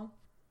well.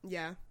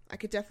 Yeah, I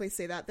could definitely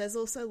see that. There's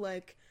also,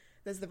 like,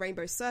 there's the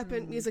Rainbow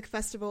Serpent Music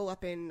Festival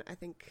up in, I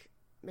think,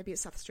 maybe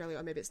it's South Australia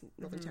or maybe it's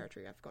Northern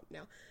Territory, I've forgotten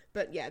now.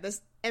 But yeah,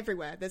 there's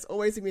everywhere. There's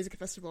always a music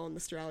festival in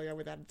Australia,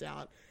 without a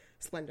doubt.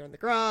 Splendor in the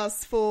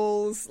Grass,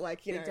 Falls,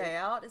 like, you know. Big Day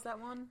Out, is that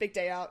one? Big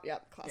Day Out,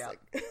 yep, classic.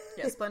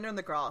 Yeah, Splendor in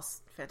the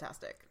Grass,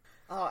 fantastic.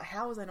 Oh,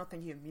 how was I not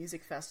thinking of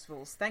music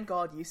festivals? Thank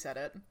God you said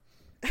it.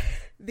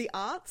 The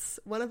arts,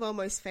 one of our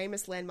most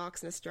famous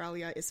landmarks in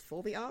Australia is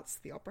For the Arts,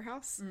 the Opera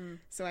House.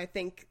 So I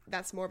think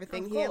that's more of a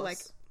thing here. Like,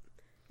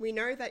 we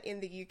know that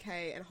in the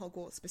UK and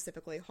Hogwarts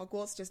specifically,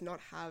 Hogwarts does not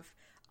have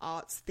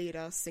arts,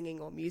 theatre, singing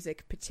or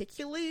music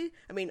particularly.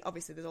 I mean,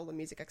 obviously there's all the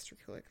music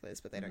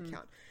extracurriculars, but they don't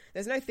count.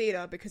 There's no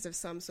theatre because of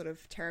some sort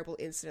of terrible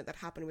incident that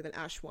happened with an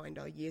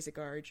Ashwinder years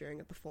ago during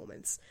a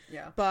performance.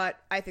 Yeah. But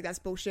I think that's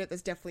bullshit.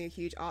 There's definitely a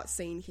huge art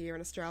scene here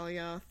in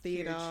Australia.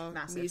 Theatre,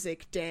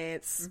 music,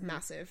 dance,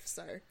 massive,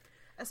 so...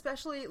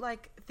 Especially,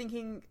 like,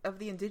 thinking of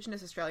the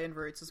Indigenous Australian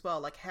roots as well,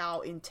 like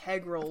how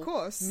integral of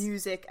course.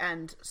 Music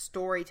and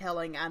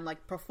storytelling and,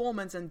 like,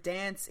 performance and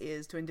dance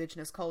is to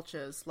Indigenous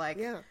cultures. Like,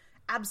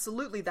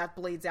 absolutely that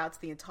bleeds out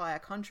to the entire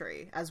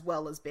country, as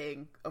well as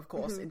being, of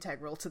course,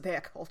 integral to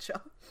their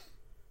culture.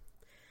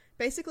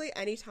 Basically,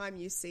 anytime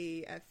you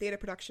see a theatre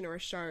production or a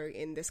show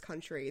in this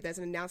country, there's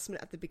an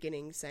announcement at the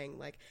beginning saying,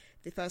 like,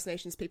 the First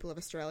Nations people of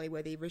Australia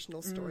were the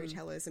original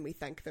storytellers and we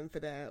thank them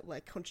for their,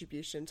 like,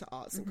 contribution to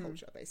arts and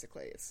culture,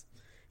 basically.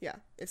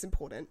 It's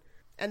important.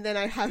 And then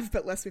I have,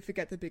 but lest we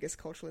forget, the biggest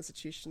cultural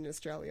institution in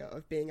Australia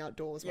of being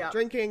outdoors while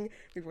drinking.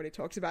 We've already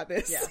talked about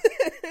this.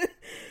 Yeah.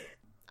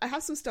 I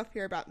have some stuff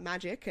here about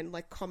magic and,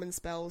 like, common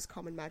spells,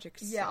 common magic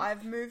stuff. Yeah,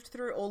 I've moved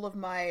through all of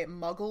my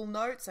Muggle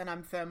notes and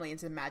I'm firmly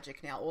into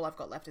magic now. All I've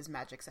got left is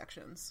magic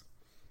sections.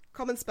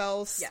 Common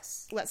spells.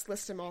 Yes. Let's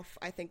list them off.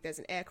 I think there's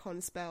an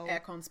aircon spell.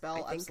 Aircon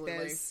spell, I think absolutely.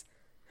 There's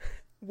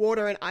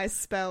water and ice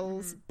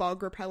spells,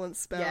 bug repellent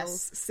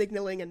spells,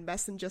 signaling and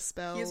messenger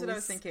spells. Here's what I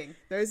was thinking.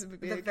 Those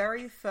would be big. The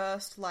very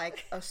first,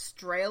 like,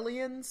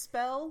 Australian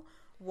spell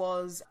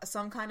was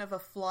some kind of a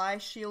fly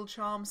shield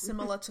charm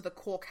similar to the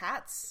cork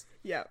hats.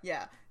 Yeah.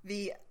 Yeah.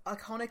 The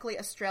iconically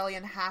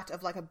Australian hat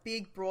of, like, a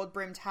big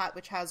broad-brimmed hat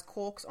which has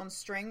corks on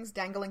strings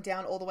dangling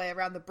down all the way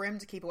around the brim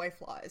to keep away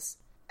flies.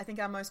 I think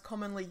our most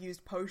commonly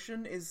used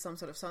potion is some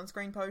sort of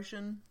sunscreen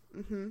potion.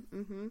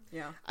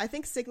 Yeah. I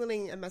think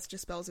signaling and messenger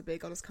spells are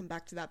big. I'll just come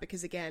back to that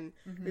because, again,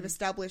 we've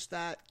established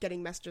that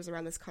getting messages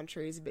around this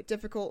country is a bit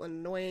difficult and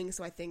annoying.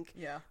 So I think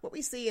what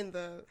we see in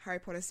the Harry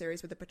Potter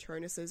series with the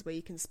Patronuses where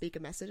you can speak a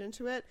message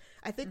into it,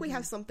 I think we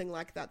have something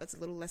like that that's a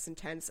little less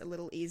intense, a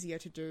little easier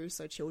to do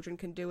so children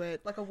can do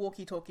it. Like a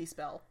walkie-talkie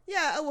spell.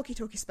 Yeah, a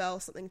walkie-talkie spell,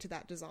 something to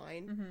that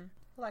design.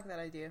 I like that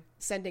idea.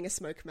 Sending a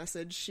smoke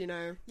message, you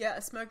know. Yeah,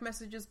 a smoke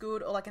message is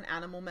good, or like an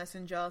animal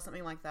messenger,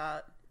 something like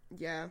that.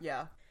 Yeah.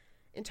 Yeah.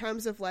 In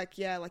terms of, like,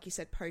 like you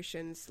said,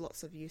 potions,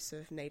 lots of use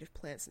of native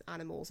plants and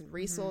animals and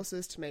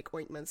resources to make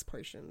ointments,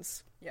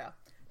 potions. Yeah.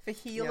 For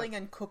healing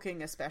and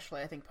cooking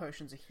especially, I think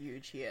potions are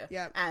huge here.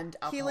 Yeah. And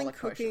healing, alcoholic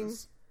cooking.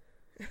 potions.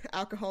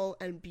 Alcohol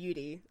and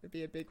beauty would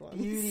be a big one.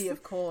 Beauty,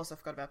 of course. I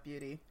forgot about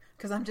beauty.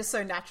 Because I'm just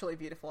so naturally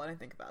beautiful, I don't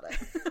think about it.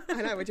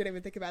 I know, we didn't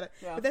even think about it.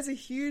 Yeah. But there's a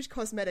huge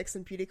cosmetics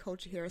and beauty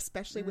culture here,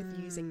 especially with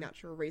using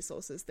natural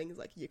resources, things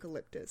like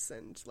eucalyptus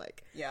and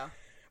like Yeah.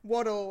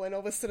 wattle and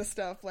all this sort of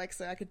stuff. Like,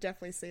 so I could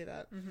definitely see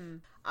that.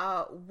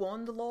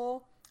 Wand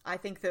lore. I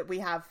think that we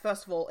have,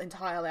 first of all,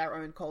 entirely our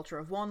own culture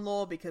of wand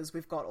lore because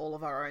we've got all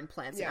of our own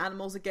plants and Yeah.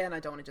 animals again. I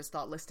don't want to just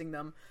start listing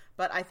them.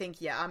 But I think,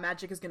 yeah, our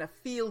magic is going to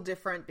feel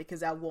different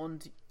because our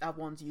wands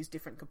use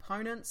different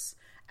components.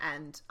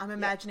 And I'm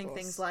imagining course.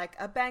 things like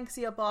a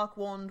Banksia bark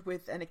wand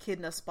with an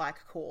echidna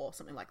spike core,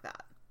 something like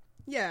that.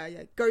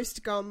 Yeah.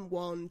 Ghost gum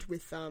wand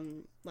with,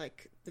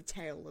 like, the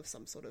tail of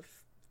some sort of,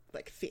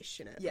 like, fish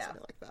in it or Yeah,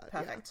 something like that.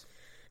 perfect.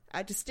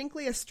 Yeah.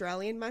 Distinctly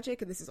Australian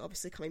magic, and this is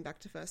obviously coming back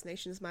to First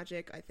Nations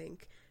magic. I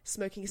think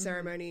smoking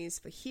ceremonies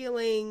for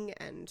healing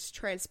and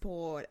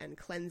transport and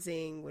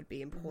cleansing would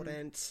be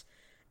important.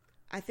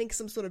 I think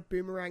some sort of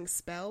boomerang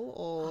spell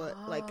or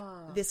like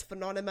this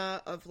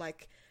phenomena of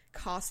like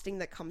casting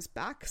that comes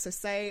back. So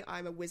say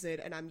I'm a wizard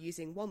and I'm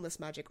using wandless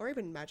magic or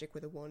even magic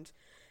with a wand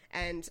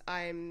and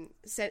I'm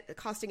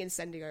casting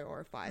Incendio or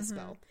a fire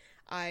spell.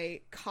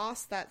 I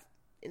cast that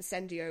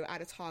Incendio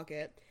at a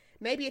target.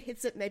 Maybe it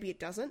hits it, maybe it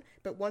doesn't,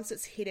 but once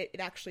it's hit it, it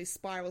actually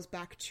spirals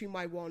back to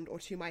my wand or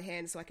to my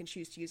hand so I can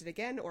choose to use it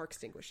again or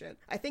extinguish it.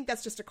 I think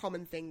that's just a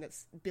common thing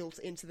that's built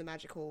into the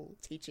magical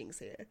teachings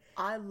here.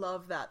 I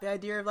love that. The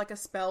idea of like a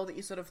spell that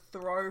you sort of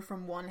throw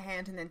from one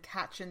hand and then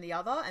catch in the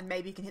other, and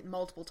maybe you can hit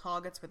multiple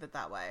targets with it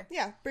that way.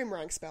 Yeah,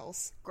 boomerang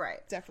spells. Great.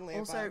 Definitely a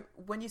Also, vibe.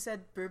 when you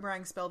said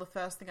boomerang spell, the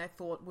first thing I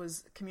thought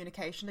was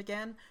communication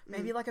again.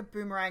 Maybe like a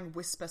boomerang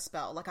whisper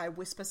spell. Like I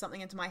whisper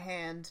something into my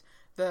hand,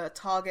 the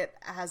target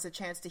has a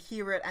chance to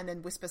hear it and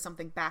then whisper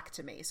something back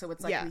to me. So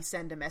it's like Yeah. we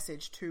send a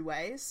message two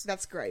ways.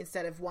 That's great.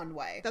 Instead of one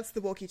way. That's the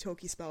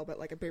walkie-talkie spell, but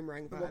like a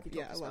boomerang vibe. Walkie-talkie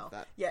Yeah, I spell. love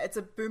that. Yeah, it's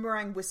a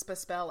boomerang whisper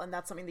spell, and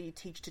that's something that you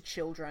teach to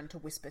children to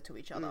whisper to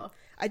each other.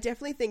 I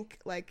definitely think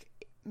like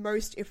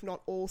most, if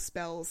not all,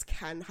 spells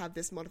can have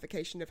this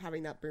modification of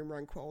having that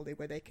boomerang quality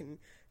where they can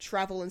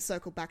travel and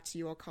circle back to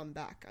you or come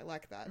back. I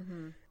like that.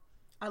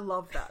 I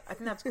love that. I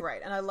think that's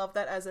great. And I love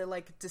that as a,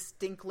 like,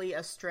 distinctly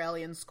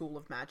Australian school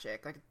of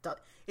magic. Like,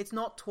 it's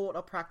not taught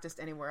or practiced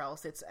anywhere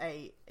else. It's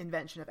a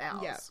invention of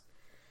ours.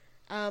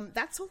 Yeah.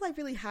 That's all I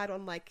really had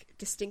on like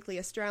distinctly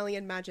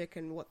Australian magic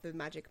and what the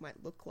magic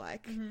might look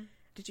like.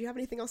 Did you have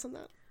anything else on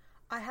that?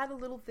 I had a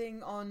little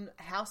thing on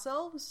house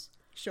elves.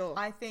 Sure.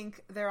 I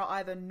think there are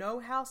either no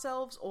house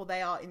elves or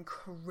they are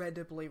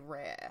incredibly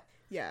rare.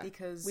 Yeah.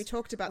 Because we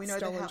talked about we know that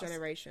Stolen house-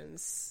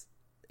 Generations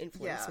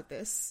influence Yeah. with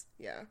this.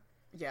 Yeah.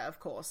 Yeah, of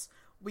course.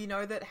 We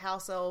know that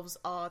house elves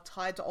are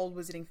tied to old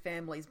wizarding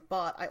families,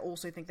 but I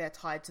also think they're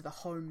tied to the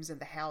homes and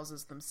the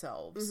houses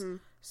themselves.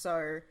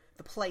 So,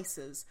 the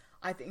places.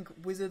 I think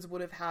wizards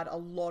would have had a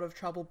lot of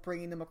trouble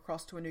bringing them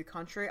across to a new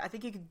country. I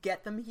think you could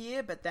get them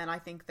here, but then I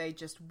think they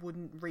just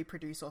wouldn't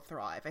reproduce or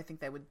thrive. I think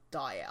they would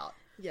die out.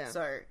 Yeah.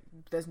 So,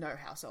 there's no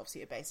house elves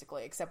here,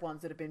 basically, except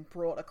ones that have been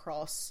brought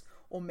across,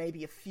 or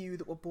maybe a few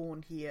that were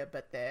born here,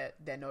 but they're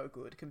no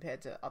good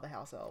compared to other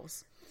house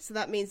elves. So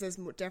that means there's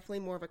definitely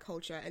more of a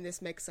culture, and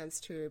this makes sense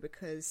too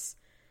because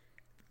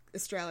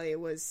Australia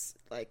was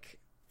like,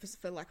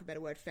 for lack of a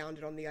better word,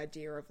 founded on the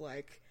idea of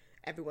like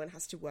everyone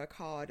has to work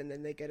hard and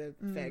then they get a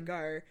fair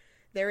go.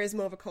 There is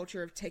more of a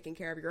culture of taking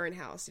care of your own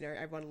house. You know,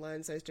 everyone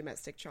learns those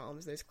domestic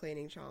charms, those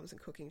cleaning charms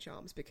and cooking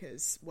charms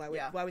because why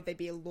would they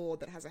be a lord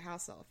that has a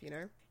house elf, you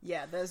know?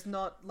 Yeah, there's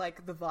not,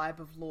 like, the vibe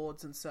of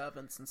lords and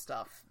servants and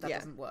stuff. That Yeah.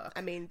 doesn't work.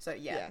 I mean, so,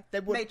 yeah,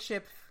 there would-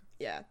 mateship,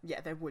 Yeah. yeah,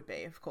 there would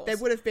be, of course. There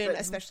would have been, But-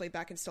 especially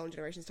back in Stolen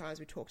Generations times,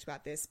 we talked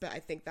about this, but I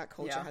think that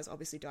culture Yeah. has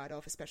obviously died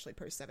off, especially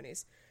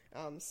post-70s.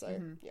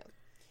 Yeah.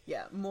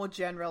 Yeah, more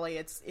generally,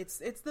 it's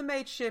the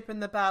mateship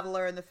and the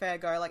battler and the fair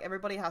go. Like,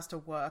 everybody has to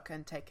work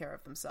and take care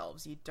of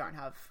themselves. You don't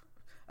have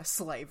a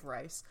slave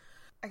race.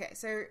 Okay,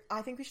 so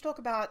I think we should talk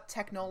about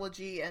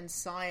technology and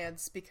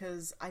science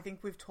because I think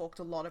we've talked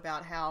a lot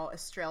about how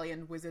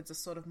Australian wizards are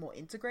sort of more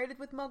integrated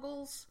with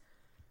muggles.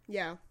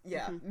 Yeah.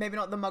 Yeah, maybe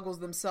not the muggles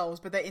themselves,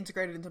 but they're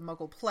integrated into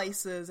muggle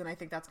places, and I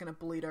think that's going to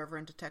bleed over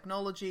into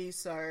technology.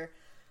 So,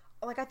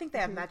 like, I think they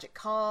have magic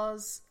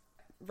cars.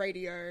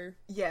 Radio.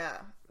 Yeah,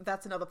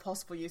 that's another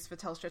possible use for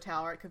Telstra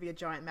Tower. It could be a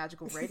giant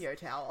magical radio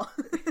tower.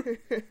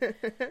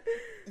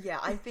 Yeah,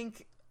 I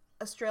think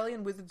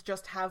Australian wizards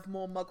just have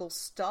more muggle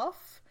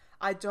stuff.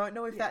 I don't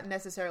know if that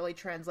necessarily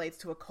translates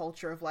to a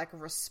culture of, like,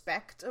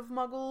 respect of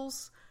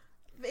muggles.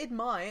 It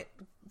might,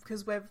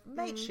 because we're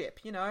mateship,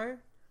 you know?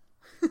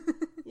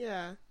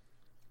 Yeah.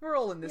 We're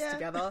all in this Yeah.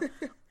 together.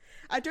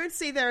 I don't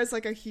see there as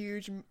like a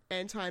huge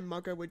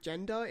anti-mugger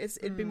agenda.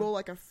 It'd be more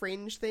like a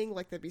fringe thing.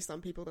 Like there'd be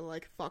some people that are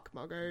like fuck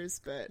muggers,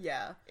 but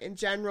Yeah. in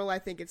general, I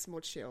think it's more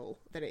chill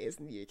than it is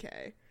in the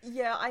UK.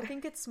 Yeah, I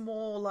think it's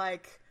more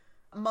like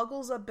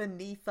muggles are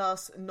beneath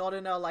us, not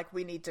in a like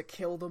we need to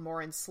kill them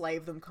or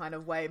enslave them kind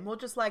of way. More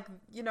just like,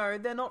 you know,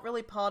 they're not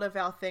really part of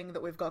our thing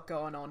that we've got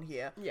going on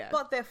here. Yeah.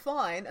 But they're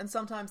fine, and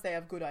sometimes they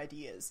have good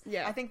ideas.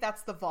 Yeah. I think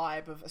that's the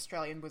vibe of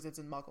Australian wizards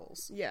and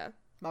muggles. Yeah.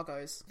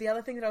 Muggos. The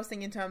other thing that I was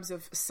thinking in terms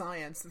of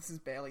science, this is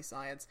barely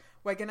science,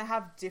 we're going to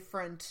have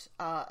different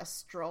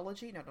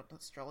astrology. No, not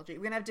astrology.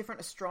 We're going to have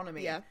different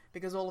astronomy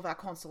because all of our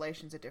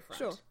constellations are different.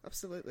 Sure,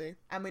 absolutely.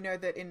 And we know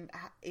that in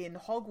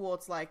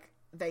Hogwarts, like,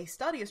 they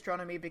study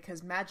astronomy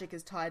because magic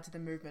is tied to the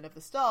movement of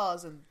the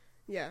stars and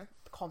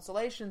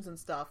constellations and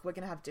stuff. We're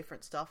going to have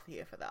different stuff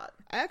here for that.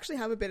 I actually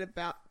have a bit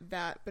about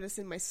that, but it's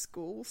in my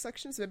school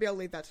section, so maybe I'll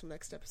leave that till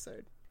next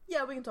episode.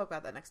 Yeah, we can talk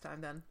about that next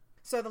time then.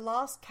 So the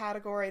last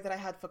category that I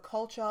had for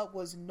culture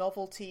was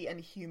novelty and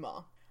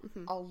humour.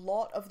 A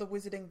lot of the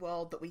wizarding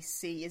world that we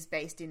see is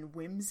based in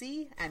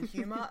whimsy and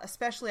humour,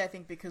 especially I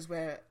think because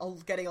we're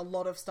getting a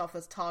lot of stuff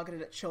that's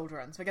targeted at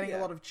children. So we're getting a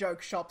lot of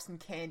joke shops and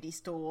candy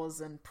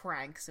stores and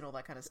pranks and all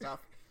that kind of stuff.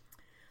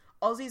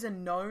 Aussies are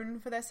known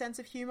for their sense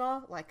of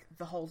humour, like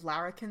the whole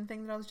larrikin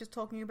thing that I was just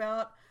talking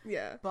about.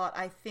 Yeah. But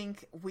I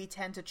think we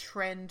tend to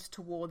trend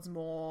towards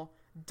more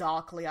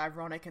darkly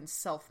ironic and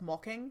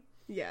self-mocking.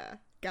 Yeah.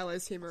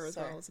 Gallows humour as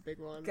well is a big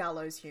one.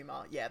 Gallows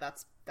humour, yeah,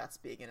 that's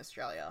big in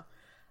Australia.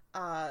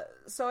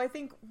 So I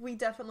think we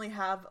definitely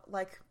have,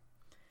 like,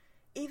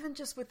 even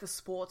just with the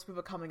sports we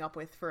were coming up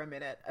with for a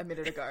minute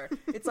ago,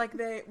 it's like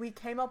we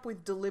came up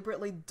with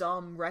deliberately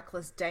dumb,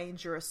 reckless,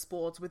 dangerous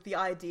sports with the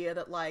idea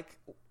that, like,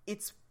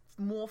 it's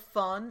more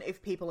fun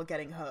if people are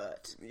getting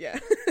hurt. Yeah.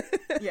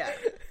 Yeah.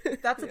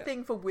 That's a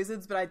thing for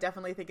wizards, but I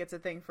definitely think it's a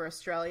thing for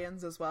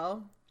Australians as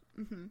well.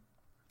 Mm-hmm.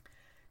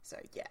 So,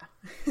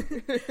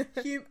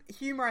 yeah.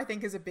 Humour, I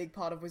think, is a big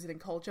part of wizarding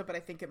culture, but I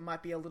think it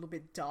might be a little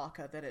bit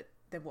darker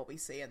than what we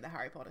see in the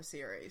Harry Potter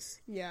series.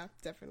 Yeah,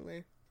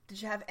 definitely.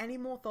 Did you have any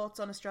more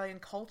thoughts on Australian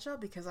culture?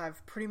 Because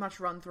I've pretty much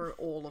run through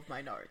all of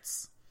my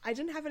notes. I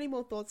didn't have any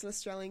more thoughts on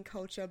Australian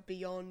culture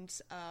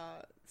beyond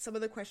some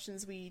of the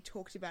questions we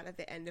talked about at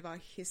the end of our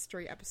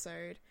history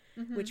episode,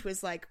 which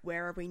was, like,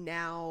 where are we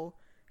now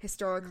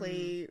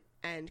historically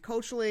and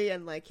culturally,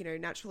 and, like, you know,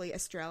 naturally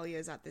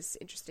Australia's at this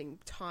interesting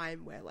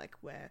time where, like,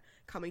 we're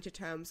coming to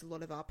terms with a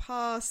lot of our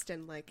past,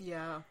 and, like,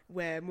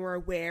 we're more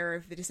aware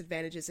of the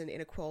disadvantages and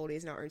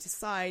inequalities in our own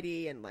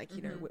society, and, like,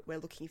 you know, we're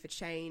looking for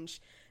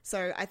change.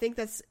 So I think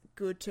that's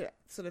good to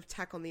sort of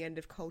tack on the end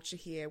of culture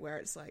here, where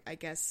it's like, I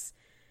guess,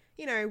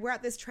 you know, we're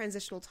at this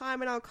transitional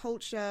time in our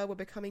culture, we're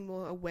becoming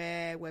more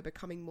aware, we're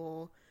becoming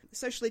more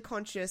socially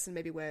conscious, and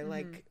maybe we're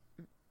like,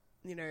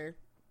 you know,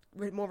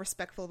 we're more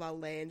respectful of our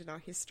land and our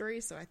history,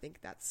 so I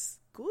think that's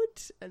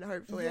good, and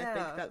hopefully I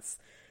think that's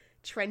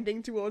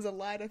trending towards a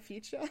lighter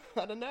future.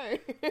 I don't know.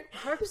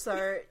 Hope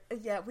so.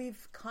 Yeah,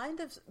 we've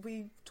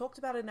talked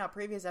about it in our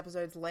previous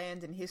episodes,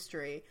 land and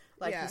history.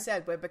 Like you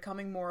said, we're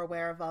becoming more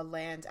aware of our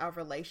land, our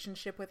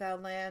relationship with our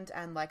land,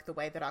 and, like, the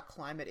way that our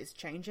climate is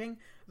changing.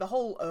 The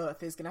whole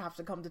earth is going to have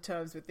to come to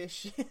terms with this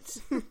shit.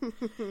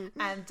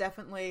 And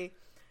definitely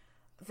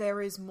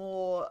there is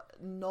more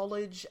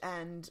knowledge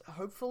and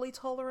hopefully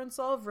tolerance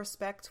of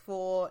respect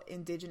for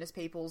Indigenous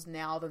peoples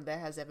now than there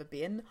has ever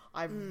been.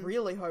 I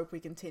really hope we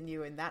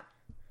continue in that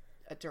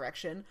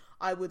direction.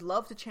 I would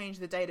love to change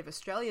the date of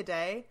Australia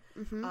Day.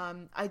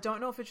 I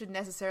don't know if it should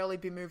necessarily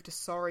be moved to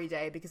Sorry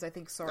Day, because I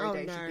think Sorry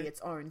Day should be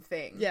its own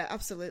thing. Yeah,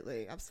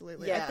 absolutely.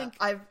 Yeah, I think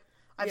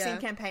I've seen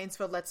campaigns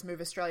for let's move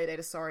Australia Day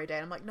to Sorry Day.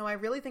 And I'm like, no, I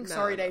really think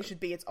Sorry Day should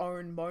be its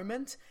own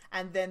moment.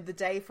 And then the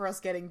day for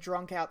us getting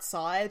drunk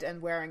outside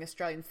and wearing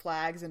Australian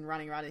flags and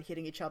running around and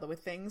hitting each other with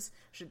things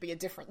should be a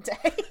different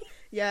day.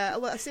 Yeah,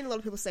 I've seen a lot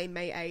of people say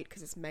May 8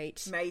 because it's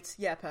mate. Mate,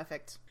 yeah,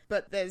 perfect.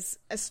 But there's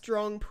a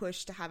strong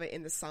push to have it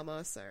in the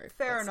summer, so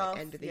fair enough.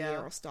 Like end of the year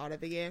or start of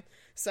the year.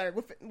 So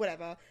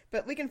whatever.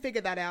 But we can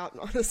figure that out,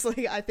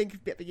 honestly. I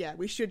think, but yeah,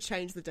 we should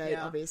change the date,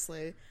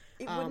 obviously.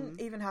 It wouldn't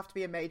even have to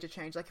be a major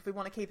change. Like, if we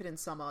want to keep it in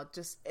summer,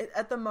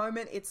 at the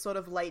moment, it's sort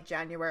of late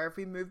January. If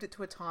we moved it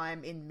to a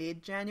time in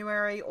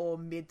mid-January or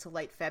mid to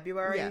late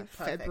February,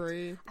 perfect.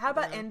 February. How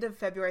about end of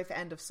February for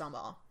end of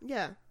summer?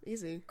 Yeah,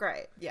 easy.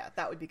 Great. Yeah,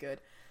 that would be good.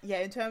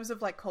 Yeah, in terms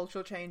of, like,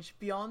 cultural change,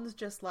 beyond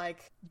just,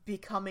 like,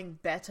 becoming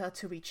better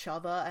to each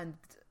other and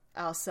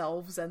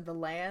ourselves and the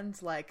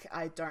land, like,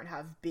 I don't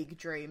have big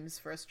dreams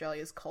for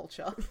Australia's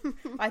culture.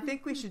 I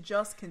think we should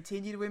just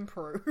continue to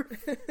improve.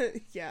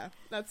 Yeah,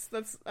 that's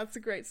a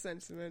great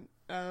sentiment.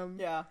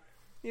 Yeah,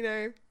 you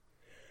know,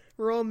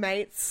 we're all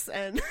mates,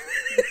 and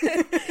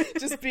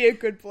just be a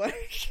good bloke.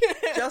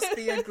 Just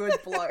be a good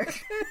bloke.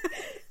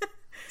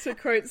 To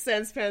quote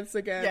Sans Pants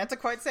again. Yeah, to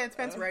quote Sans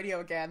Pants Radio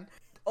again.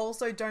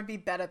 Also, don't be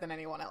better than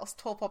anyone else.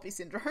 Tall poppy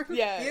syndrome.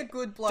 Yeah. Be a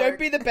good bloke. Don't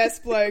be the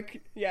best bloke.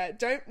 Yeah.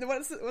 Don't.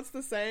 What's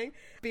the saying?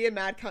 Be a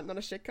mad cunt, not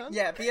a shit cunt.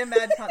 Yeah. Be a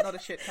mad cunt, not a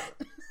shit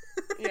cunt.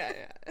 Yeah.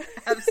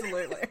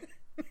 Absolutely.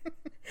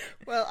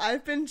 Well,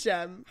 I've been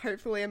Jem.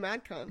 Hopefully, a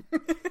mad cunt.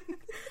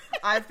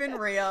 I've been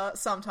Rhea.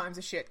 Sometimes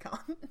a shit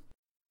cunt.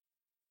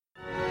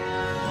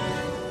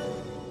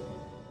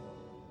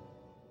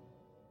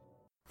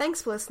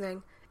 Thanks for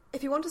listening.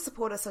 If you want to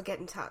support us or get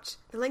in touch,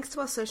 the links to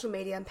our social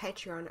media and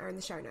Patreon are in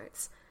the show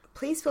notes.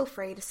 Please feel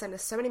free to send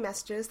us so many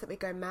messages that we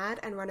go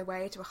mad and run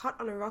away to a hut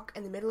on a rock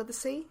in the middle of the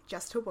sea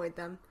just to avoid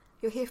them.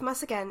 You'll hear from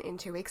us again in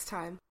 2 weeks'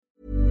 time.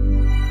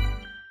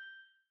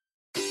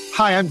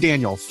 Hi, I'm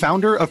Daniel,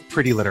 founder of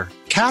Pretty Litter.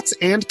 Cats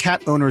and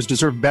cat owners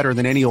deserve better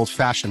than any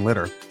old-fashioned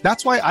litter.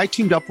 That's why I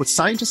teamed up with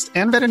scientists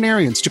and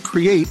veterinarians to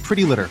create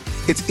Pretty Litter.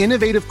 Its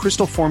innovative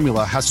crystal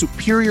formula has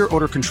superior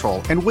odor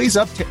control and weighs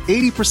up to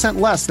 80%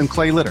 less than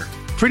clay litter.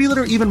 Pretty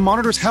Litter even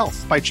monitors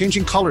health by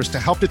changing colors to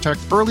help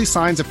detect early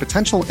signs of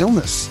potential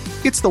illness.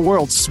 It's the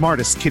world's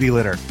smartest kitty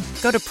litter.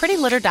 Go to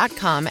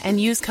prettylitter.com and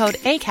use code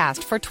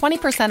ACAST for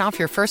 20% off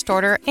your first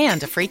order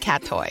and a free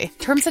cat toy.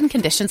 Terms and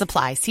conditions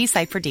apply. See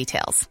site for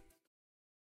details.